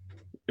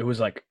it was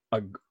like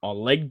a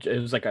leg. It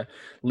was like a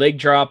leg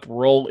drop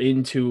roll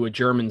into a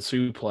German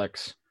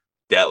suplex.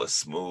 That was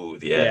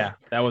smooth. Yeah,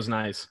 that was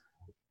nice.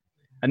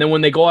 And then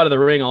when they go out of the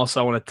ring, also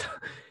I want to.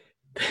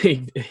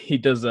 He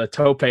does a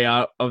tope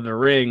out of the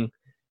ring.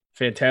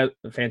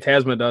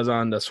 Phantasma does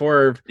on the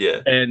Swerve.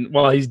 Yeah. And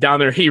while he's down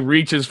there, he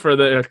reaches for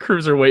the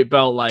cruiserweight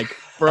belt. Like,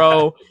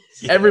 bro,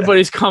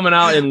 everybody's coming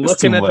out and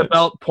looking at the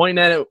belt,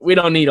 pointing at it. We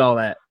don't need all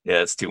that.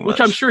 Yeah, it's too much. Which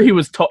I'm sure he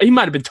was told. He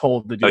might have been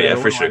told to do. Oh yeah,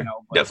 for sure.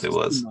 Definitely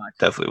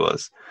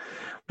was.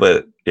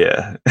 But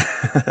yeah,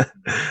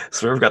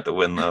 Swerve got the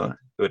win though,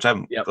 which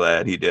I'm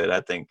glad he did.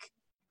 I think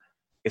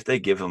if they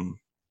give him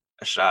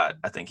a shot,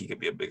 I think he could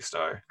be a big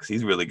star because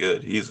he's really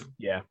good. He's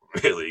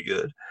really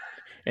good.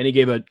 And he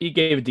gave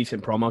a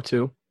decent promo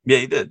too. Yeah,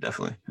 he did,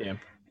 definitely. Yeah.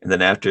 And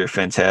then after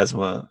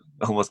Phantasma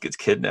almost gets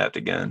kidnapped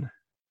again.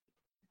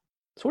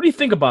 So what do you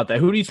think about that?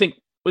 Who do you think?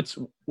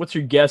 What's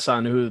your guess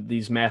on who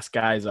these masked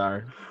guys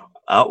are?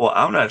 Well,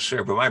 I'm not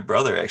sure, but my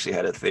brother actually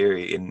had a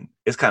theory, and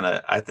it's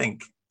I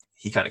think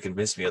he kind of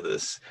convinced me of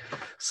this.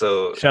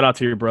 So shout out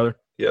to your brother.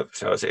 Yep,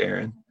 shout out to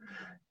Aaron.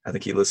 I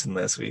think he listened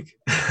last week.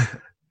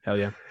 Hell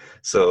yeah.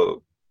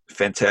 So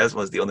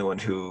Phantasma is the only one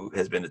who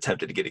has been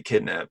attempted to get it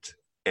kidnapped,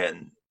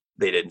 and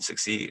they didn't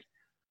succeed.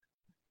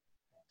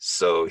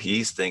 So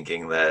he's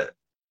thinking that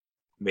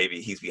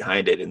maybe he's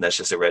behind it, and that's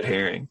just a red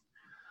herring.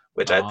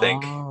 Which I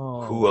think,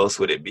 who else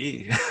would it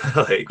be?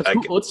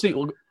 Let's see.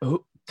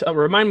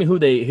 Remind me who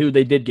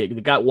they did get.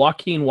 They got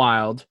Joaquin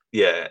Wilde.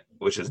 Yeah,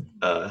 which is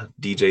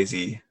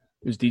DJZ.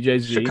 Who's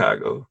DJZ?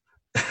 Chicago.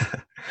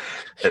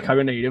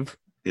 Chicago native.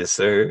 Yes,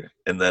 sir.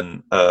 And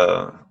then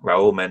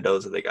Raul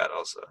Mendoza they got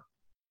also.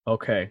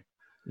 Okay.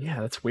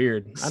 Yeah, that's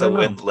weird. So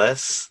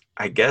unless,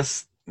 I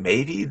guess,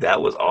 maybe that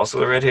was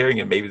also a red herring,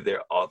 and maybe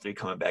they're all three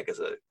coming back as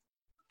a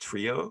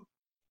trio.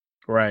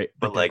 Right.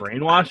 But like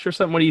brainwashed or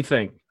something? What do you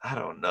think? I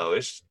don't know.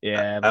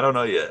 I don't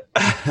know yet.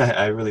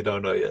 I really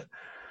don't know yet.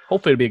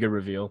 Hopefully it'll be a good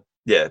reveal.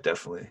 Yeah,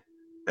 definitely.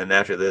 And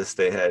after this,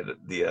 they had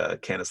the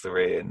Candice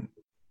LeRae and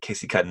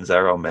Casey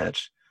Catanzaro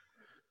match,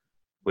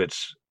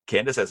 which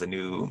Candice has a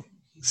new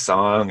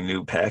song,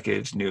 new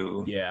package,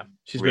 new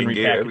she's been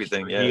gear,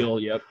 everything. Heel,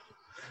 yep.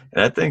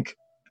 And I think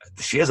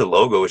she has a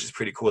logo which is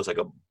pretty cool. It's like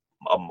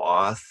a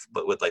moth,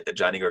 but with like the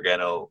Johnny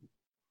Gargano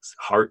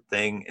heart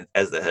thing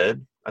as the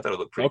head. I thought it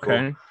looked pretty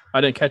cool. I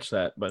didn't catch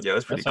that, but yeah, it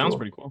was pretty sounds cool.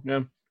 Pretty cool.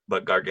 Yeah.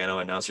 but Gargano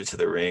announced her to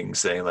the ring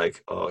saying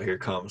like, "Oh, here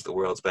comes the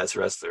world's best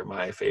wrestler,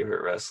 my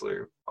favorite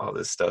wrestler," all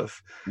this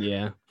stuff.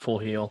 Yeah, full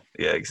heel.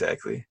 Yeah,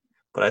 exactly.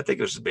 But I think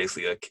it was just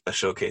basically a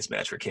showcase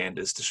match for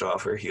Candice to show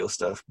off her heel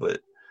stuff.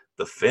 But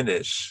the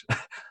finish,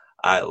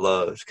 I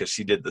loved because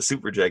she did the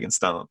Super Dragon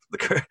Stomp,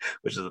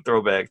 which is a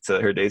throwback to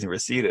her days in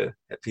Reseda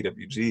at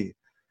PWG,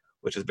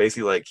 which is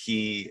basically like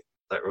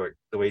or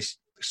the way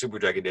Super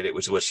Dragon did it,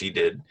 which is what she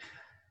did.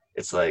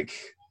 It's like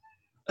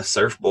a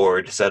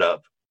surfboard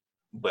setup,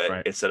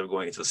 but instead of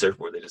going into the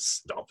surfboard, they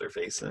just stomp their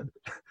face in.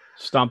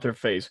 Stomp their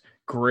face.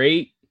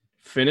 Great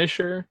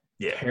finisher.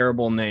 Yeah.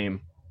 Terrible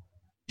name.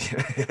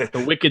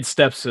 The Wicked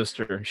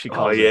Stepsister, she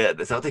calls it. Oh, yeah.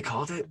 That's how they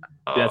called it?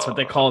 That's what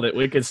they called it,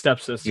 Wicked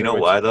Stepsister. You know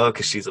why, though?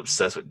 Because she's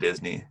obsessed with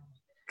Disney.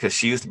 Because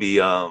she used to be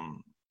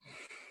billed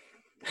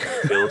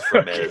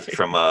from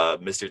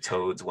Mr.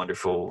 Toad's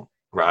Wonderful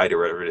Ride or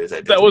whatever it is.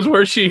 At Disney. That was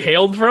where she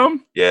hailed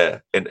from? Yeah.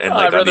 And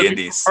like on the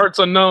Indies. Parts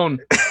unknown.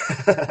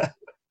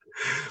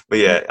 But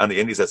yeah, on the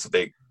Indies, that's what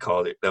they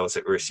called it. That was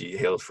where she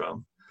hailed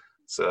from.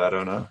 So I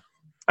don't know.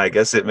 I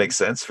guess it makes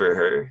sense for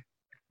her,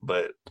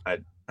 but I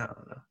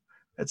don't know.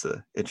 That's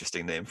an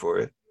interesting name for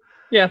it.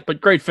 Yeah,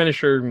 but great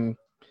finisher.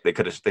 They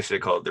should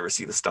have called it the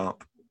Reseda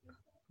Stomp.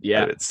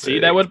 Yeah, see,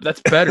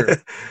 that's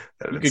better.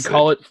 You could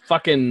call it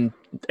fucking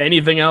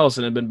anything else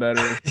and it'd been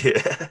better.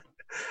 Yeah.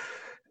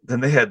 Then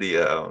they had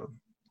the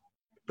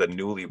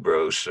Newly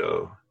Bros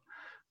show,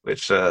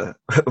 which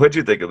what'd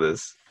you think of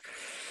this?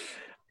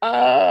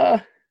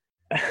 I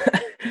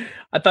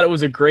thought it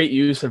was a great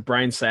use of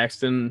Byron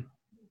Saxton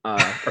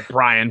as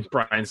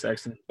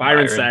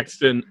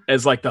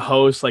like the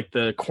host, like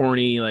the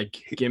corny, like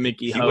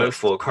gimmicky host. He went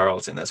full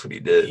Carlton. That's what he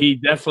did. He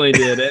definitely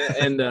did,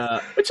 and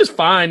which is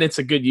fine. It's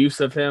a good use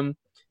of him.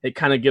 It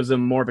kind of gives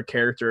him more of a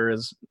character,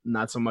 as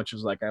not so much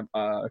as like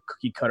a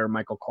cookie cutter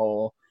Michael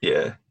Cole.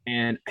 Yeah.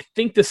 And I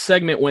think the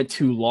segment went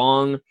too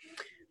long.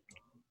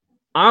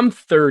 I'm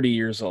 30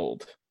 years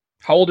old.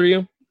 How old are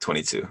you?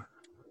 22.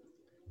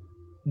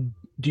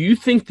 Do you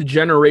think the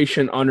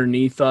generation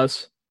underneath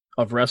us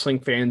of wrestling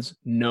fans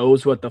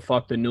knows what the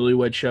fuck the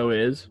Newlywed Show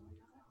is?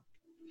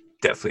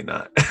 Definitely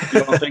not.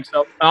 You don't think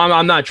so?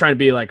 I'm not trying to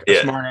be like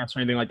a smart ass or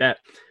anything like that,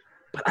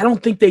 but I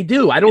don't think they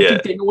do. I don't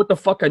think they know what the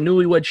fuck a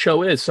Newlywed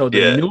Show is. So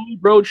the Newly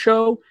Bro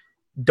Show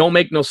don't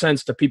make no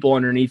sense to people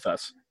underneath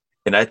us.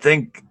 And I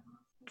think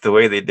the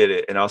way they did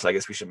it, and also I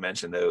guess we should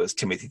mention that it was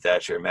Timothy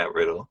Thatcher and Matt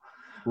Riddle.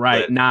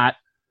 Right, not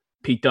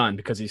Pete Dunne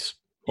because he's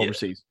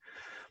overseas.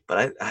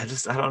 But I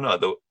don't know.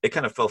 Though it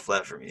kind of fell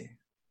flat for me.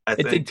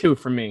 It did too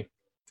for me.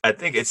 I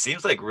think it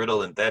seems like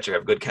Riddle and Thatcher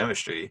have good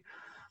chemistry,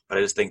 but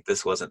I just think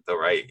this wasn't the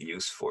right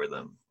use for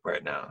them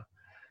right now.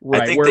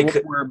 Right, I think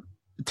where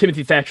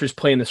Timothy Thatcher's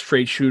playing the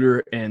straight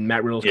shooter and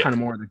Matt Riddle's kind of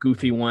more the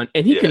goofy one,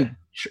 and he can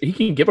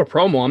give a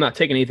promo. I'm not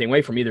taking anything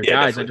away from either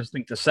guys. Definitely. I just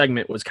think the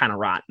segment was kind of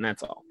rotten.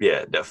 That's all.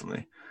 Yeah,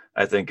 definitely.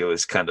 I think it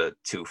was kind of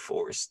too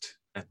forced,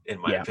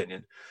 in my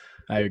opinion.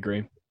 I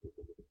agree.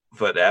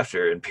 But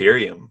after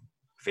Imperium,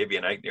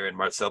 Fabian Eichner and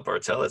Marcel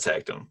Bartel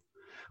attacked him,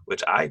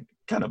 which I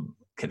kind of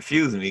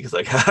confused me because,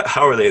 like,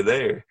 how are they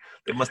there?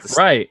 They must have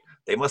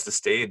They must have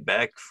stayed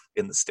back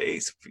in the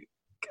States.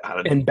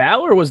 And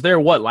Balor was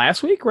there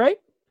last week, right?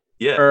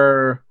 Yeah.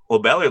 Well,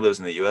 Balor lives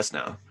in the U.S.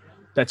 now.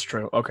 That's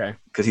true. Okay.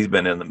 Because he's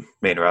been in the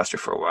main roster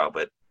for a while,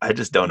 but I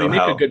just don't know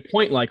how. They make a good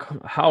point. Like,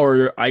 how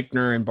are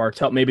Eichner and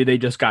Bartel? Maybe they're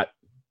just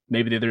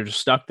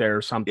stuck there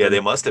or something. Yeah, they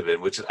must have been.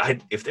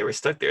 If they were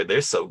stuck there,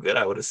 they're so good.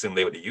 I would assume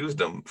they would have used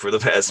them for the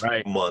past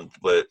month.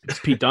 But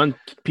Pete Dunne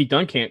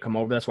can't come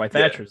over. That's why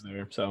Thatcher's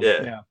there. So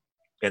yeah.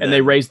 And then,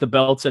 they raised the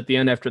belts at the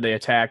end after they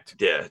attacked.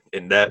 Yeah,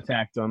 and that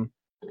attacked them.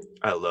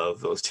 I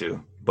love those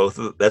two.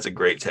 That's a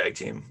great tag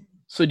team.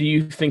 So do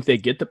you think they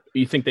get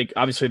you think they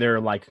obviously they're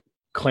like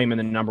claiming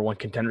the number one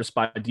contender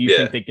spot. Do you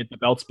think they get the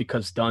belts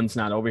because Dunn's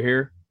not over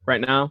here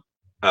right now?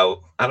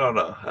 Oh, I don't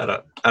know.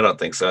 I don't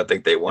think so. I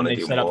think they want to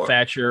do more. They set up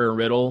Thatcher and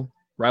Riddle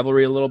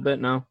rivalry a little bit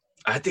now.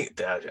 I think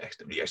that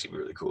would be actually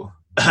really cool.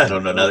 I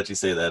don't know. Now that you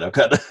say that, I'm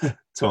kind of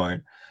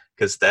torn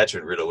because Thatcher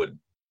and Riddle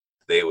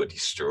would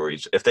destroy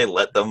each. If they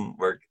let them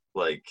work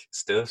like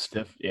stiff,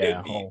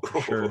 yeah,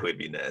 it would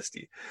be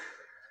nasty.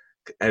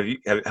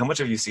 How much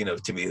have you seen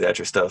of Timothy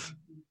Thatcher stuff?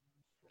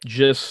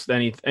 Just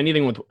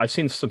anything with. I've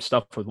seen some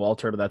stuff with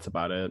Walter, but that's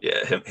about it.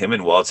 Yeah, him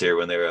and Walter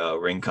when they were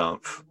ring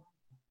comp.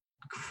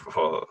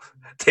 Oh,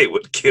 they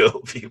would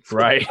kill people.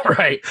 Right.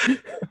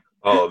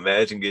 Oh,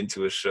 imagine getting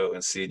to a show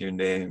and seeing your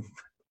name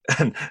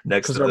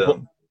next to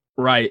them.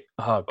 Right.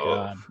 Oh,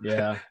 God.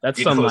 Yeah.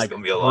 That's some like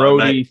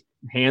Brody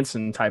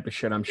Hansen type of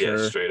shit, I'm sure.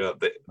 Yeah, straight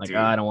up.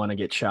 I don't want to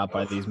get shot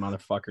by these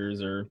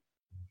motherfuckers or.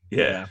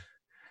 Yeah.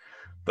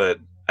 But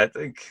I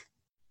think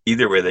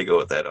either way they go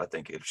with that, I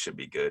think it should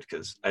be good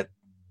because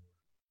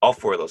all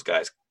four of those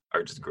guys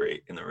are just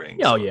great in the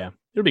ring. Oh, yeah.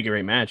 It'll be a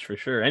great match for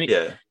sure.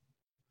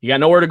 You got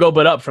nowhere to go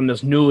but up from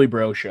this Newly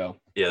Bro show.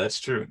 Yeah,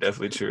 that's true.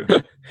 Definitely true.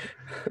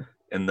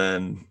 And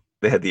then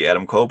they had the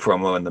Adam Cole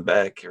promo in the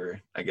back, or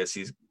I guess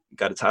he's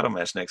got a title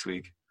match next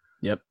week.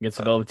 Yep, gets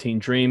the Velveteen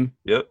Dream.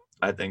 Yep,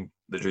 I think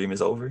the dream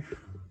is over.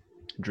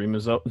 Dream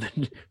is up.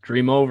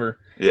 Dream over.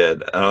 Yeah,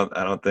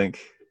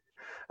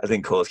 I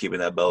think Cole's keeping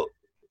that belt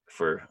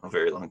for a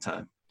very long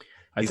time.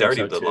 He's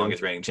already the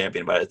longest reigning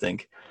champion, but I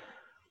think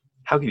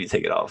how can you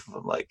take it off of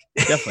him? Like,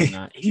 definitely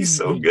not. He's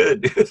so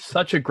good. Dude.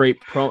 Such a great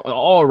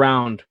all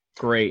around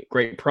great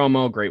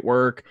promo, great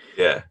work.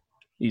 Yeah.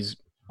 He's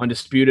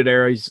undisputed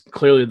era. He's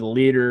clearly the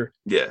leader.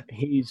 Yeah.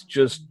 He's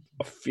just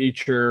a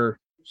future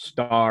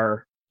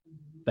star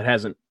that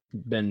hasn't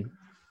been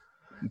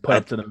put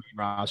up to the main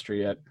roster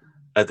yet.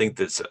 I think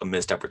that's a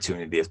missed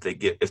opportunity if they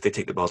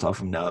take the belt off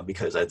him now,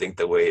 because I think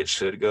the way it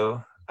should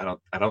go,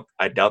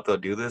 I doubt they'll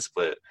do this,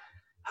 but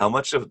how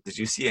much did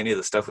you see any of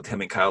the stuff with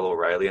him and Kyle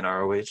O'Reilly in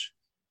ROH?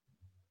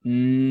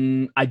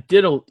 I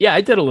did a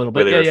little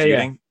bit.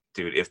 Yeah.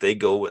 Dude, if they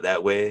go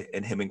that way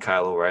and him and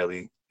Kyle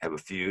O'Reilly have a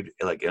feud,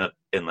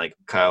 and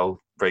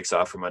Kyle breaks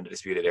off from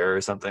Undisputed Era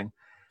or something,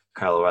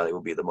 Kyle O'Reilly will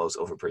be the most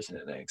over person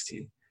in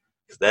NXT.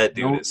 Because that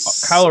dude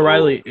is Kyle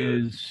O'Reilly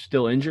good. is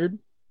still injured,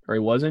 or he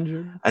was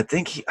injured. I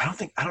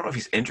don't know if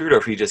he's injured or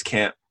if he just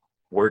can't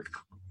work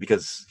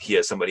because he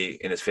has somebody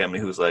in his family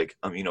who's like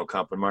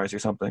compromised or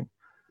something.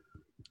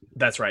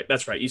 That's right.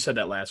 You said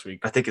that last week.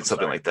 I think it's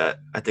something like that.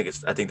 I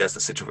think that's the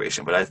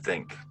situation. But I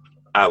think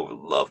I would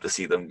love to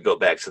see them go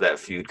back to that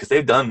feud, because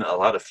they've done a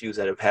lot of feuds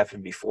that have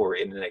happened before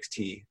in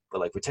NXT, but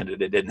like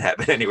pretended it didn't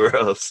happen anywhere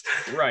else.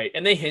 Right,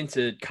 and they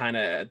hinted kind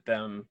of at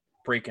them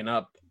breaking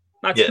up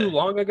not too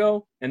long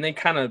ago, and they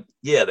kind of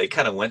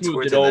went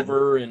towards it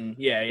over, and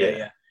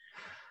yeah.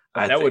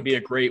 That would be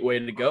a great way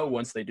to go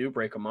once they do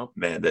break them up.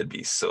 Man, that'd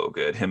be so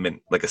good. Him in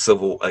like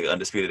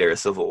Undisputed Era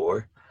Civil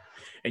War.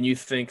 And you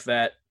think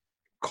that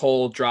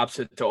Cole drops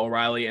it to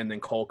O'Reilly, and then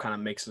Cole kind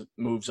of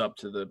moves up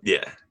to the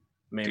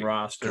main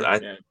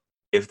roster.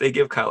 If they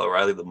give Kyle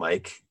O'Reilly the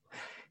mic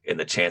and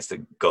the chance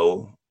to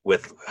go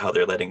with how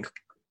they're letting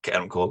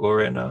Adam Cole go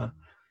right now,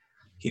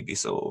 he'd be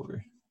so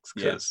over.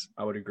 Yes,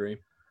 I would agree.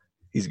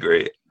 He's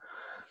great.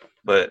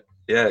 But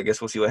yeah, I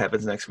guess we'll see what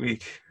happens next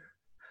week.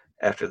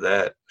 After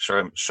that,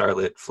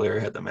 Charlotte Flair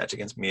had the match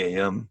against Mia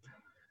Yim.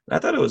 And I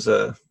thought it was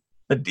a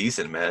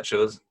decent match. It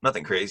was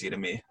nothing crazy to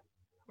me.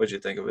 What'd you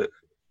think of it?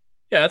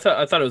 Yeah, I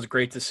thought it was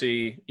great to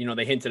see.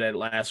 They hinted at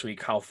last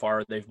week how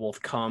far they've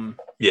both come.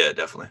 Yeah,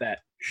 definitely.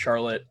 That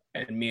Charlotte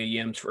and Mia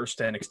Yim's first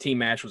NXT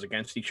match was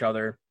against each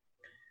other.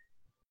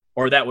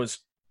 Or it was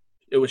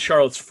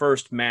Charlotte's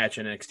first match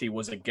in NXT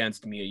was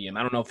against Mia Yim.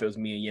 I don't know if it was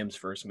Mia Yim's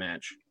first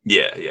match.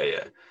 Yeah.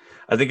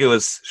 I think it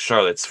was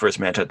Charlotte's first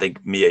match. I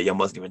think Mia Yim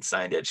wasn't even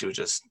signed yet. She was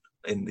just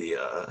in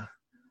the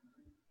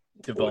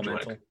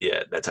developmental.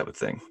 Yeah, that type of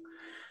thing.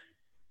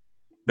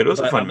 But it was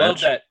a fun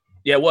match.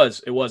 Yeah, it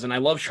was. And I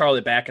love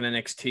Charlotte back in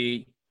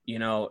NXT.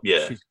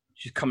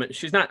 She's coming.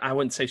 She's not. I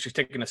wouldn't say she's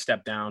taking a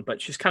step down,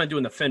 but she's kind of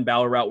doing the Finn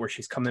Balor route where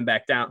she's coming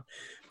back down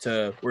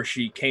to where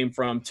she came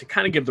from to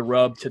kind of give the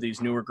rub to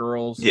these newer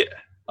girls. Yeah.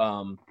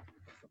 But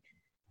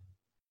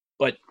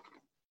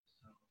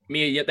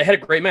they had a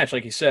great match,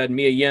 like you said.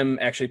 Mia Yim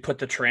actually put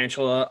the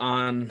tarantula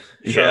on.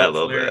 I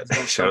love that.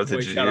 Shout out to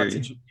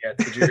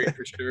Tajiri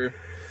for sure.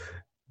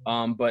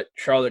 But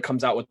Charlotte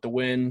comes out with the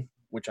win,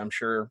 which I'm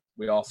sure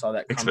we all saw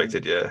that coming.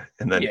 Expected, yeah.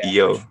 And then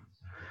Io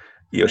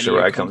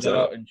Shirai comes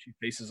out and she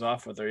faces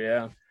off with her,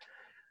 yeah.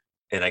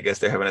 And I guess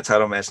they're having a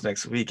title match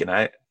next week. And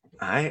I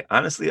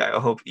honestly, I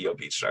hope Io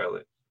beats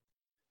Charlotte.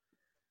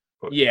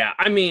 Yeah,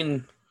 I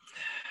mean,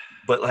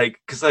 but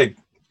because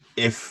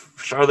if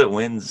Charlotte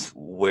wins,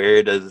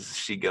 where does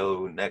she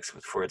go next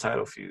for a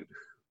title feud?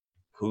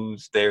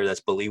 Who's there that's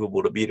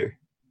believable to beat her?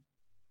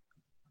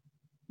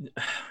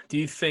 Do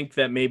you think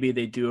that maybe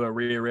they do a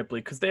Rhea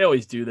Ripley? Because they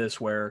always do this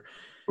where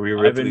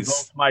I've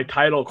invoked my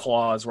title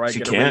clause where I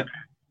get can't.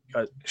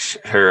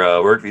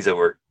 Her work visa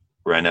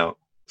ran out,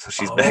 so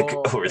she's back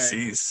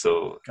overseas.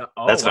 So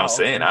that's what I'm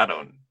saying. Okay. I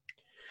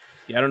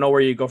don't know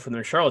where you go from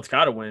there. Charlotte's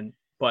got to win,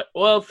 but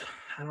I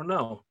don't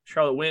know.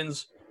 Charlotte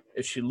wins.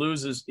 If she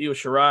loses Io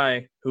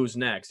Shirai, who's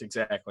next?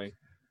 Exactly.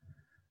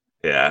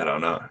 Yeah, I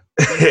don't know.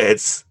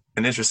 It's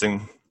an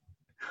interesting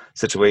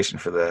situation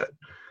for that.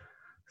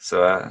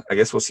 So I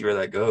guess we'll see where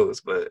that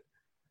goes. But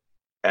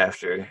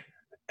after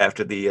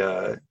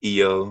the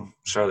Io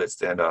Charlotte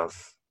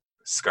standoff,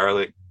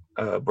 Scarlett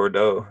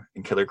Bordeaux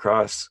and Killer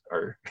Cross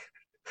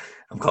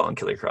I'm calling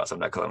Killer Cross. I'm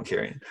not calling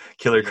Karrion.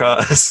 Killer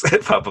Cross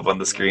pop up on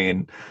the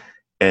screen,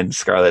 and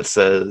Scarlett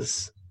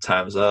says,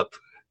 "Time's up.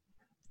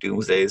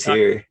 Doomsday is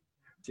here.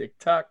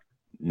 TikTok.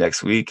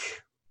 Next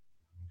week,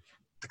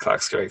 the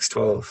clock strikes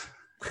 12.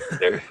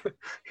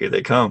 Here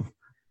they come.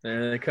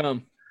 There they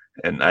come.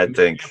 And I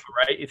think,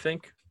 Ciampa, right? You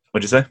think?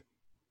 What'd you say?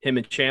 Him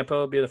and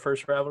Ciampa would be the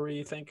first rivalry.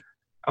 You think?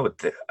 I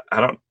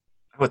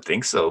would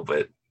think so,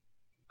 but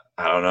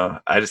I don't know.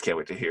 I just can't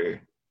wait to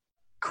hear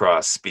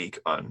Cross speak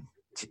on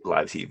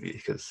live TV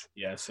because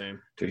same.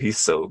 Dude, he's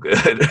so good.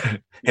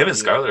 Him and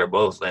Scarlett are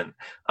both, and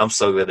I'm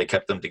so glad they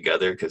kept them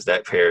together because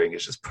that pairing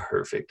is just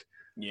perfect.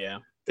 Yeah.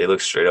 They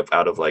look straight up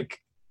out of a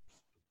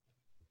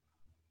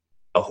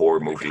horror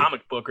movie,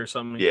 comic book or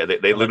something. Yeah,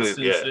 they literally,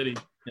 Sin City.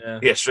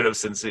 Yeah, straight up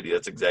Sin City.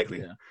 That's exactly.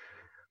 Yeah.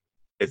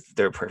 It's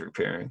their perfect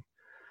pairing.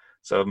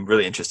 So I'm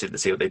really interested to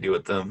see what they do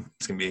with them.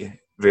 It's gonna be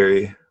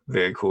very,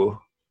 very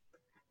cool.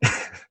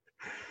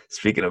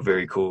 Speaking of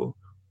very cool,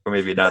 or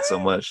maybe not so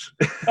much.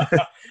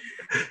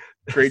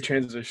 Great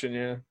transition,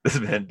 yeah. This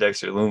man,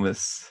 Dexter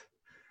Lumis,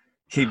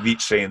 he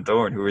beat Shane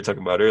Thorne, who we were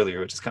talking about earlier,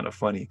 which is kind of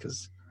funny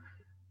because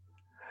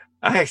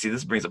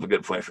this brings up a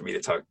good point for me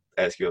to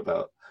ask you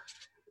about.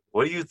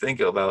 What do you think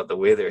about the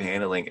way they're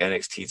handling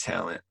NXT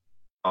talent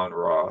on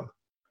Raw?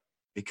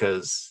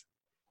 Because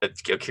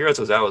Akira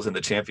Tozawa was in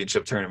the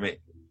championship tournament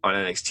on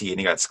NXT and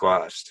he got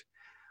squashed.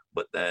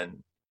 But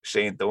then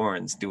Shane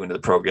Thorne's doing the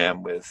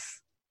program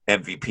with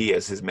MVP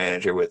as his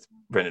manager with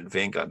Brendan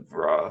Vink on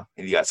Raw,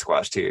 and he got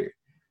squashed here.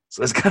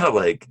 So it's kind of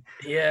like,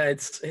 yeah,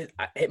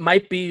 it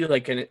might be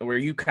like where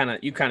you kind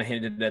of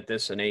hinted at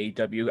this in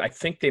AEW. I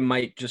think they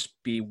might just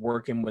be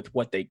working with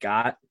what they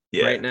got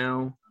right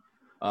now.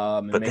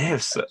 But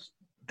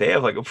they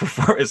have like a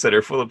performance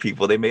center full of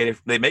people. They make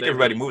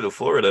everybody move to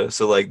Florida,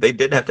 so like they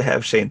didn't have to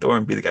have Shane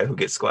Thorne be the guy who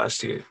gets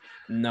squashed here.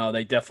 No,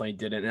 they definitely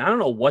didn't. And I don't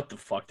know what the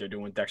fuck they're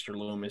doing with Dexter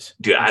Lumis.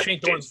 Dude, Shane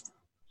Thorne's.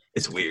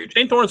 It's weird.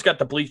 Shane Thorne's got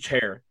the bleached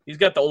hair. He's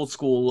got the old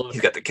school look.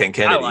 He's got the Ken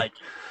Kennedy. I like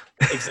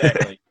it.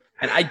 Exactly.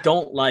 And I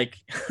don't like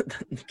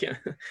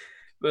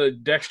the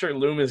Dexter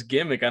Lumis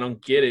gimmick. I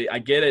don't get it. I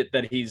get it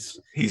that he's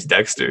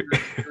Dexter.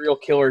 Serial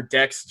killer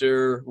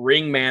Dexter,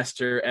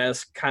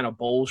 ringmaster-esque kind of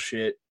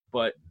bullshit,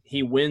 but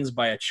he wins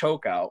by a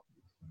chokeout.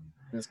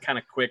 And it's kind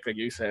of quick, like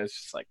you said.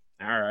 It's just like,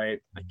 all right,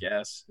 I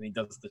guess. And he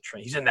does the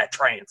trance. He's in that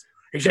trance.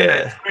 He's in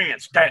that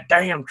trance. That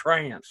damn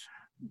trance.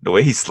 The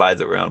way he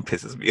slides around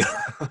pisses me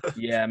off.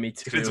 Yeah, me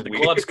too. The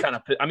gloves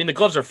the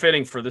gloves are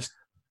fitting for this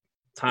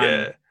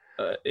time,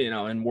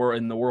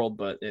 in the world,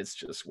 but it's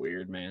just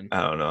weird, man.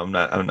 I don't know.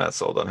 I'm not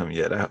sold on him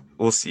yet.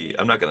 We'll see.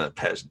 I'm not gonna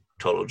pass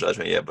total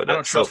judgment yet, but I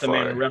don't trust the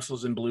man who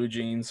wrestles in blue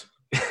jeans.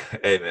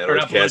 Hey man,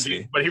 Orange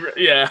Cassidy. But oh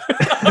yeah,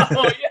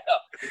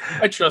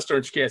 I trust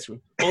Orange Cassidy.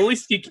 Well, at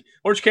least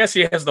Orange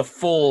Cassidy has the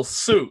full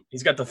suit.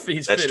 He's got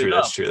he's fitted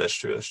up. That's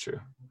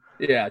true.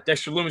 Yeah,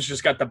 Dexter Lumis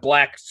just got the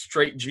black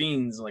straight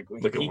jeans. Like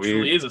he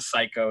truly is a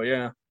psycho.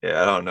 Yeah. Yeah,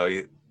 I don't know.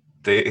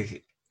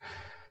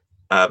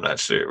 I'm not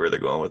sure where they're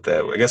going with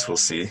that. I guess we'll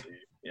see.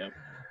 Yeah.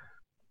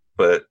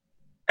 But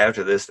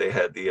after this, they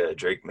had the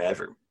Drake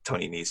Maverick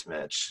Tony Nese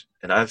match,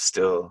 and I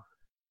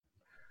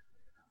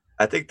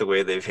think the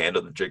way they've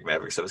handled the Drake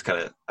Maverick stuff is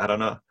kind of, I don't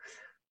know.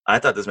 I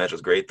thought this match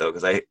was great though,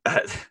 because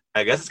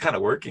I guess it's kind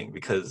of working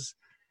because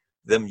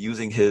them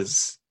using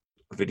his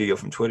video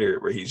from Twitter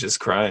where he's just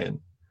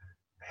crying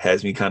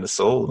has me kind of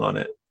sold on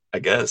it, I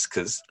guess,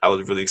 because I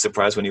was really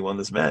surprised when he won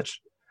this match.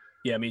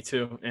 Yeah, me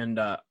too. And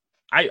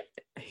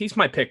he's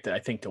my pick I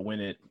think to win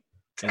it.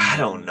 And, I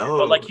don't know.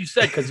 But like you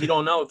said, because you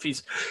don't know if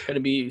he's going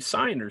to be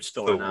signed or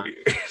still or not.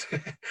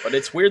 But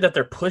it's weird that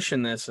they're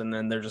pushing this and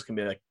then they're just going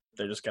to be like,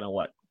 they're just going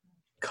to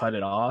cut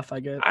it off,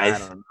 I guess? I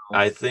don't know.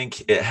 I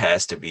think it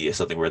has to be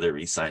something where they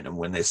re-signed him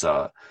when they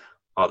saw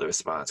all the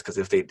response. Because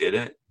if they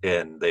didn't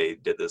and they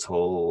did this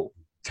whole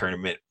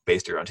tournament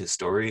based around his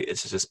story,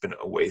 it's just been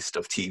a waste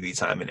of TV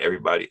time and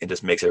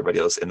just makes everybody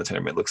else in the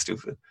tournament look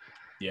stupid.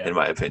 Yeah, in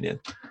my opinion.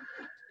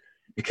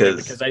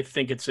 Because I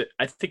think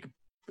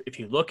if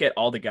you look at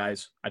all the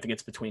guys, I think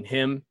it's between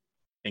him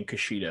and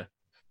Kushida.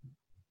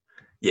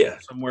 Yeah,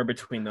 somewhere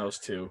between those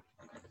two.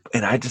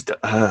 And I just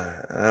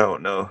I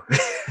don't know.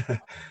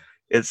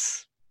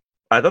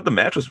 I thought the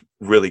match was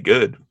really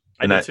good.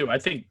 I do too. I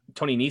think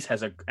Tony Nese has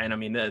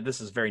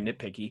this is very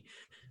nitpicky,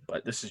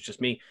 but this is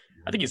just me.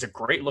 I think he's a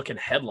great looking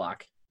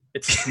headlock.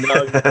 It's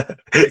snug.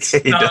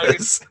 He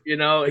does.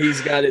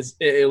 He's got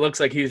it looks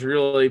like he's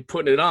really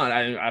putting it on.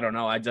 I don't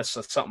know. That's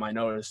something I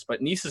noticed.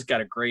 But Nese has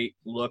got a great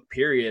look,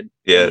 period.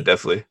 Yeah,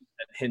 definitely.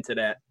 Hinted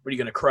at, what are you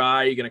going to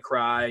cry? You're going to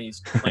cry.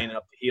 He's playing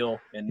up the heel.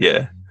 And,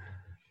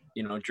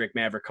 Drake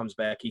Maverick comes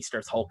back. He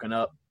starts hulking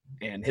up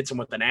and hits him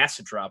with an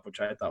acid drop,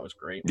 which I thought was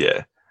great.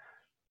 Yeah.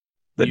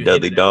 The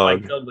Dudley Dog.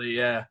 Spike Dudley,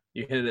 yeah.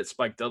 You hit it at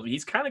Spike Dudley.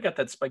 He's kind of got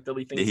that Spike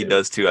Dudley thing. Yeah, he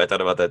does too. I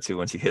thought about that too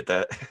once he hit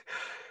that.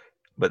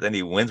 But then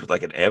he wins with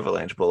like an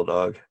avalanche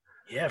bulldog.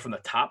 Yeah, from the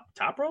top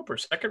rope or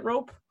second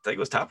rope? I think it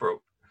was top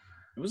rope.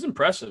 It was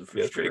impressive.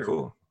 Yeah, it's pretty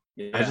cool.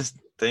 Yeah. I just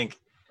think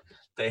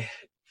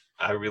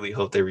I really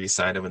hope they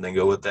re-sign him and then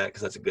go with that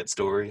because that's a good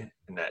story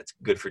and that's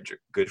good for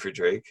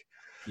Drake.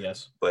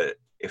 Yes. But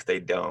if they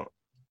don't,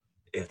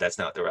 if that's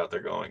not the route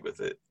they're going with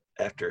it,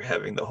 after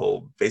having the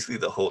whole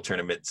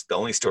tournament, the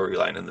only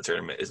storyline in the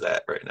tournament is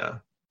that right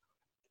now.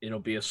 It'll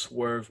be a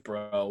swerve,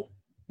 bro.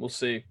 We'll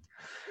see.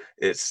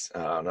 I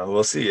don't know.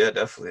 We'll see. Yeah,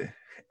 definitely. And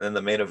then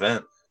the main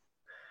event,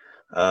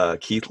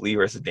 Keith Lee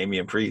versus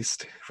Damian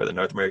Priest for the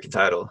North American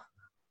title.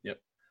 Yep.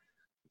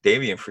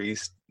 Damian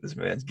Priest, this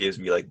man gives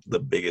me like the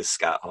biggest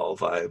Scott Hall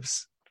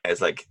vibes as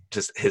like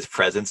just his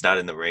presence, not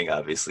in the ring,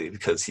 obviously,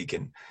 because he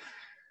can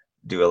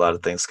do a lot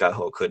of things Scott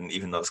Hall couldn't,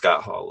 even though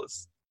Scott Hall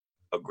was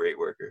a great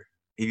worker.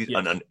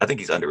 I think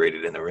he's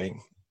underrated in the ring,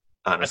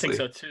 honestly. I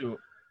think so too.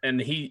 And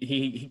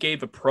he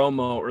gave a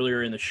promo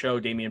earlier in the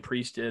show, Damian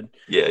Priest did.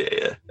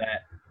 Yeah.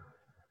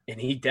 And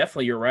he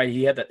definitely, you're right.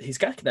 He's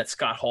got that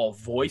Scott Hall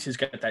voice. He's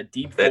got that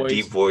deep voice. That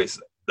deep voice.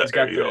 He's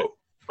got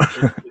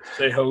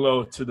Say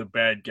hello to the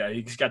bad guy.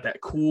 He's got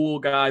that cool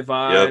guy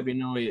vibe,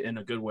 in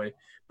a good way.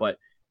 But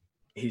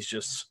he's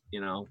just,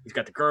 he's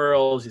got the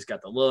girls, he's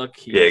got the look.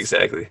 Yeah,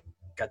 exactly.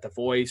 Got the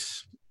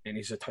voice, and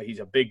he's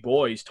a big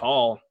boy. He's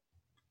tall.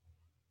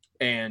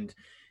 And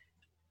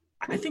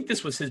I think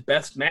this was his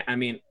best match. I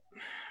mean,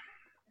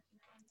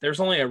 there's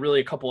only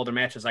a couple other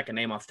matches I can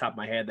name off the top of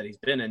my head that he's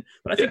been in,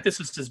 but I think this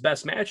is his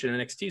best match in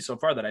NXT so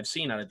far that I've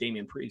seen out of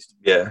Damian Priest.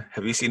 Yeah.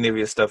 Have you seen any of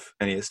his stuff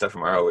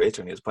from ROH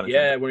when he was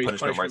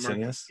punishing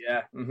Martinez?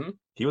 Yeah. Mm-hmm.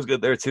 He was good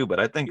there too, but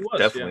I think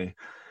definitely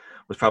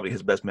was probably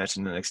his best match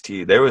in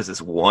NXT. There was this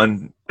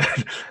one,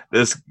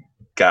 this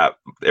got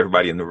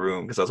everybody in the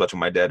room because I was watching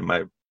my dad and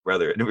my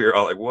brother, and we were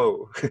all like,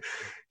 whoa.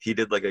 He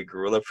did like a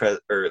gorilla press,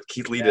 or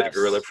Keith Lee did a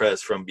gorilla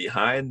press from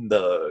behind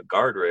the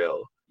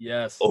guardrail.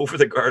 Yes. Over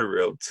the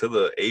guardrail to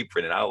the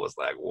apron, and I was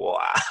like,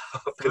 wow.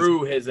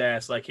 Threw his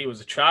ass like he was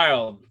a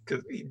child.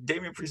 Because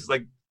Damian Priest is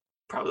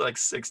probably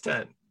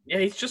 6'10". Yeah,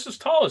 he's just as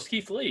tall as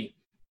Keith Lee.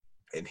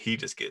 And he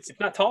just gets... If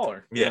not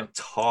taller. Yeah,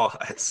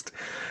 tallest.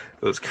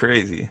 It was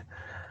crazy.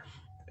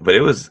 But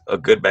it was a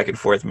good back and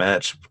forth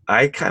match.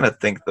 I kind of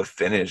think the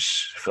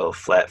finish fell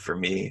flat for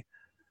me.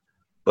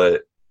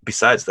 But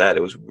besides that,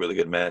 it was a really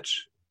good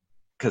match.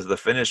 Because the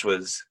finish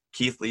was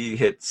Keith Lee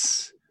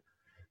hits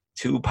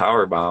 2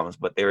 power bombs,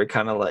 but they were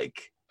kind of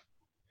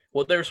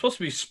well, they were supposed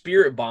to be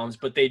spirit bombs,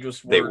 but they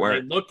just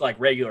weren't. They looked like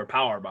regular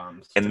power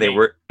bombs. And they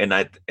were,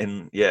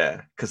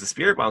 because the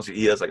spirit bombs,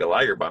 he has like a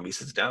Liger bomb, he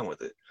sits down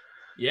with it.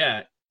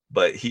 Yeah.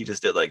 But he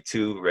just did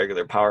 2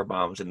 regular power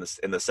bombs, and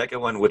the second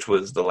one, which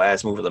was the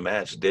last move of the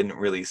match, didn't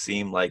really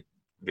seem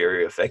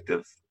very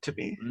effective to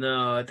me.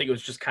 No, I think it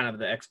was just kind of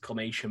the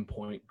exclamation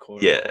point.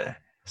 Yeah.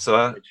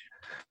 So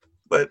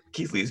but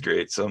Keith Lee's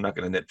great, so I'm not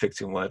going to nitpick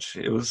too much.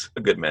 It was a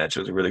good match.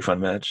 It was a really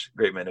fun match.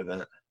 Great main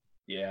event.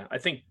 Yeah, I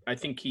think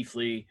Keith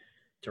Lee,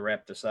 to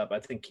wrap this up, I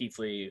think Keith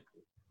Lee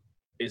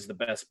is the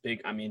best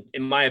in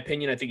my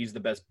opinion, I think he's the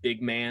best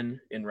big man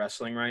in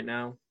wrestling right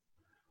now.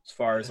 As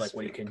far as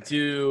what he can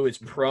do, his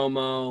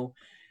promo.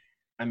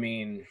 I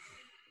mean,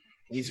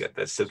 he's got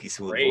that silky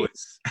smooth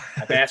voice.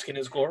 I bask in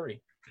his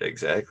glory.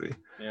 Exactly.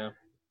 Yeah.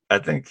 I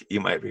think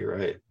you might be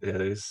right. Yeah,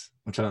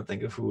 I'm trying to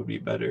think of who would be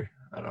better.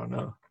 I don't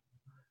know.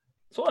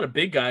 It's a lot of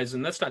big guys,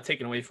 and that's not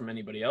taken away from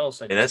anybody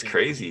else. And that's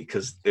crazy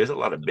because there's a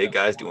lot of big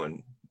guys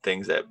doing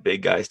things that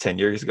big guys 10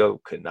 years ago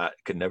could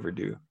never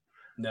do.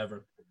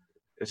 Never.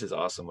 It's just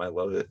awesome. I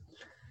love it.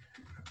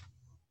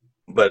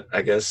 But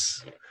I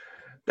guess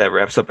that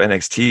wraps up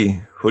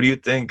NXT. Who do you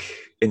think,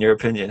 in your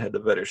opinion, had the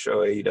better show,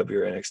 AEW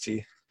or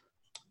NXT?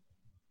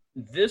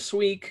 This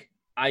week,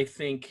 I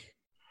think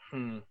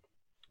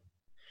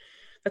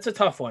that's a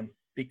tough one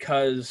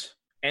because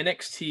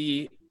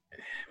NXT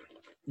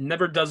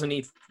never does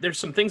any. There's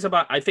some things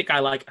about. I think I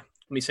like. Let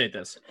me say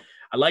this.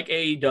 I like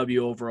AEW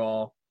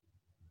overall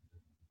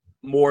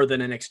more than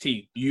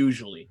NXT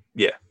usually.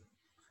 Yeah.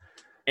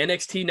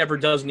 NXT never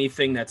does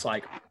anything that's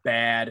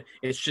bad.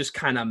 It's just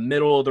kind of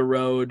middle of the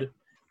road.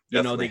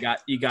 Definitely.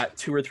 You got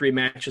 2 or 3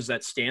 matches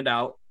that stand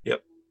out.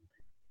 Yep.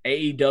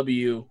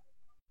 AEW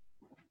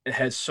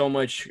has so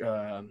much.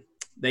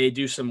 They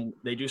do some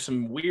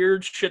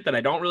weird shit that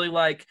I don't really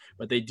like,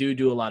 but they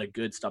do a lot of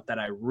good stuff that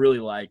I really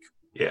like.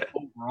 Yeah.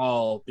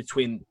 Overall,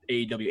 between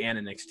AEW and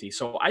NXT.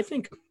 So I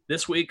think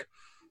this week,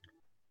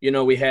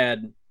 we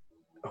had,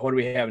 what do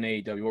we have in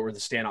AEW? What were the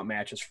standout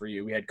matches for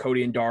you? We had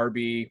Cody and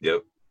Darby.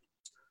 Yep.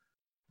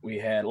 We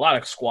had a lot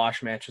of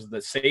squash matches. The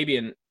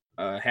Sabian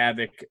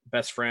Havoc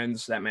best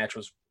friends. That match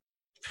was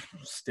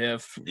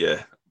stiff.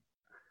 Yeah.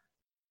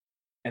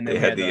 And then they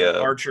had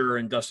the Archer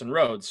and Dustin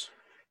Rhodes.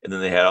 And then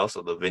they had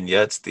also the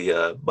vignettes,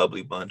 the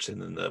Bubbly Bunch, and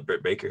then the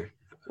Britt Baker.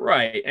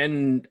 Right.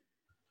 And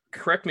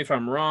correct me if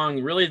I'm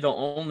wrong, really the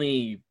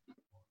only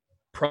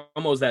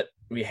promos that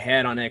we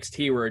had on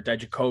NXT were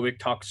Dijakovic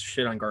talks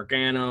shit on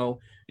Gargano.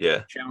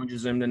 Yeah.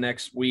 Challenges him the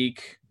next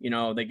week.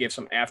 They gave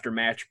some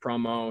after-match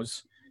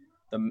promos.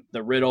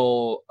 The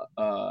Riddle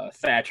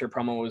Thatcher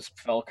promo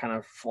fell kind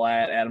of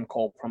flat, Adam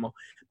Cole promo.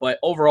 But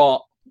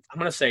overall, I'm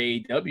going to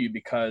say AEW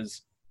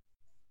because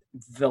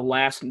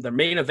the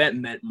main event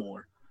meant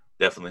more.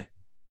 Definitely.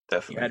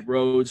 You had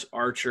Rhodes,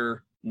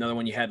 Archer, another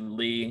one you had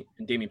Lee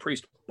and Damian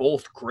Priest.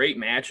 Both great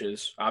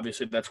matches.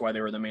 Obviously, that's why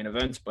they were the main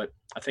events, but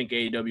I think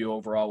AEW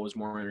overall was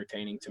more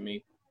entertaining to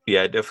me.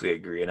 Yeah, I definitely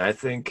agree. And I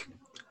think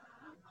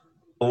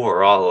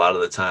overall, a lot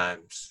of the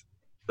times,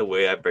 the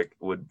way I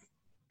would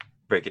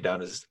break it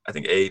down is I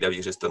think AEW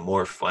is just the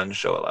more fun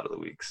show a lot of the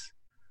weeks.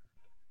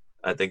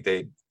 I think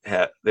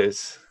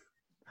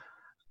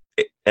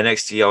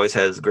NXT always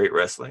has great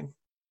wrestling,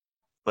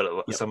 but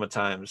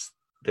sometimes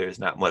there's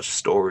not much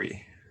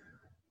story.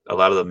 A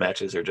lot of the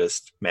matches are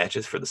just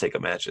matches for the sake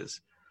of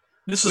matches.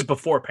 This is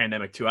before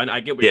pandemic too.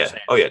 I get what you're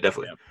saying. Oh yeah,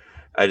 definitely. Yeah.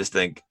 I just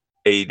think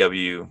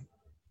AEW,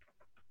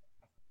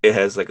 it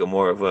has a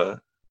more of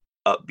a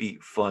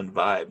upbeat, fun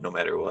vibe no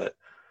matter what.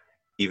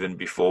 Even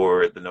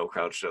before the no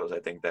crowd shows, I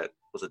think that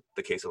was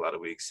the case a lot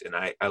of weeks. And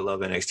I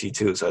love NXT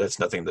too, so that's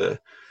nothing to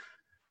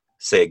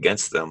say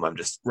against them. I'm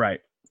just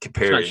right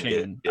comparing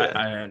it. Yeah.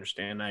 I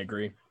understand. I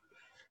agree.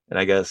 And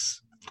I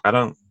guess I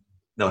don't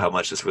know how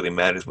much this really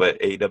matters, but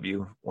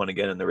AEW won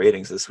again in the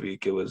ratings this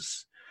week. It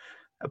was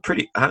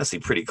honestly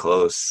pretty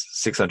close.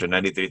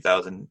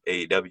 693,000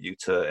 AEW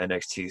to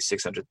NXT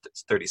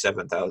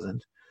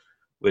 637,000,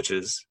 which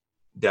is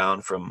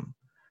down from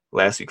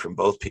last week from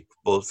both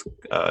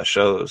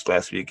shows.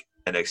 Last week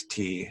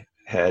NXT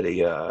had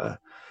a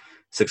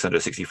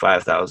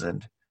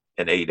 665,000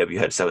 and AEW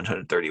had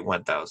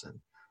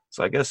 731,000.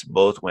 So I guess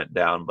both went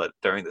down, but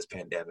during this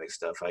pandemic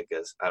stuff, I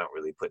guess I don't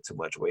really put too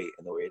much weight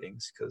in the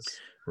ratings because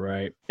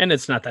right, and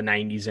it's not the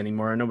 '90s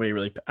anymore. Nobody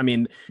really. I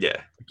mean,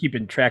 yeah,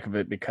 keeping track of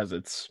it because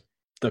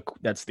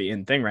that's the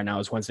in thing right now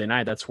is Wednesday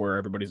night. That's where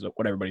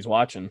everybody's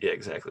watching. Yeah,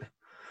 exactly.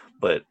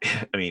 But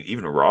I mean,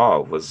 even Raw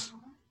was.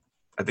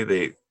 I think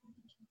they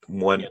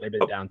won. Yeah, they've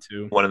been down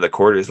too. One of the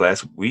quarters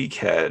this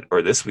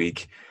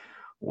week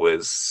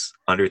was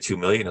under 2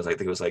 million. I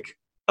think it was like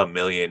 1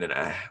 million and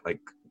like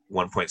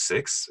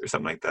 1.6 or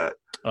something like that.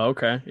 Oh,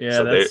 okay. Yeah,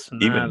 so that's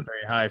not even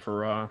very high for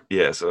Raw.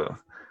 Yeah, so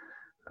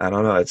I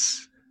don't know.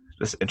 It's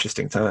just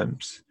interesting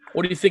times.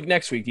 What do you think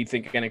next week? Do you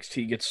think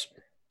NXT gets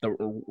the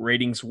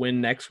ratings win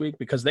next week?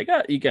 Because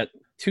you got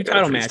two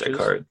title matches.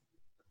 Card.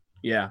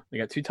 Yeah, they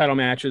got 2 title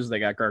matches. They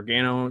got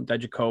Gargano,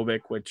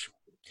 Dijakovic, which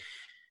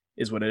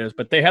is what it is.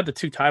 But they had the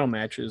 2 title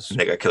matches. And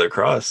they got Killer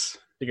Cross.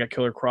 They got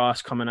Killer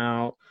Cross coming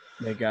out.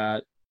 They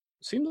got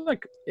seems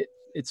like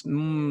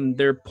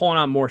they're pulling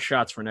out more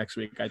shots for next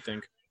week, I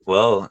think.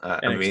 Well,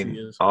 I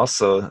mean,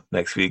 also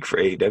next week for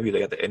AEW, they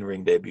got the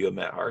in-ring debut of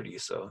Matt Hardy.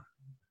 So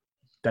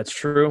that's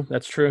true.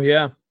 That's true.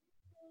 Yeah,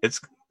 it's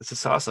a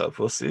toss-up.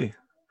 We'll see.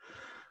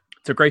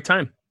 It's a great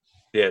time.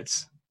 Yeah,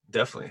 it's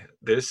definitely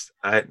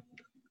I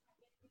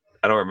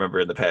don't remember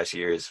in the past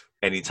years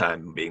any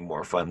time being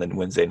more fun than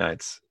Wednesday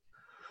nights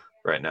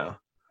right now.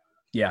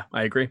 Yeah,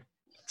 I agree.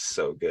 It's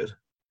so good.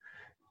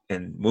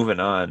 And moving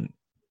on,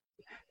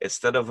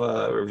 instead of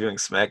reviewing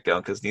SmackDown,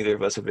 because neither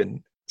of us have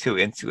been too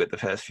into it the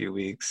past few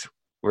weeks,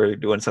 we're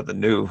doing something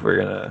new. We're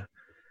going to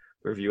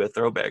review a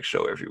throwback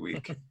show every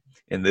week.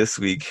 And this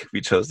week, we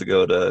chose to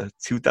go to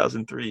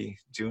 2003,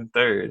 June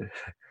 3rd,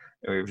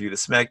 and review the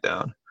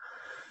SmackDown.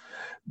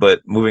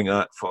 But moving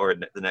on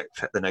forward, the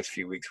next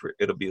few weeks,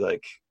 it'll be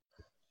like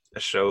a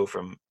show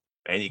from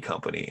any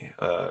company.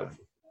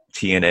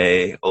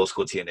 TNA, old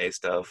school TNA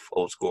stuff,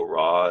 old school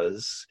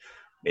Raws,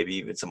 maybe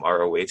even some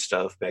ROH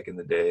stuff back in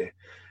the day.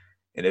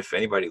 And if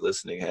anybody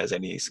listening has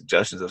any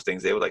suggestions of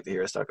things they would like to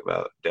hear us talk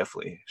about,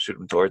 definitely shoot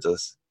them towards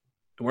us.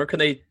 And where can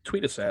they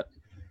tweet us at?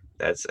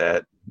 That's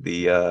at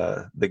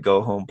the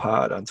Go Home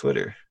Pod on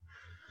Twitter.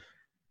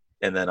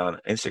 And then on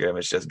Instagram,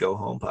 it's just Go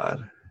Home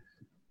Pod.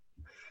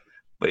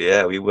 But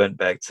yeah, we went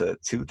back to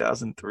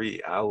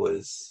 2003. I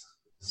was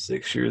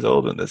 6 years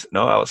old when this.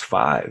 No, I was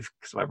 5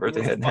 because my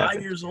birthday hadn't happened.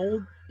 5 years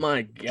old?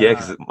 My God. Yeah,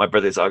 because my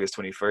birthday's August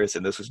 21st,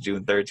 and this was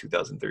June 3rd,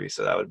 2003.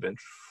 So that would have been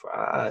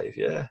 5.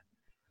 Yeah.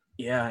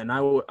 Yeah, and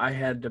I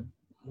had to.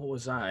 What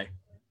was I?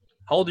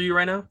 How old are you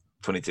right now?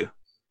 22.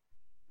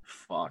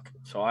 Fuck.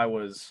 So I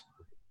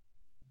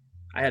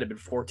had to been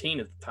 14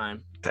 at the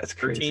time. That's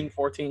crazy. 13,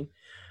 14.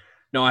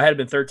 No, I had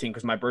been 13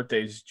 because my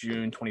birthday's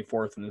June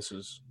 24th, and this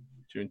is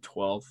June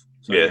 12th.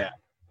 So, yeah.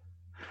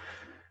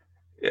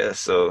 Yeah,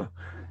 so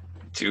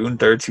June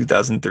 3rd,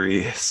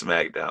 2003,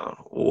 SmackDown.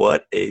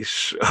 What a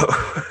show.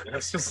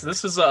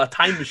 This is a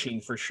time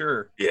machine for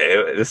sure.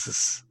 Yeah, this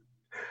is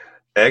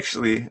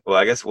actually, well,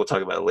 I guess we'll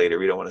talk about it later.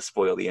 We don't want to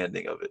spoil the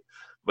ending of it.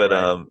 But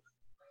right.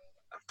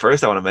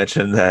 First I want to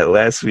mention that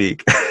last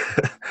week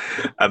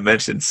I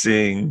mentioned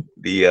seeing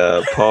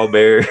the Paul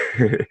Bearer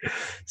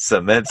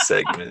cement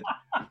segment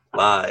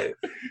live,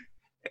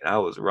 and I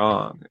was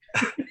wrong.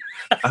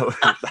 I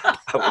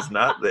was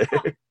not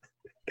there.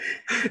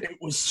 It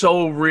was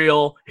so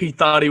real. He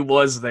thought he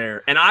was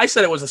there, and I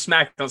said it was a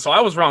SmackDown, so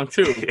I was wrong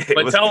too.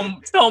 But tell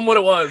him what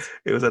it was.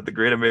 It was at the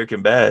Great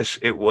American Bash.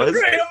 It was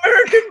Great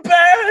American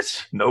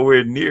Bash.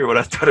 Nowhere near what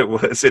I thought it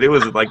was. It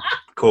was like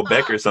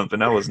Quebec or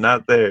something. I was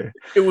not there.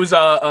 It was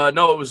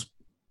no, it was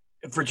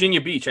Virginia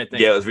Beach, I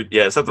think. Yeah, it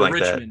was something like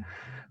Richmond.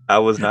 That. I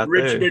was not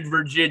there. Richmond,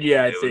 Virginia,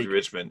 I think. It was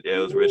Richmond. Yeah, it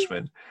was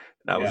Richmond.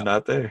 And I was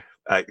not there.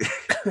 I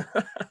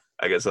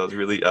guess I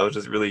was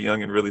just really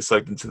young and really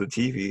sucked into the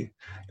TV.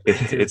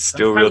 It's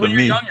still real to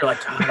me. Young, you're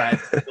like, God,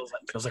 it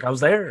feels like I was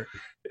there.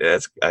 Yeah,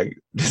 I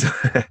just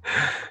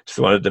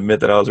wanted to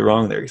admit that I was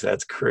wrong there because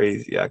that's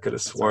crazy. I could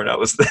have sworn I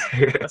was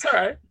there. That's all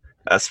right.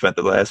 I spent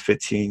the last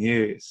 15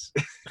 years.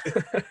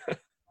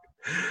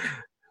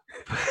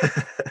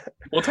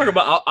 We'll talk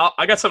about.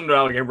 I got something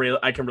that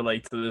I can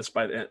relate to this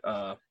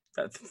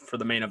for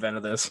the main event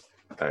of this.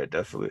 All right,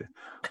 definitely.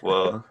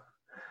 Well,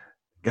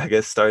 I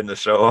guess starting the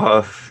show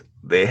off,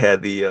 they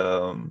had the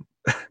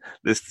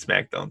this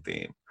SmackDown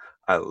theme.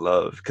 I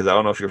love because I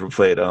don't know if you ever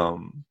played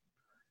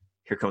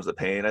Here Comes the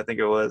Pain. I think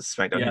it was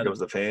SmackDown. Here Comes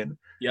the Pain.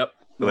 Yep.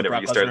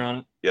 Whenever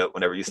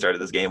you started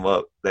this game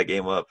up,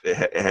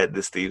 it had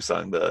this theme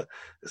song. This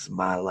is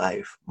my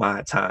life,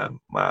 my time,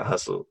 my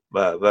hustle,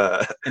 blah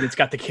blah. And it's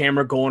got the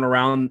camera going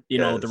around.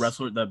 The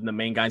wrestler, the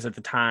main guys at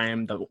the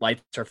time. The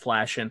lights are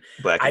flashing.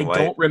 Black and white.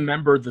 Don't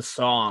remember the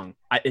song.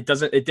 It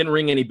didn't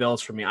ring any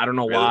bells for me. I don't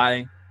know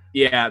why.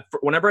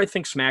 Whenever I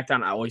think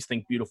SmackDown, I always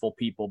think "Beautiful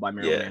People" by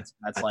Marilyn Manson.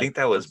 I think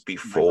that was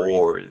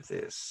before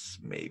this,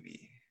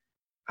 maybe.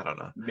 I don't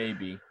know.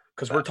 Maybe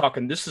because we're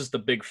talking. This is the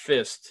Big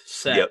Fist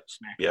set.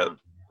 Yep.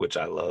 Which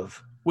I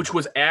love. Which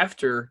was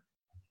after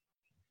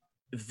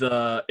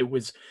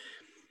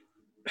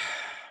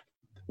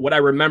what I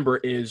remember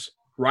is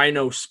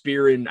Rhino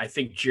spearing, I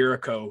think,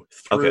 Jericho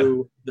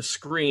through the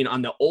screen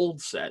on the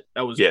old set.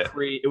 That was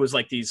it was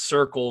like these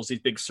circles, these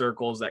big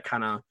circles that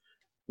kind of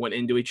went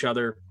into each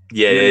other.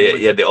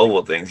 Yeah, the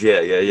oval things.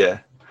 Yeah.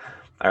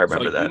 I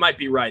remember that. You might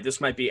be right. This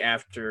might be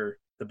after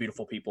the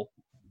Beautiful People.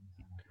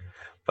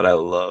 But I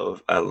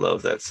love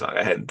that song.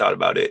 I hadn't thought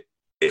about it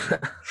in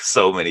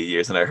so many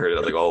years, and I heard it. I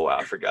was like, oh wow,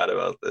 I forgot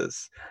about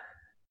this.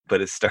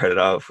 But it started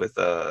off with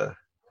a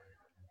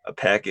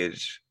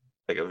package,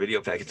 like a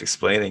video package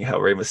explaining how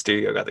Rey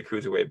Mysterio got the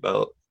Cruiserweight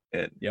belt.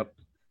 And it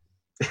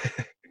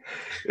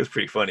was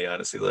pretty funny,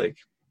 honestly. Like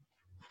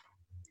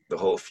the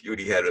whole feud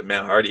he had with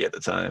Matt Hardy at the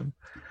time.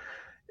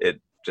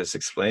 It just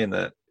explained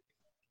that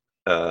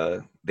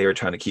they were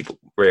trying to keep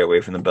Rey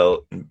away from the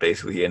belt, and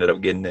basically he ended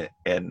up getting it.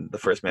 And the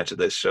first match of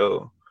this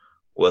show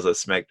was a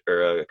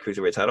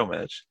Cruiserweight title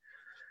match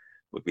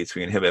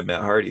between him and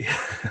Matt Hardy.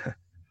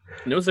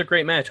 And it was a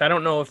great match. I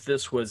don't know if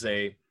this was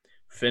a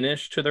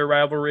finish to their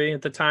rivalry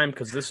at the time,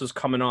 because this was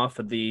coming off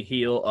of the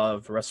heel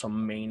of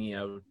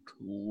WrestleMania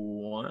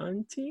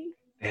 20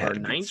 or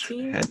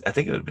 19. I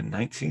think it would have been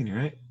 19,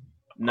 right?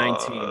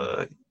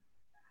 19.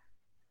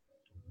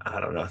 I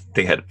don't know. I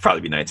think it had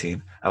probably be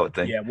 19, I would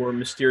think. Yeah, where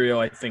Mysterio,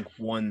 I think,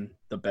 won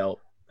the belt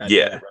at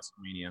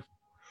WrestleMania.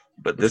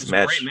 But this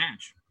match, was a great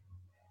match.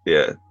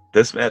 Yeah,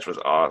 this match was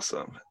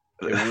awesome.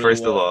 Really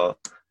First of all,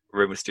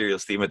 Rey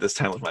Mysterio's theme at this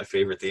time was my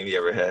favorite theme he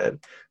ever had.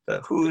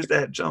 Who's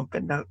that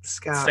jumping out the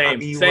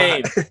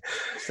sky?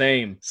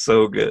 Same.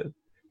 So good.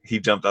 He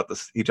jumped out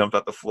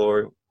the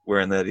floor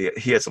wearing that.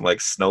 He had some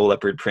like snow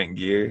leopard print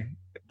gear.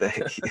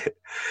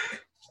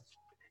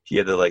 He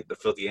had the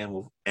filthy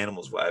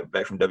animals vibe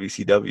back from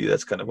WCW.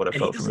 That's kind of what I felt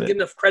from it. He doesn't get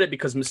enough credit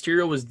because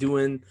Mysterio was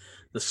doing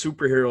the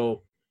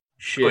superhero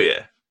shit. Oh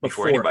yeah,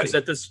 before anybody. Because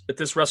at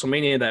this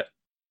WrestleMania that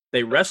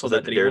they wrestled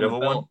at, the Daredevil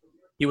one.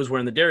 He was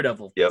wearing the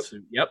Daredevil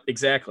suit. Yep,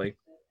 exactly.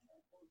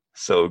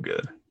 So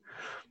good.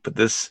 But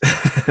this,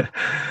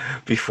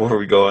 before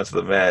we go on to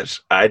the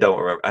match, I didn't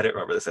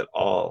remember this at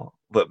all.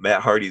 But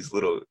Matt Hardy's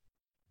little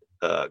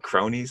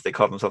cronies, they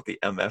called themselves the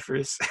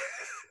MFers.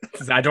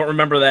 I don't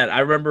remember that.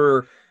 I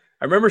remember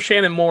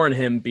Shannon Moore and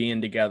him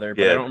being together,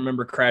 but I don't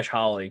remember Crash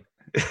Holly.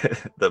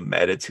 The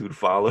Mattitude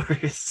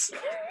followers.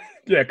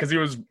 Yeah, because he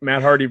was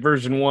Matt Hardy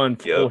version 1,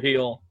 full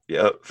heel.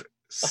 Yep.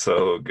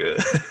 So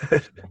good.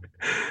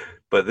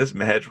 But this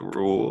match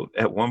ruled.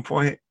 At one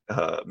point,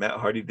 Matt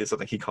Hardy did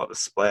something he called a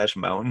splash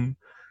mountain.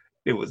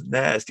 It was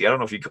nasty. I don't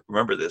know if you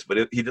remember this,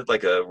 but he did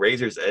like a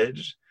razor's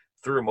edge,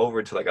 threw him over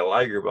into like a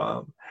Liger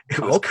bomb. It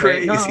was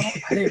crazy. No,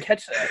 I didn't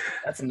catch that.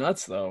 That's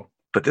nuts, though.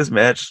 But this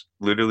match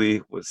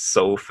literally was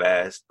so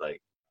fast,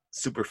 like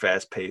super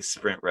fast-paced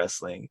sprint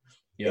wrestling,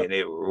 and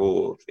it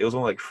ruled. It was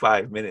only like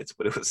 5 minutes,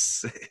 but it was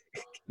sick.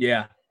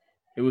 Yeah,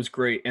 it was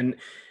great. And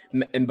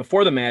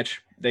before the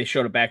match, they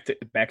showed a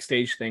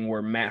backstage thing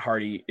where Matt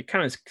Hardy, it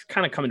kind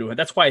of coming to it.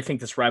 That's why I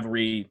think this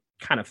rivalry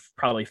kind of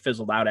probably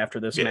fizzled out after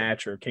this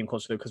match or came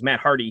closer to it, because Matt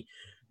Hardy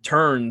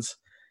turns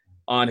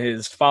on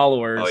his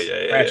followers,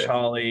 Crash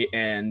Holly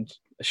and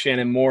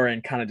Shannon Moore,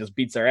 and kind of just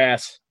beats their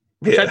ass.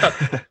 Which I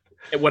thought,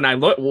 when I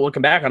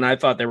looking back on it, I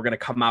thought they were going to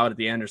come out at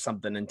the end or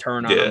something and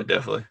turn on them. Yeah,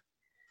 definitely.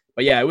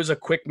 But yeah, it was a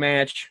quick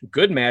match,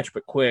 good match,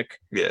 but quick.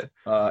 Yeah.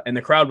 And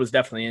the crowd was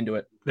definitely into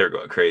it. They were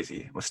going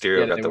crazy.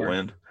 Mysterio got the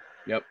win.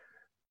 Yep.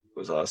 It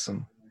was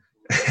awesome.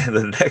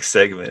 The next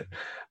segment,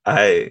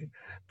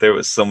 there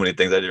was so many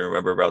things I didn't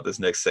remember about this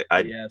next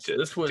segment.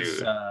 This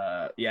was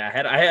I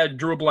had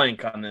drew a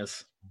blank on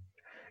this.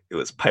 It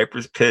was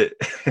Piper's Pit.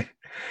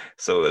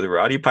 So it was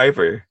Roddy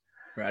Piper.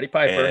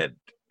 And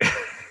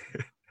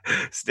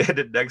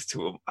standing next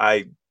to him,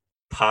 I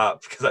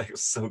popped because I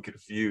was so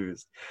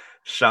confused.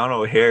 Sean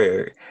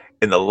O'Hare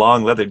in the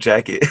long leather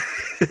jacket.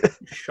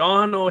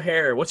 Sean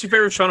O'Hare. What's your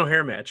favorite Sean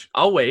O'Hare match?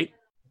 I'll wait.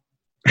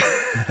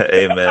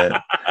 Hey man,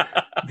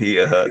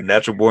 the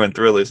Natural Born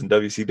Thrillers in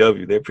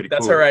WCW, they're pretty cool.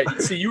 That's all right.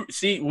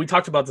 See, we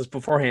talked about this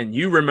beforehand.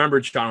 You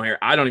remembered Sean O'Hare.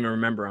 I don't even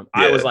remember him.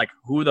 I was like,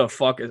 who the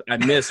fuck is? I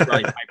miss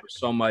Roddy Piper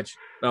so much,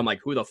 but I'm like,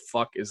 who the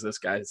fuck is this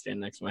guy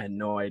standing next to me? I had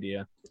no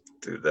idea.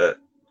 Dude,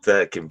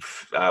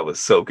 I was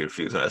so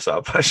confused when I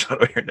saw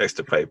Sean O'Hare next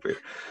to Piper.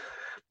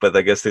 But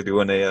I guess they're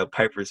doing a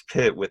Piper's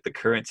Pit with the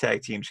current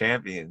tag team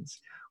champions,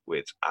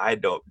 which I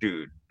don't,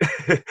 dude.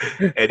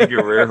 Eddie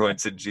Guerrero and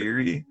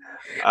Tajiri.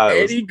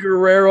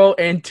 Guerrero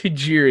and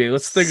Tajiri.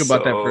 Let's think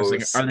about that for a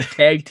second. Are the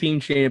tag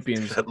team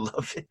champions? I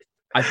love it.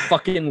 I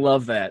fucking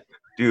love that.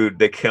 Dude,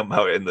 they come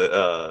out in the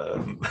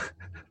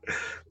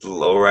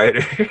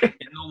lowrider. In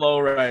the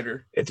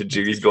lowrider. And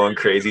Tajiri's going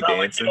crazy dancing.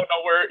 Like, you don't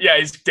know where. Yeah,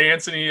 he's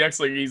dancing.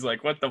 He's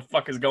like, what the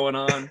fuck is going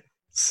on?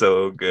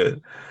 So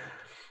good.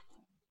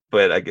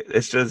 But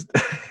it's just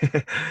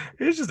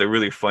a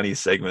really funny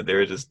segment. They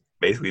were just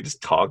basically just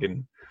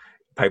talking.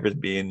 Piper's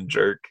being a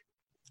jerk,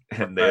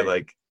 and they're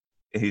like,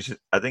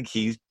 I think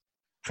he's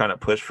trying to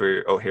push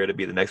for O'Haire to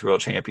be the next world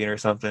champion or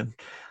something.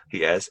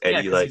 He asked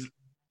Eddie Go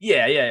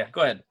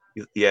ahead.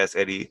 He asked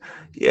Eddie,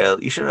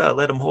 you should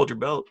let him hold your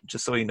belt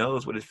just so he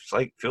knows what it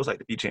feels like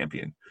to be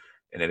champion.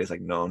 And Eddie's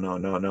like, no.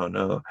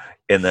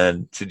 And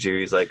then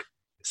Tajiri's like,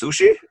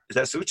 sushi? Is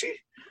that sushi?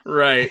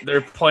 Right.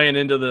 They're playing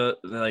into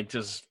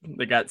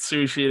they got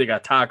sushi, they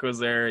got tacos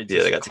there.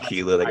 They got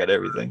tequila, they got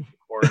everything.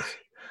 Of course.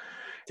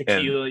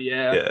 Tequila,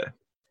 Yeah.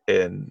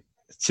 And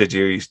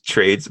Tajiri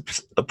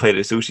trades a plate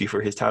of sushi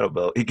for his title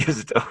belt. He gives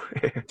it to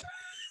O'Haire.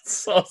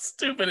 So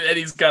stupid.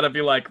 Eddie's got to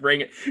be like,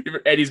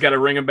 Eddie's got to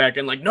ring him back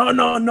and like, no,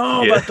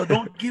 but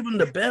don't give him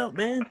the belt,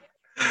 man.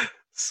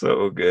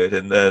 So good.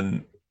 And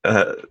then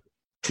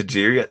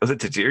Tajiri, was it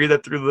Tajiri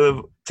that threw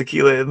the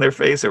tequila in their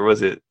face, or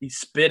was it? He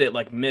spit it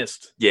like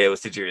mist. Yeah, it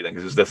was Tajiri then,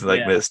 because it was definitely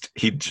like mist.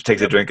 He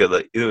takes a drink of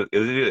it was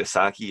either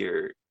sake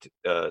or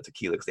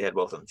tequila, because they had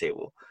both on the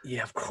table.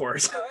 Yeah, of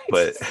course.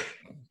 But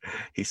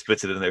he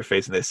spits it in their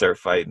face and they start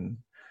fighting.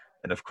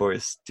 And of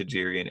course,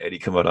 Tajiri and Eddie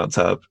come out on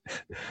top.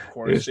 Of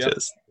course, it was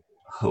just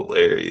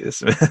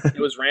hilarious, man. It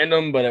was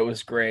random, but it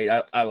was great.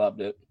 I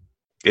loved it.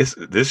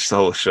 This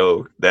whole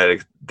show,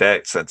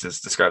 that sentence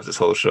describes this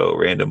whole show: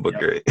 random but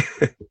great.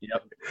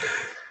 Yep.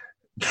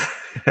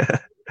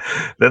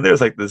 Then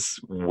there's like this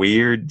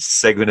weird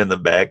segment in the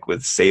back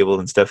with Sable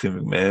and Stephanie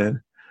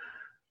McMahon.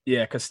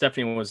 Yeah, because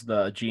Stephanie was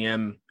the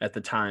GM at the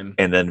time,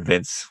 and then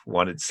Vince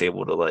wanted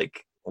Sable to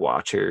like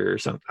watch her or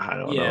something. I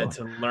don't know. Yeah,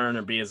 to learn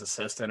or be his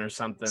assistant or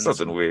something.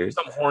 Something weird.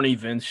 Some horny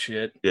Vince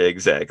shit. Yeah,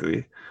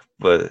 exactly.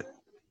 But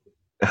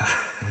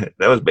that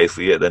was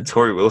basically it. Then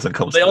Tori Wilson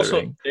comes to the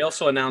ring. They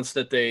also announced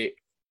that the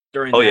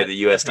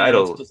U.S.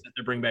 title.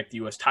 They bring back the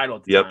U.S. title.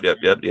 At the Yep.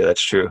 time. Yeah,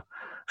 that's true.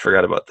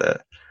 Forgot about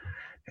that.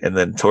 And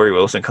then Tori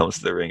Wilson comes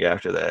to the ring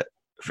after that.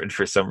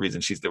 For some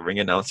reason, she's the ring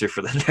announcer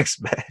for the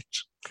next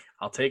match.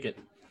 I'll take it.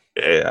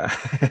 Yeah.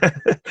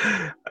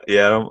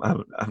 Yeah,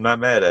 I'm not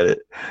mad at it.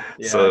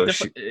 Yeah, so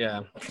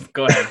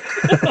go ahead.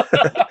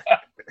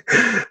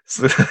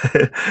 So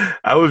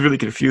I was really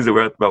confused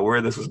about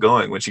where this was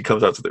going when she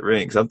comes out to the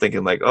ring. Because I'm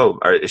thinking like,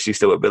 is she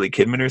still with Billy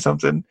Kidman or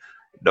something?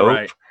 Nope.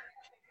 Right.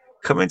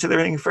 Come into the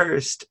ring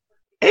first.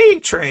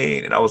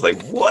 A-Train. And I was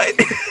like, what?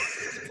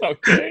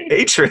 Okay.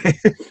 A-Train.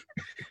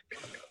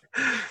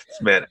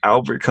 Man,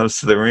 Albert comes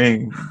to the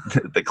ring.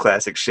 The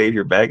classic shave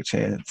your back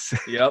chance.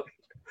 Yep.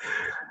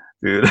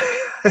 Dude.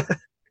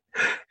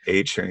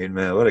 A-Train,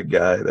 man. What a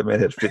guy. That man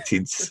had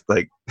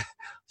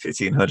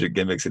 1,500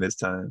 gimmicks in his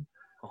time.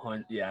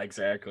 Yeah,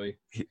 exactly.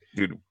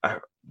 Dude,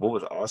 what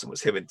was awesome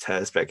was him and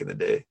Taz back in the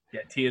day.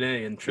 Yeah,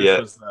 TNA, and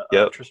Trish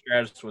Trish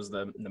Stratus was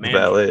the manager.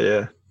 Valet,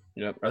 yeah.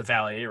 Yep, or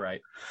valet,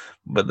 right.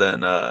 But then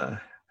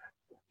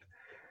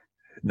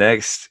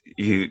next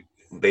the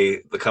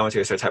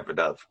commentary starts hyping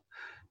up.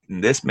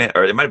 And this man,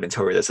 or it might have been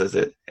Tori that says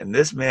it, and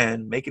this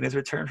man making his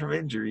return from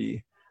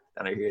injury.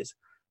 And I hear is,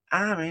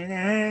 I'm an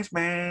ass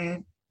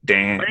man.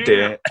 Dan.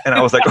 And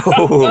I was like,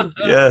 oh,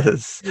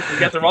 yes. You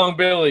got the wrong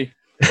Billy.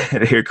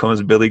 And here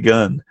comes Billy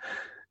Gunn.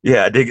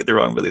 Yeah, I did get the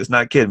wrong Billy. It's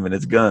not Kidman,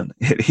 it's Gunn.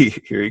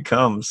 Here he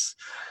comes,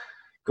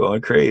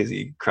 going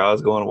crazy.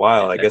 Crowd's going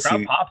wild. I guess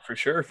he popped for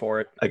sure for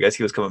it. I guess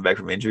he was coming back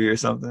from injury or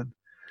something.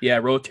 Yeah,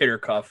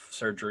 rotator cuff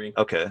surgery.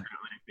 Okay.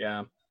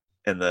 Yeah.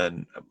 And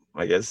then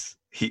I guess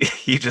he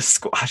just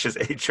squashes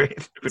A-Train.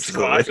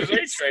 Squashes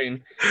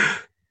A-Train.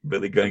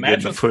 Billy Gunn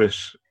getting the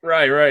push.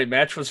 Right.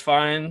 Match was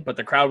fine, but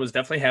the crowd was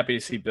definitely happy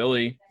to see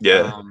Billy.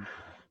 Yeah.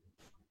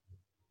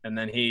 And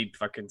then he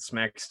fucking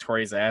smacks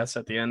Tori's ass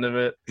at the end of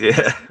it.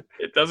 Yeah.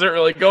 It doesn't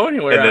really go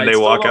anywhere. And then they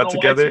walk out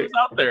together. Why she was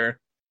out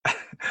there.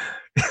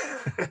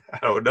 I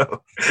don't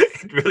know.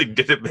 It really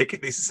didn't make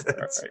any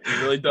sense. Right.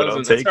 It really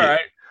doesn't. That's all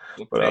right.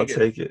 I'll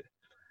take it.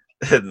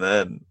 And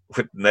then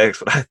what I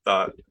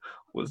thought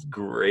was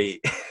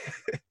great.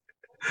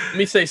 Let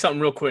me say something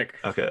real quick.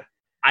 Okay.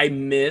 I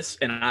miss,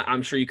 and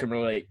I'm sure you can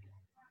relate,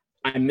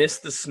 I miss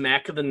the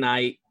smack of the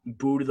night,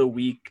 boot of the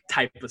week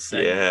type of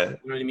segment. Yeah.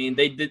 You know what I mean?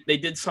 They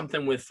did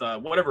something with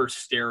whatever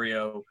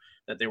stereo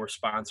that they were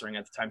sponsoring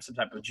at the time, some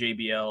type of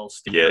JBL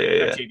stereo.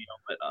 Yeah. Not JBL,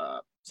 but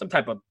some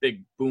type of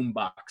big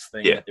boombox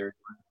thing that they were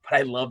doing. But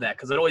I love that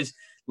because it always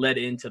led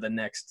into the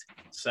next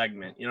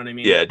segment. You know what I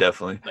mean? Yeah,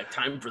 definitely. Like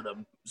time for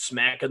the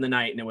smack of the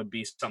night, and it would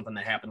be something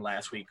that happened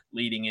last week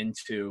leading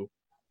into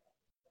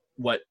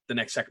what the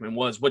next segment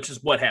was, which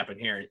is what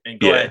happened here. And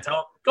go ahead,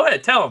 tell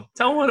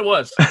them what it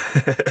was.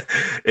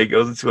 It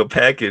goes into a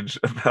package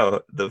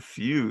about the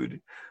feud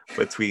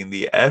between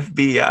the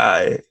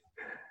FBI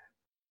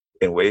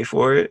and wait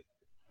for it,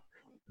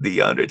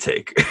 The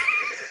Undertaker.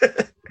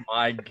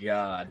 My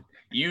God.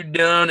 You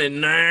done it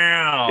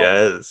now.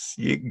 Yes,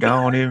 you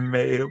gone and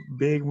made a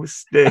big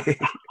mistake.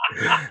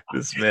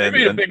 This man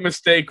made a big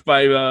mistake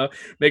by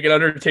making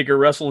Undertaker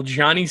wrestle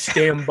Johnny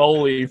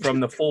Stamboli from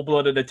the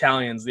Full-Blooded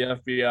Italians, the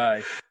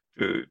FBI.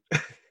 Dude,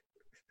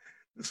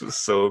 this was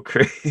so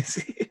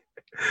crazy.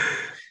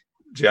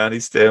 Johnny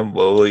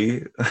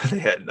Stamboli. They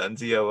had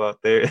Nunzio out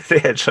there. They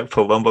had Chuck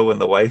Palumbo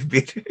and the wife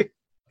beater.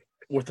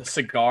 with a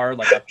cigar,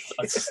 like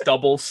a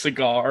stubble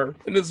cigar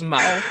in his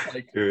mouth.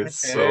 Like, it was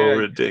so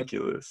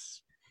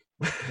ridiculous.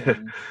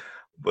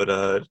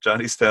 But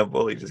Johnny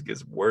Stamboli just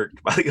gets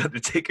worked by the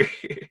Undertaker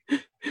here.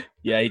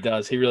 Yeah, he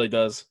does. He really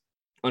does.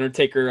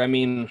 Undertaker, I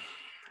mean,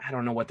 I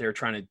don't know what they were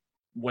trying to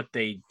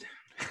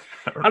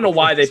I don't know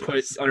why they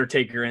put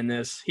Undertaker in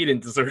this. He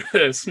didn't deserve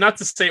this. Not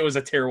to say it was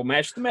a terrible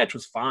match. The match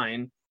was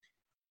fine.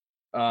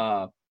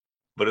 But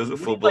it was a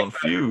full-blown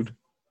feud.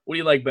 What do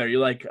you like better? You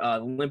like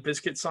Limp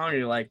Bizkit song, or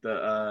you like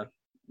the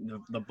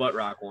butt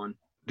rock one?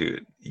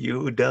 Dude,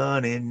 you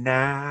done it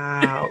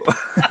now.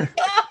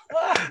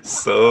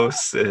 So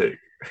sick.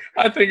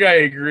 I think I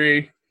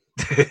agree.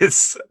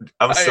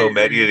 I'm so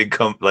mad he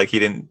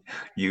didn't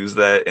use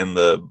that in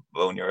the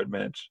Boneyard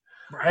match.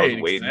 Right, I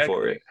was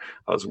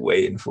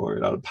waiting for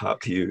it. I would have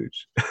popped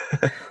huge.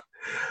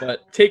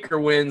 But Taker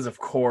wins, of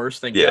course.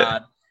 Thank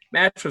God.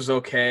 Match was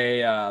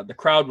okay. The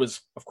crowd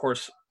was, of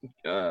course,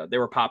 they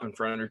were popping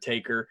for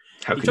Undertaker.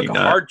 He took a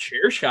hard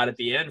chair shot at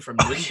the end from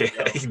he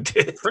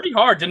did. Pretty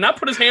hard. Did not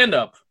put his hand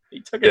up.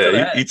 He took it to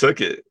the head. He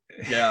took it.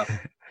 Yeah.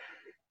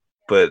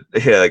 But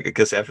yeah, I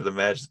guess after the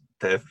match,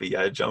 the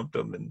FBI jumped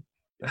him, and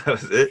that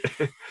was it.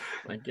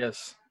 I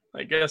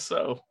guess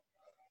so.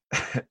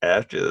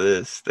 After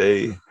this,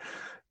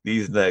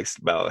 these next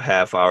about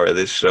half hour of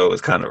this show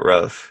was kind of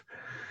rough.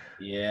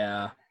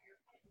 Yeah.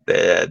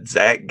 They had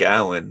Zach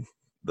Gowen,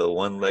 the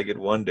one-legged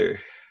wonder.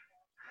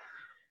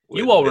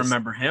 You all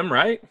remember him,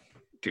 right?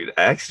 Dude,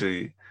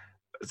 actually,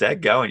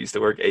 Zach Gowen used to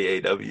work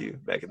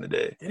AAW back in the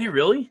day. Did he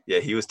really? Yeah,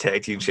 he was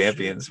tag team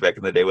champions back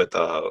in the day with,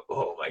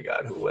 oh my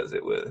God, who was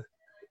it with?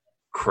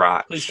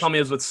 Crotch. Please tell me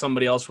it was with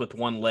somebody else with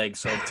one leg,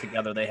 so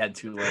together they had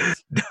two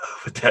legs. No,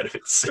 but that'd have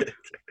been sick.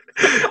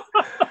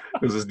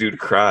 It was this dude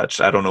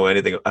Crotch. I don't know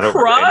anything.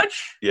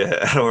 Crotch?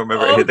 I don't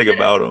remember anything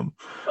about him.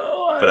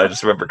 But I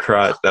just remember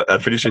Crotch.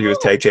 I'm pretty sure he was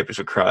tag champions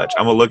with Crotch.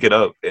 I'm gonna look it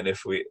up, and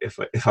if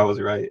I was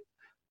right,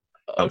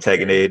 I'm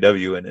tagging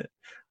AAW in it.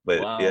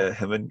 But yeah,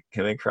 him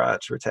and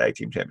Crotch were tag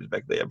team champions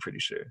back then. I'm pretty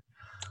sure.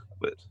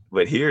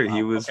 But here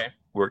he was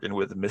working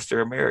with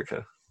Mr.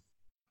 America.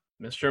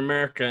 Mr.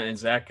 America and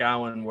Zach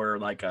Gowen were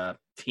like a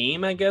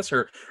team, I guess,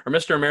 or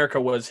Mr. America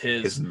was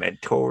his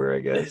mentor, I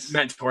guess. His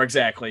mentor,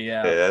 exactly,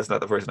 yeah. Yeah, that's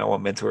not the person I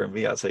want mentoring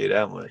me, I'll tell you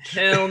that much.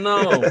 Hell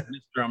no,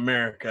 Mr.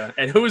 America.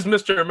 And who is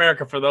Mr.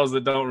 America for those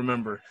that don't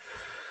remember?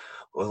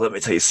 Well, let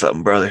me tell you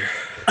something, brother.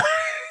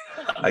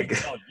 I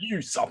tell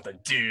you something,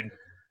 dude.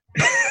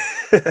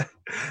 I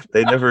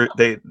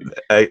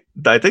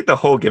think the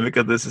whole gimmick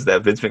of this is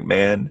that Vince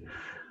McMahon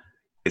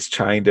is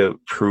trying to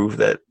prove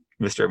that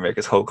Mr.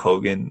 America's Hulk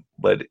Hogan,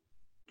 but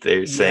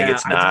they're saying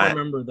it's not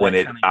when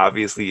it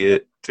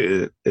obviously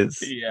it's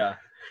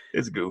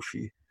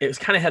goofy. It was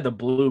kind of had the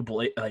blue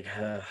blazer, like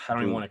I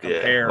don't even want to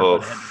compare,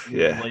 but it had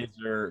the blue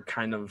blazer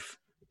kind of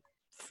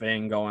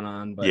thing going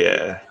on. But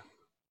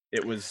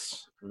it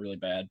was really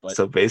bad. But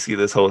so basically,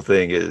 this whole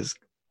thing is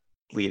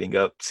leading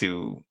up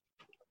to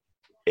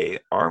a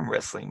arm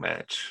wrestling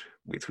match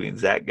between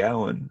Zach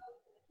Gowen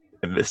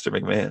and Mr.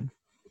 McMahon.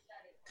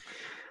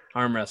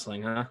 Arm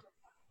wrestling, huh?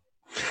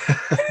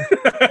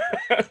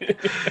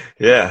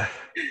 Yeah.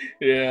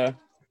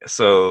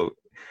 So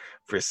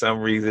for some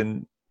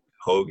reason,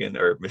 Hogan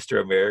or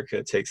Mr.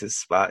 America takes his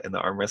spot in the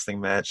arm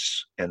wrestling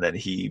match, and then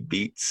he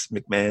beats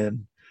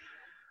McMahon.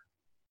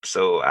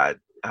 So I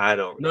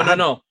don't.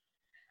 No.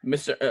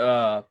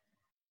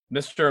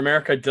 Mr.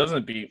 America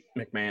doesn't beat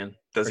McMahon.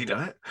 Does he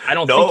not? I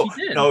don't think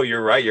he did. No,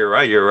 you're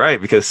right.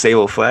 Because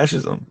Sable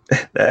flashes him.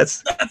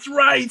 That's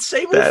right.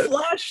 Sable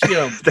flashed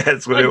him.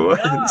 That's what it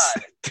was,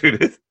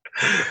 dude.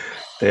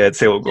 They had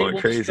Sable going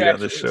crazy on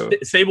the show.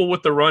 Sable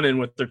with the run-in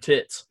with their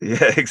tits.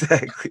 Yeah,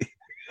 exactly.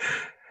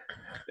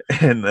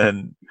 And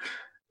then,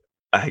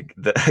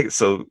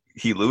 so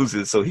he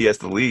loses, so he has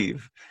to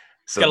leave.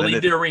 So gotta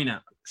leave the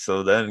arena.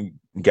 So then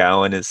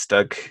Gowen is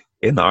stuck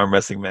in the arm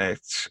wrestling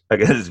match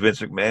against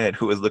Vince McMahon,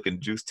 who is looking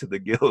juiced to the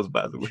gills,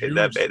 by the way.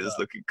 That man is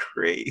looking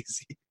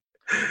crazy.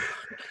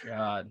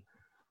 God.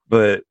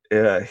 But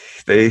yeah,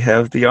 they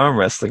have the arm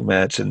wrestling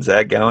match, and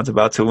Zach Gowen's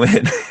about to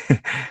win.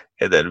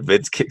 And then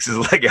Vince kicks his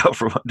leg out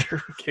from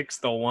under. Kicks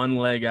the one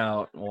leg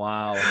out.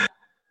 Wow.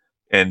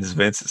 And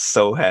Vince is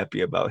so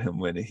happy about him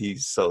winning.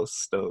 He's so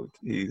stoked.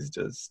 He's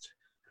just...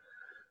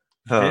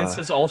 Vince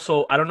is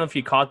also, I don't know if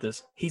you caught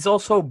this, he's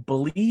also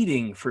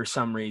bleeding for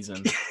some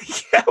reason.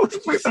 I was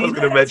going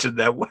to mention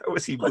that. Why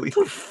was he bleeding?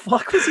 What the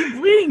fuck was he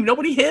bleeding?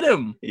 Nobody hit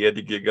him. He had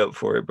to gig up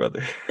for it,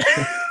 brother.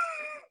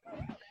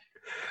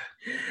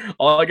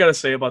 All I got to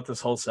say about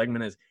this whole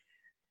segment is,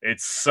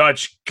 it's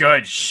such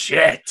good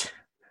shit.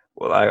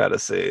 Well, I got to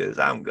say is,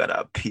 I'm going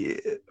to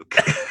puke.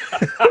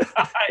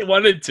 I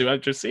wanted to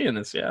after seeing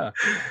this, yeah.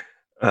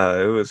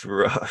 It was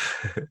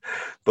rough.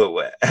 But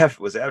what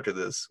was after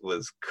this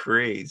was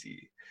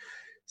crazy.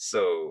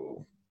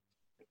 So.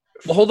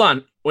 Well, hold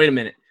on. Wait a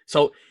minute.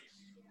 So,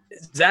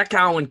 Zach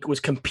Gowen was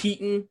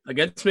competing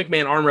against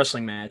McMahon arm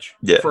wrestling match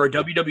for a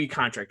WWE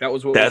contract.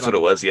 That's what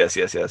it was. Yes.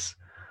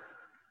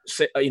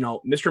 So,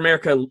 Mr.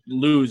 America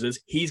loses.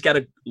 He's got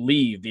to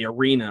leave the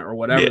arena or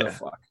whatever the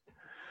fuck.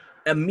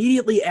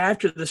 immediately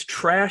after this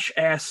trash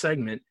ass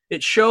segment,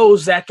 it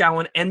shows Zach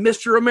Gowen and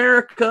Mr.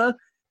 America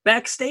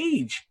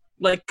backstage,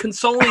 like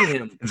consoling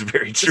him. It's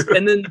very true.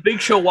 And then the Big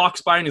Show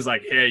walks by and he's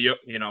like, "Hey,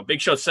 you know,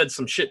 Big Show said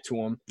some shit to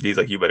him." He's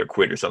like, "You better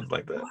quit" or something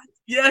like that.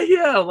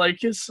 Yeah,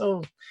 like it's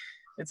so.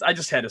 I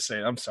just had to say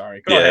it. I'm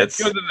sorry. Go ahead.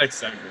 Go to the next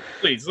segment,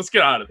 please. Let's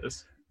get out of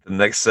this. The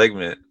next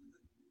segment,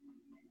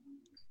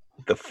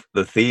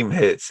 the theme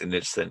hits and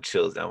it sent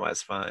chills down my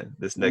spine.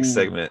 This next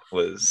segment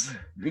was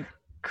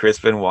Chris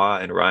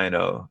Benoit and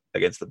Rhino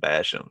against the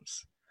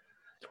Bashams.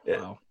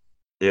 Wow.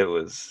 It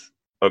was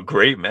a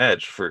great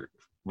match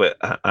but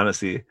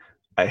honestly,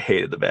 I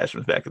hated the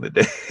Bashams back in the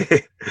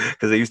day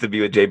because they used to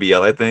be with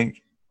JBL, I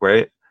think,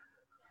 right?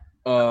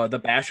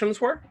 The Bashams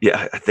were?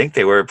 Yeah, I think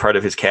they were part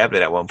of his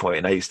cabinet at one point,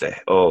 and I used to.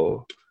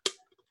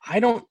 I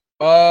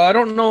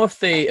don't know if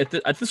they.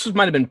 This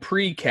might have been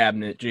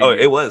pre-cabinet. JBL.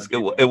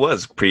 Oh, it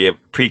was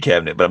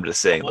pre-cabinet, but I'm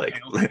just saying,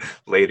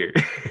 later.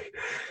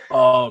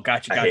 Oh,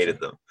 gotcha. I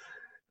hated them.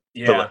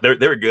 Yeah, but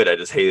they were good. I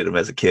just hated them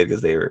as a kid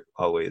because they were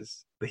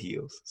always the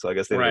heels. So I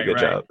guess they did a good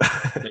job.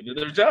 They did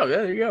their job. Yeah,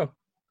 there you go.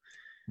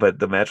 But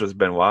the match was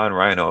Benoit and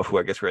Rhino, who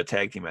I guess were a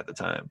tag team at the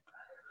time,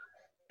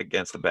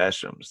 against the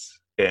Bashams,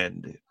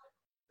 and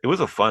it was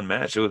a fun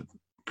match. It was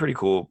pretty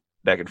cool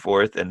back and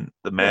forth, and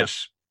the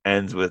match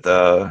ends with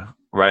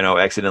Rhino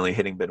accidentally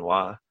hitting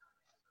Benoit.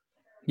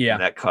 Yeah,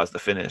 and that caused the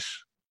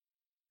finish.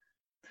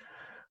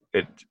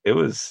 It's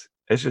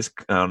just,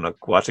 I don't know,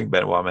 watching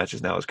Benoit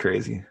matches now is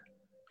crazy.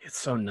 It's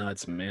so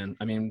nuts, man.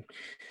 I mean,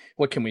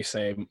 what can we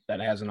say that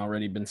hasn't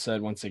already been said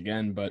once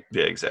again? But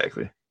yeah,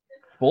 exactly.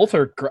 Both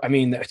are. I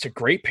mean, it's a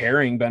great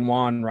pairing,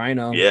 Benoit and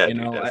Rhino. Yeah, you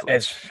know, definitely.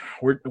 as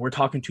we're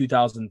talking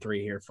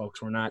 2003 here,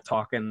 folks. We're not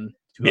talking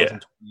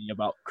 2020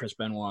 about Chris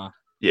Benoit.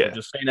 Yeah, we're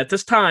just saying at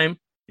this time,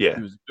 he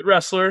was a good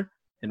wrestler,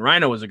 and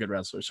Rhino was a good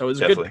wrestler. So it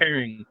was a good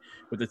pairing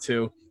with the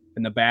two.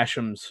 And the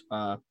Bashams,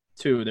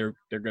 too.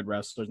 They're good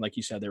wrestlers. Like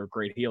you said, they were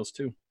great heels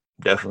too.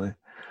 Definitely,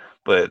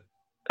 but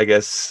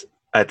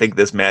I think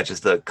this match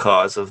is the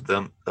cause of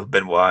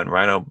Benoit and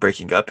Rhino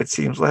breaking up. It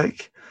seems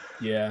like.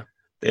 Yeah,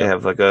 they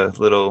have like a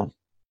little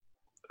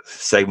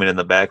segment in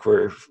the back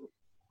where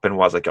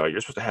Benoit's like, "Oh,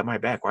 you're supposed to have my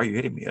back. Why are you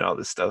hitting me?" and all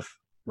this stuff.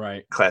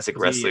 Right. Classic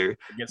wrestler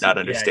not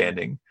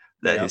understanding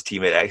that his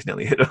teammate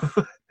accidentally hit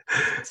him.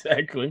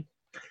 Exactly.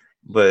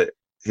 But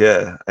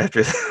yeah,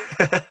 after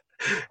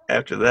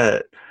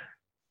that,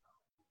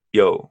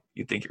 yo,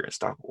 you think you're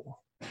unstoppable.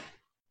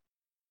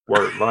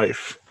 Word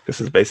life. This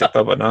is basic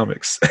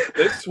thugonomics.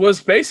 This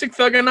was basic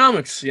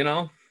thugonomics, you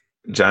know.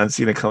 John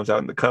Cena comes out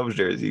in the Cubs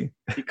jersey.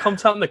 He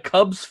comes out in the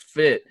Cubs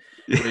fit,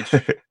 which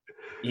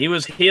he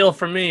was heel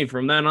for me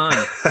from then on.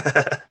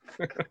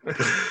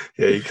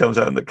 Yeah, he comes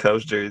out in the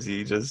Cubs jersey.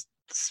 He just,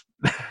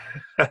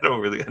 I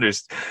don't really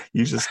understand.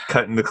 He's just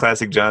cutting the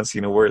classic John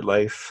Cena word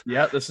life.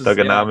 Yeah, this is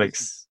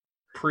thugonomics.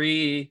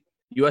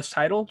 Pre-U.S.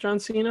 title, John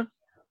Cena?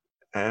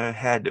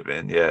 Had to have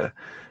been, yeah.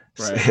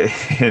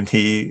 Right. And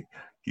he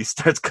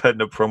starts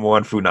cutting a promo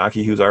on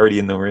Funaki, who's already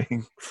in the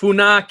ring.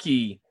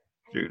 Funaki.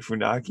 Dude,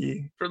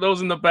 Funaki. For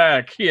those in the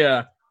back,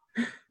 yeah.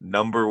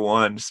 Number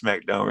 1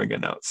 SmackDown ring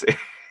announcer.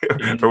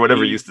 Or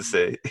whatever he used to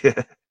say.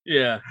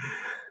 Yeah.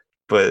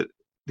 But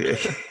he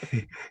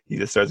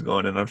just starts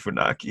going in on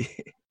Funaki.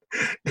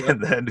 Yep.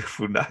 And then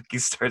Funaki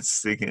starts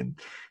singing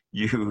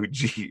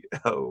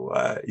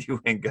UGLY.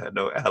 You ain't got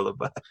no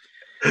alibi.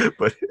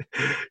 But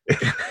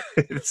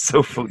it's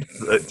so funny.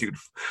 Dude,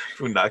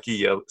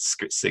 Funaki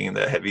singing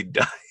that heavy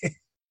die.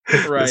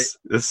 Right.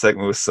 This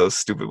segment was so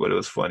stupid, but it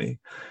was funny.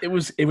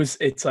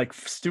 It's like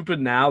stupid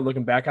now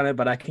looking back on it,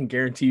 but I can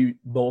guarantee you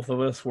both of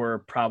us were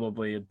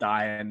probably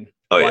dying.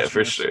 Oh yeah,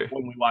 for sure.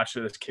 When we watched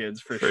it as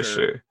kids, for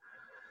sure.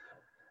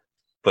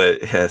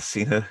 But yeah,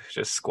 Cena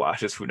just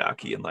squashes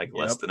Funaki in like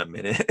less than a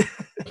minute.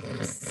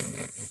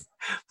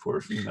 Poor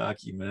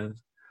Funaki, man.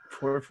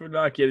 Poor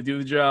Funaki had to do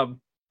the job.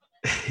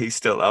 He's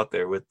still out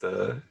there with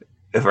now.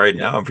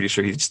 I'm pretty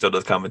sure he still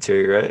does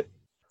commentary, right?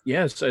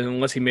 Yes,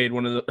 unless he made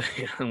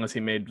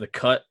the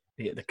cut.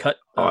 The cut.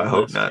 Oh, I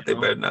hope not. They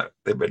better not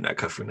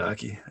cut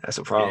Funaki. That's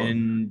a problem.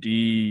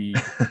 Indeed.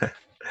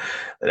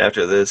 And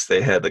after this,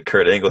 they had the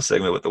Kurt Angle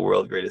segment with the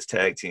World Greatest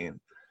Tag Team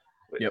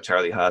with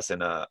Charlie Haas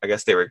and I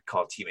guess they were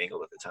called Team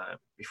Angle at the time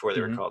before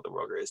they were called the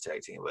World Greatest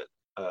Tag Team.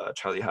 But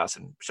Charlie Haas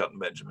and Shelton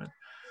Benjamin,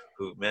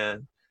 who,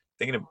 man,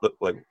 thinking of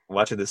like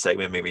watching this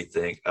segment made me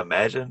think.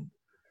 Imagine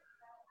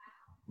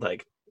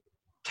like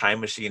time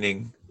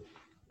machining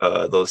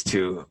those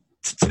two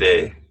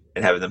today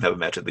and having them have a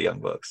match with the Young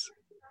Bucks.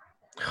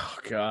 Oh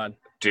God,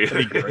 dude,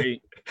 that'd be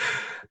great.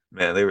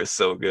 Man, they were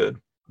so good.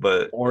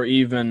 But or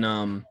even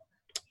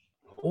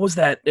what was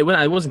that? It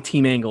wasn't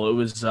Team Angle. It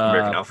was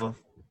American Alpha.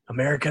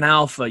 American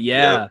Alpha,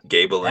 yeah. Yep.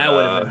 Gable that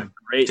would have been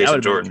great.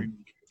 Jason Jordan.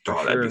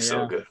 Oh, that'd be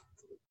so good.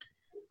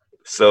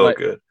 So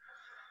good.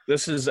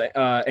 This is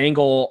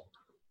Angle.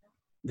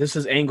 This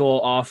is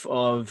Angle off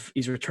of.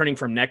 He's returning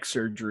from neck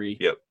surgery.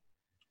 Yep.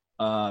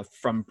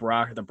 From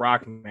the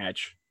Brock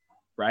match,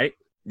 right?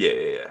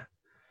 Yeah.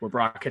 Where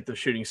Brock hit the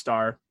shooting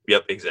star.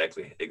 Yep,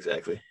 exactly.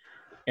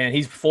 And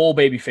he's full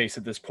babyface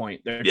at this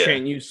point. They're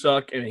chanting "You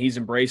suck," and he's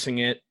embracing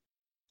it.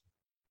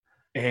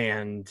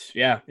 And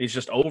yeah, he's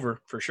just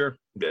over for sure.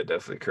 Yeah,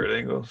 definitely. Kurt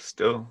Angle,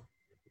 still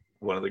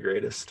one of the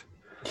greatest.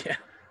 Yeah.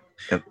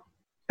 And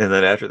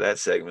then after that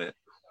segment,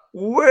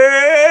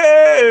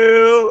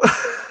 well,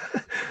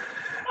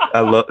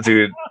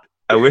 dude,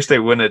 I wish they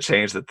wouldn't have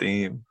changed the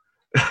theme.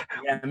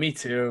 Yeah, me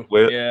too.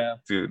 Well, yeah.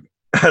 Dude,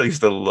 I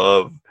used to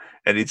love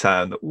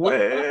anytime.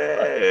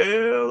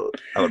 Well,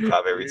 I would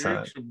pop every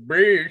time. It's a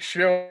big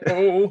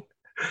show.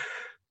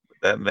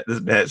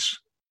 This match,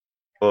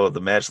 well,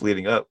 the match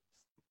leading up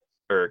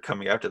or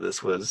coming after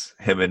this was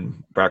him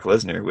and Brock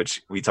Lesnar,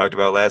 which we talked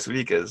about last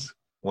week as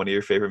one of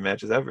your favorite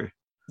matches ever.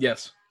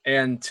 Yes.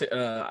 And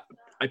I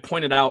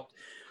pointed out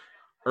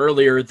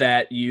earlier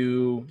that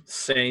you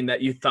saying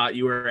that you thought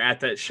you were at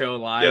that show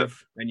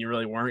live and you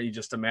really weren't. You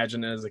just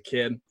imagined it as a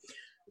kid.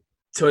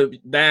 So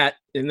that,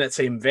 in that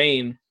same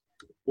vein,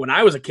 when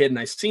I was a kid and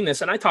I seen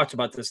this, and I talked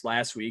about this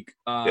last week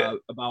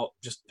about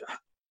just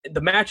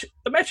the match.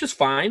 The match is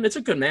fine. It's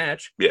a good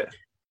match. Yeah.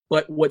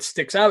 But what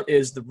sticks out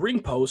is the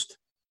ring post.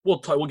 We'll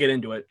get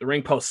into it. The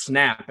ring post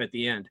snap at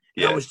the end.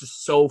 Yeah. I was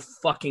just so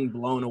fucking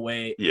blown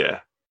away. Yeah.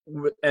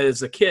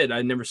 As a kid,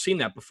 I'd never seen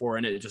that before,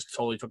 and it just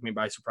totally took me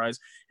by surprise.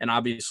 And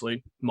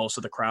obviously, most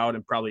of the crowd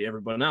and probably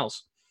everyone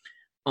else.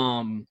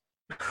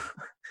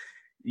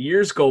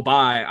 Years go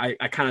by.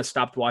 I kind of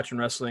stopped watching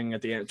wrestling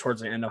at the end,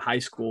 towards the end of high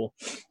school,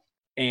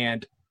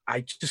 and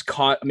I just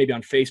caught maybe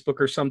on Facebook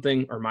or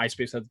something, or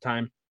MySpace at the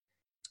time,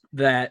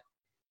 that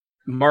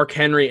Mark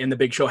Henry and the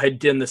Big Show had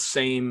done the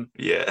same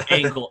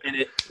angle, and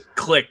it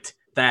clicked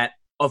that,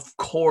 of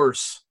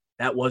course,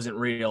 that wasn't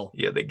real.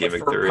 Yeah, they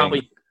gimmicked the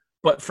ring.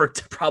 But for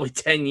probably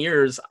 10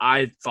 years,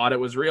 I thought it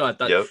was real. I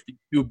thought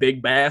two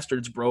big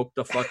bastards broke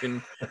the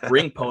fucking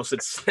ring post.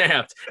 It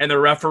snapped, and the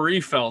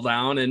referee fell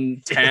down,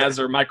 and Taz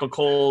or Michael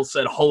Cole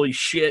said, "Holy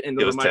shit!"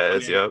 Into it was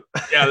Taz, Yeah,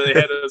 they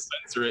had to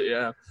censor it,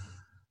 yeah.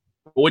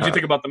 What'd you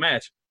think about the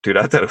match? Dude,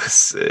 I thought it was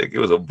sick. It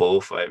was a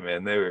bullfight,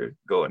 man. They were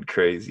going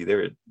crazy. They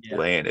were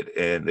laying it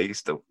in.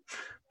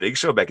 Big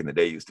Show back in the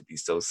day used to be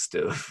so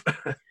stiff.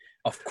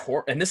 Of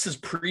course, and this is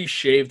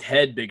pre-shaved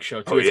head Big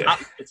Show too.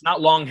 It's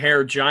not long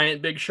hair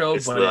giant Big Show,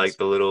 it's but like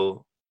the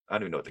little, I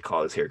don't even know what to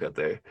call his haircut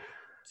there.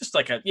 Just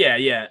like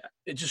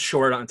it's just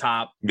short on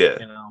top. Yeah,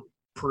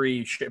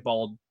 pre-shit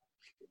bald.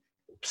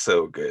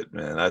 So good,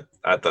 man.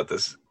 I thought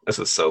this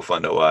was so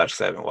fun to watch.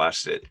 I haven't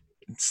watched it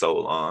in so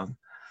long.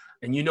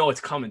 And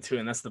it's coming too,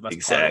 and that's the best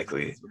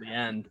exactly part of the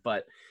end.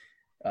 But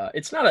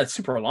it's not a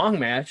super long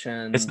match,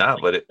 and it's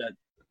not, but it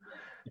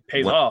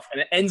pays off,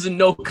 and it ends in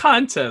no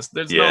contest.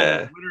 There's no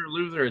winner or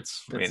loser.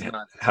 It's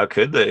nuts. How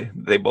could they?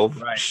 They both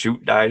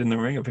died in the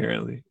ring,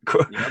 apparently.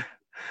 Yep.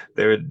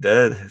 They were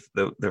dead.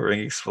 The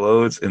ring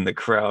explodes, and the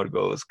crowd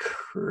goes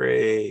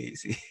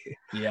crazy.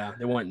 Yeah,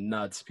 they went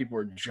nuts. People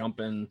were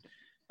jumping.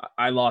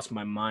 I lost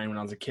my mind when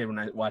I was a kid when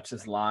I watched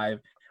this live.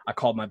 I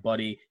called my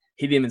buddy.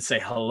 He didn't even say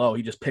hello.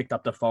 He just picked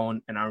up the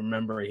phone, and I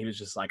remember he was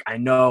just like, "I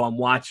know, I'm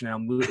watching it.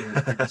 I'm moving."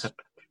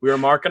 We were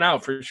marking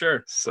out for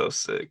sure. So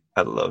sick.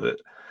 I love it.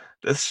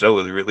 This show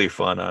was really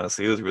fun,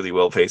 honestly. It was really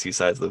well paced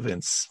besides the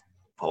Vince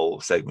whole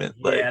segment.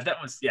 That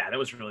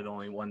was really the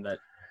only one that.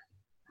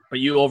 But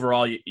you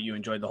overall, you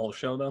enjoyed the whole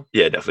show, though?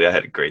 Yeah, definitely. I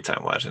had a great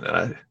time watching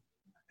it.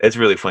 It's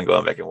really fun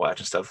going back and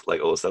watching stuff like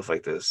old stuff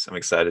like this. I'm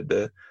excited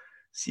to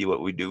see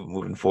what we do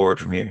moving forward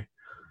from here.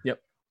 Yep.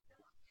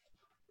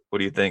 What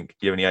do you think?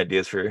 Do you have any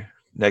ideas for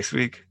next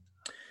week?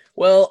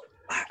 Well,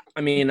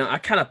 I mean, I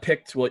kind of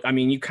picked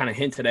you kind of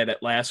hinted at it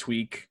last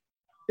week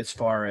as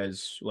far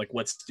as like,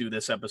 let's do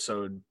this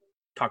episode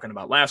talking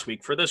about last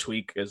week for this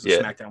week as the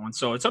SmackDown one.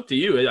 So it's up to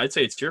you. I'd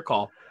say it's your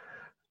call.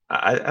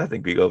 I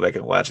think we go back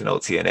and watch an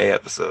old TNA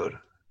episode.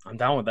 I'm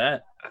down with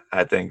that.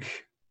 I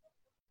think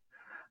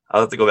I'll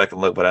have to go back and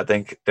look, but I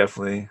think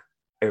definitely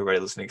everybody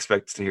listening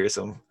expects to hear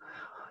some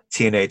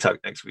TNA talk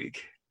next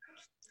week.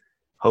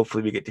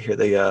 Hopefully we get to hear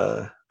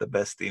the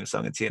best theme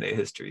song in TNA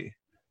history.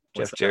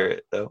 Jeff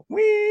Jarrett, though.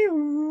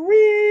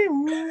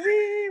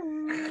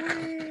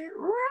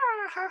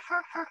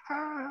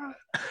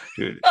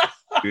 Dude,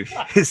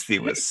 his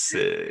theme was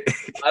sick.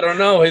 I don't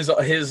know his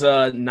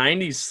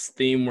 90s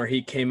theme where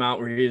he came out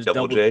where he was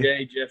Double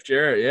J, Jeff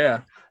Jarrett.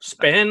 Yeah,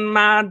 spend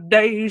my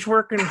days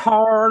working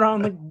hard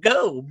on the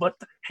go, but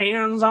the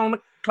hands on the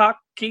clock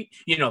keep.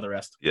 You know the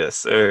rest. Yes,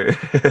 sir.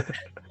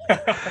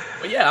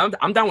 But yeah,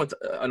 I'm down with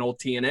an old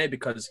TNA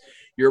because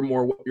you're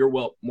more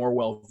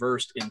well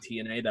versed in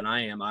TNA than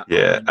I am.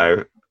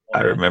 I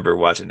remember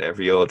watching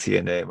every old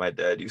TNA. My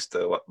dad used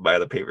to buy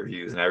the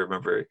pay-per-views, and I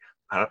remember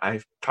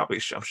I'm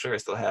sure I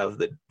still have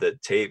the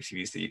tapes. He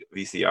used to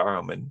VCR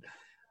them, and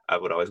I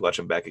would always watch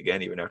them back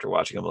again, even after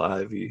watching them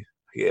live. He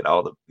had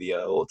all the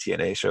old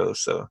TNA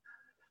shows, so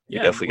you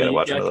definitely got to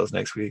watch one of those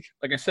next week.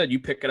 Like I said, you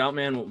pick it out,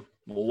 man.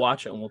 We'll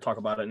watch it, and we'll talk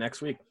about it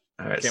next week.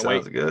 All right,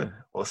 sounds good.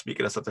 Well,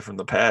 speaking of something from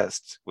the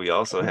past, we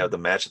also have the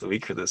match of the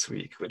week for this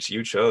week, which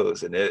you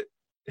chose, and it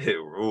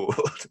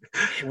ruled.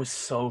 It was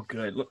so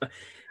good. Look,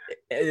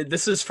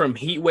 this is from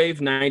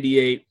Heatwave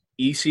 98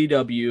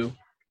 ECW.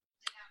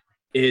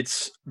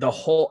 It's the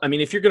whole. I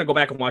mean, if you're going to go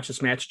back and watch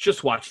this match,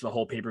 just watch the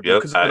whole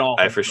pay-per-view. Yep,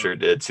 I for sure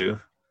did too.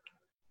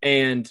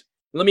 And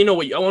let me know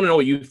I want to know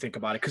what you think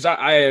about it, because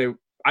I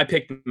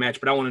picked the match,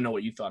 but I want to know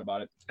what you thought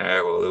about it. All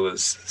right, well, it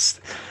was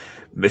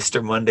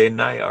Mr. Monday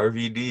Night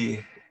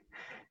RVD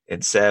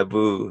and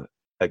Sabu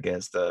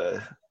against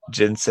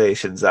Jinsei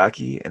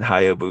Shinzaki and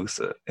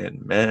Hayabusa.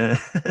 And man,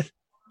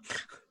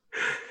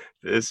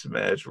 this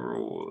match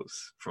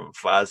rules. From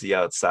Fozzy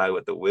outside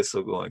with the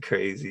whistle going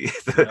crazy.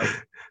 Yep.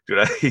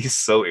 Dude, he's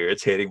so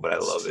irritating, but I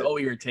love it. So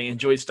irritating.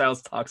 Joey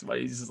Styles talks about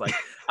it. He's just like,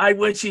 I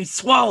wish he'd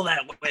swallow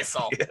that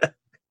whistle. Yeah.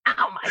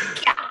 Oh my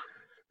God.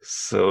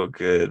 So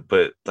good.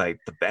 But like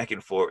the back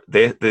and forth,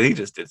 they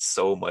just did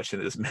so much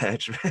in this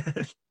match,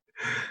 man.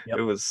 Yep.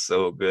 It was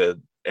so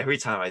good. Every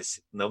time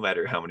no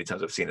matter how many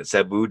times I've seen it,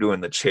 Sabu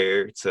doing the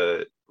chair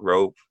to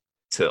rope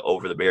to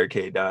over the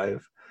barricade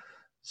dive.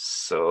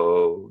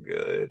 So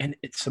good. And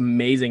it's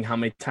amazing how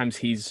many times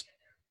he's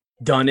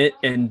done it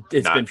and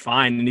it's been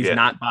fine and he's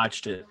not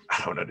botched it.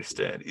 I don't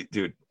understand.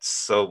 Dude,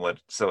 so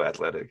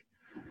athletic.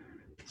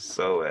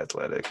 So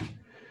athletic.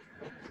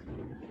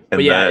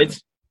 But yeah,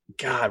 it's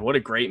God, what a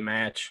great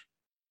match.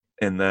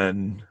 And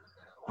then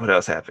what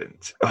else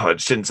happened? Oh,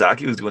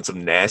 Shinzaki was doing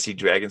some nasty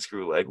dragon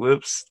screw leg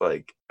whips.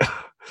 Like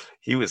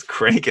he was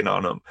cranking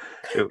on him.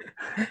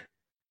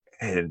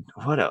 And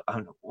what else?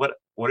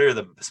 What are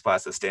the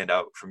spots that stand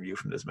out from you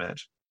from this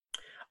match?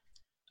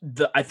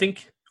 I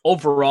think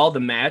overall the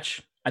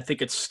match, I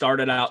think it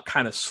started out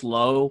kind of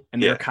slow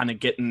and they're kind of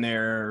getting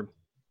their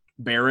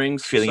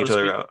bearings, feeling each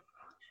other out.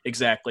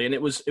 Exactly. And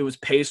it was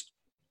paced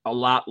a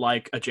lot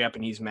like a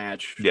Japanese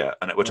match. Yeah,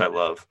 which I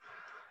love.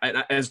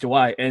 As do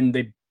I. And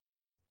they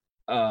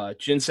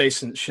Jinsei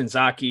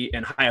Shinzaki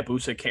and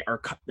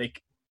Hayabusa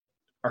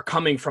are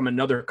coming from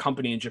another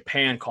company in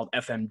Japan called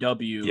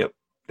FMW. Yep.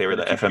 They were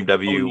the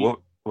FMW. What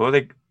were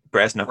they?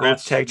 Brass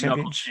Knuckles Tag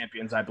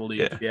Champions, I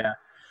believe. Yeah.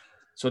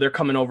 So they're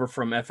coming over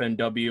from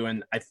FMW,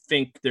 and I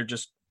think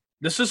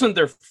this isn't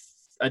their.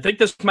 I think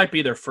this might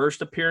be their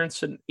first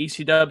appearance in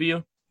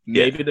ECW.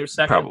 Maybe their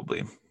second.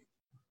 Probably.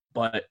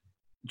 But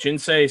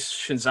Jinsei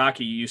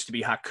Shinzaki used to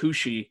be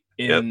Hakushi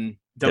in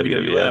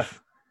WWF.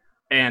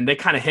 And they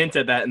kind of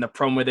hinted that in the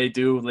promo they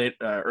do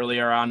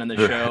earlier on in the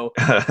show.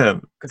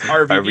 Because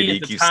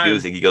RVD keeps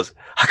snoozing. He goes,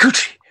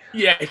 Hakuchi!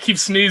 Yeah, he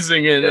keeps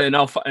sneezing, and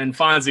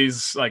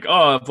Fonzie's like,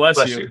 "Oh,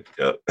 bless you."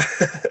 Yep.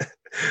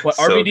 But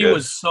so RVD good.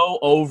 Was so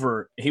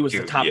over. He was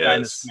the top guy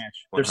in this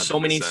match. There's 100%.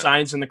 So many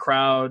signs in the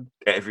crowd.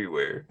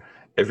 Everywhere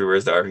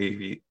is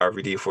the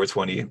RVD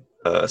 420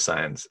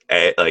 signs.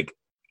 I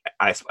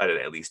spotted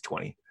at least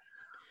 20.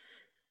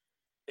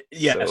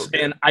 Yes, so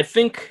and I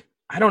think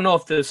I don't know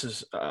if this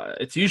is.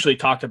 It's usually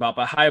talked about,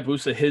 but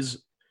Hayabusa,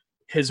 his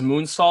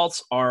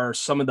moonsaults are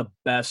some of the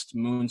best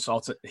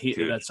moonsaults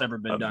that's ever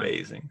been done.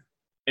 Amazing.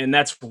 And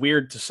that's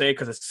weird to say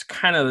because it's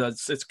kind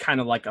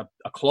of like a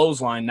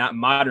clothesline, not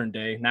modern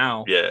day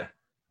now. Yeah,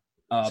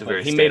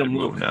 but he made him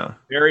look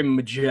very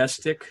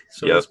majestic,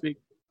 so to speak.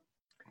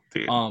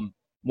 Dude.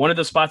 One of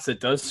the spots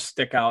that does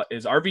stick out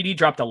is RVD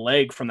dropped a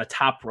leg from the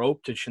top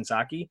rope to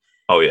Shinzaki.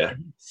 Oh yeah,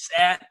 he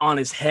sat on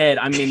his head.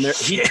 I mean,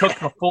 he took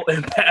the full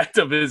impact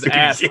of his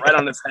ass right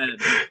on his head.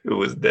 It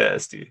was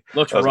nasty.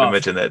 Looks I was rough. gonna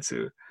mention that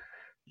too.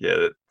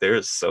 Yeah, there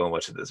is so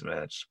much of this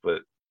match,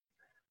 but.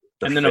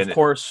 Of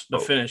course, the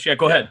finish. Yeah,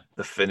 go ahead.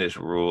 The finish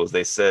rules.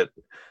 They said,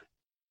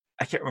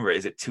 I can't remember.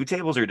 Is it 2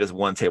 tables or just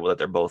 1 table that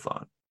they're both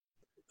on?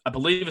 I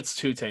believe it's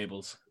 2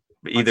 tables.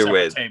 But either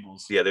way,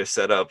 they're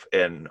set up,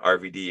 and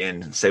RVD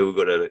and Sabu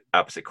go to the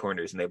opposite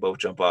corners, and they both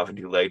jump off and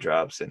do leg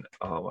drops. And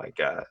oh my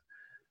God,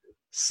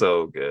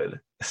 so good.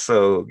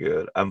 So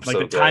good.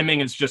 The timing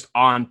is just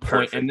on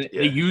point. Perfect, and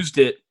they used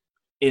it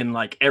in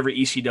like every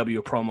ECW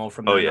promo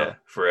from there. Oh,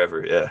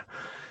 forever. Yeah.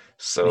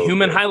 So the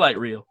human highlight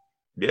reel.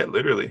 Yeah,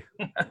 literally.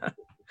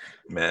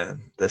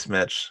 Man, this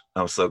match,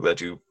 I'm so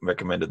glad you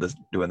recommended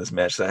doing this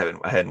match. I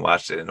hadn't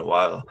watched it in a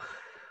while.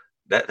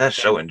 That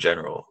show in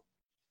general,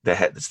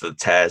 it's the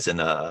Taz and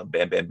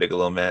Bam Bam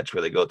Bigelow match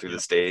where they go through the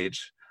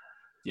stage.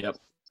 Yep.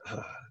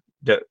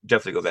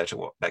 Definitely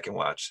go back and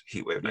watch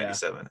Heatwave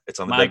 97. It's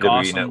on the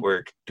WWE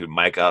Network. Dude,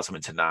 Mike Awesome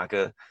and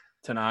Tanaka.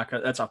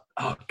 That's that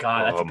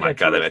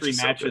match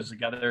matches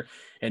together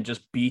and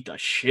just beat the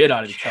shit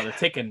out of each other,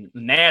 taking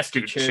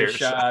nasty chair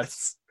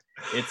shots.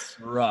 It's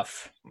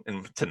rough.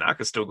 And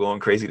Tanaka's still going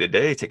crazy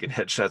today, taking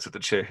headshots with the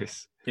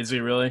chairs. Is he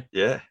really?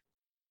 Yeah.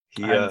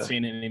 I haven't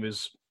seen any of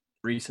his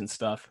recent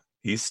stuff.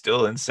 He's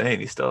still insane.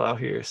 He's still out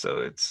here.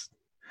 So it's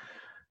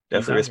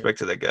definitely respect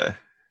to that guy.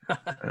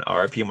 And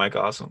RIP Mike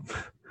Awesome.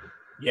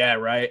 Yeah,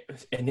 right.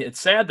 And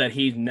it's sad that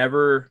he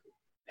never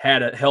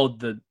held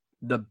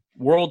the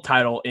world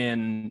title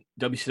in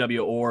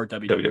WCW or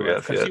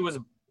WWF because he was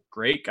a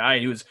great guy.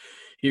 He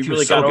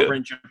really got over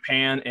in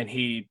Japan, and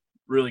he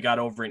really got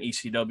over in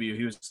ECW.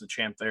 He was the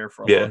champ there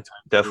for a long time.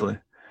 Definitely.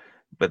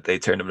 But they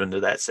turned him into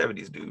that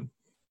 70s dude.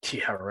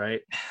 Yeah, right.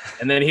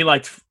 And then he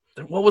liked,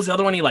 what was the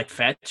other one? He liked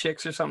fat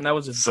chicks or something? That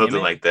was his something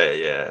gimmick? Like that,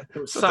 yeah. It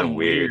was something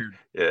weird.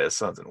 Yeah,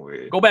 something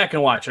weird. Go back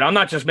and watch it. I'm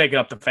not just making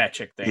up the fat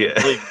chick thing.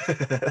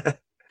 Yeah.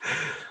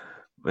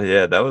 But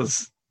yeah, that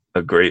was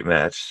a great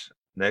match.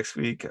 Next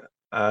week,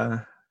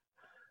 I'll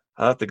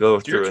have to go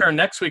It's through your turn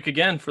next week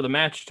again for the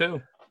match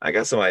too. I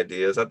got some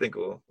ideas. I think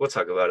we'll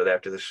talk about it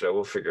after the show.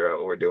 We'll figure out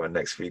what we're doing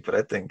next week. But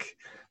I think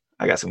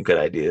I got some good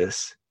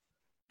ideas.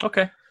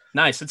 Okay,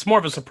 nice. It's more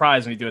of a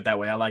surprise when you do it that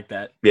way. I like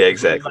that. Yeah,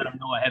 exactly. We let them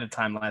know ahead of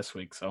time last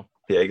week, so.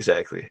 Yeah,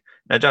 exactly. And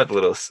I dropped a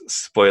little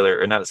spoiler,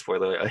 or not a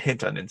spoiler, a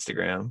hint on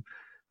Instagram.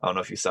 I don't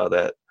know if you saw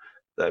that.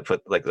 That I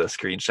put like the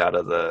screenshot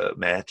of the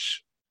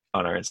match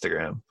on our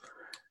Instagram.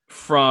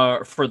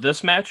 For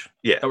this match?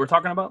 Yeah. That we're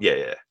talking about?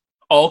 Yeah.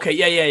 Oh, okay.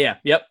 Yeah.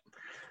 Yep.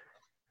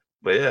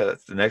 But yeah,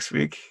 the next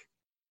week,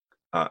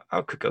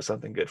 I'll cook up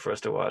something good for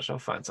us to watch. I'll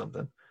find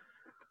something.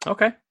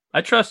 Okay.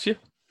 I trust you.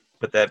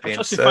 But that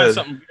being said, find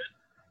something good.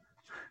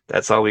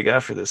 That's all we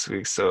got for this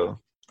week. So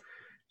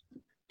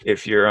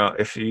if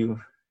you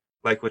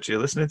like what you're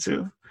listening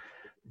to,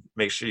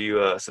 make sure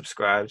you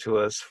subscribe to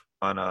us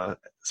on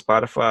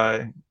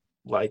Spotify,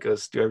 like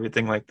us, do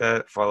everything like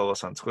that. Follow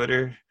us on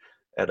Twitter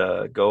at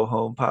Go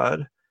Home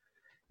Pod,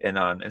 and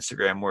on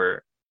Instagram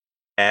we're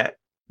at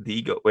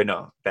the Go. Wait,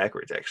 no,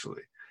 backwards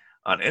actually.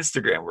 On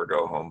Instagram we're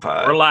Go Home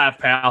Pod. We're live,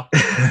 pal.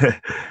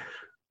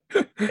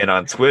 And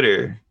on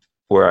Twitter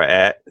we're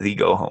at the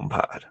Go Home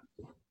Pod.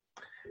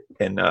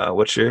 And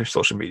what's your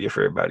social media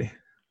for everybody?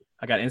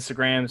 I got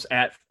Instagrams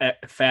at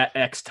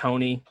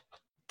FatXTony.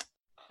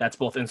 That's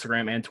both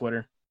Instagram and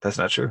Twitter. That's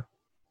not true.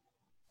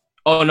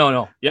 Oh,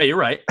 no. Yeah, you're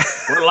right.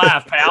 We're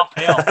live, pal.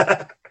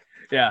 Hell.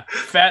 Yeah,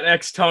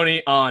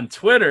 FatXTony on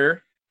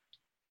Twitter.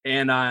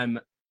 And I'm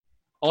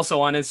also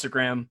on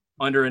Instagram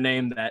under a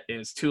name that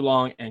is too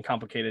long and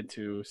complicated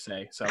to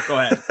say. So go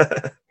ahead.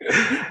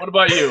 What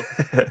about you?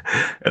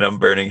 And I'm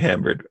Burning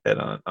Hammered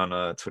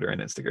on Twitter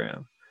and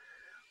Instagram.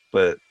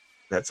 But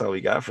that's all we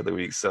got for the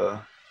week. So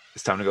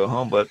it's time to go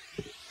home, but